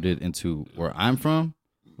very rooted into where I'm from.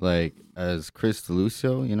 Like, as Chris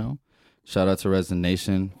DeLucio, you know. Shout out to Resin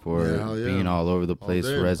Nation for being all over the place,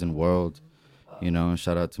 Resin World. You know, and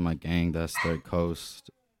shout out to my gang, that's Third Coast.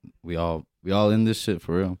 We all in this shit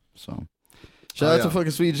for real. So shout out to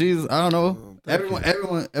fucking Sweet Jesus. I don't know.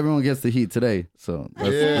 Everyone gets the heat today. So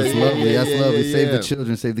that's lovely. That's lovely. Save the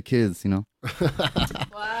children, save the kids, you know.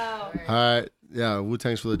 Wow. All right. Yeah,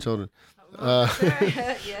 Wu-Tang's for the children.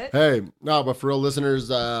 Yes. Hey, no, but for real listeners,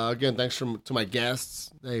 again, thanks to my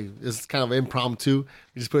guests. Hey, it's kind of impromptu.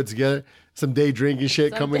 We just put it together. Some day drinking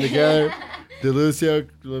shit coming together.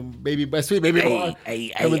 DeLucio, baby, my sweet baby boy,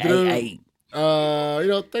 coming through. You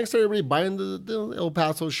know, thanks to everybody buying the El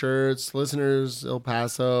Paso shirts, listeners, El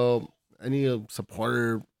Paso, any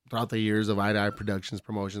supporter throughout the years of Eye to Eye Productions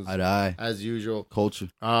promotions. Eye to Eye. As usual. Culture.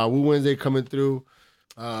 Wu Wednesday coming through.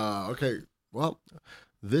 Okay, well,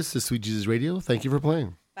 this is Sweet Jesus Radio. Thank you for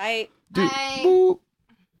playing. Bye. Bye. Boop.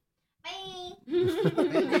 Bye.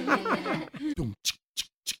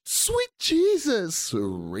 Sweet Jesus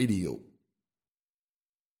Radio.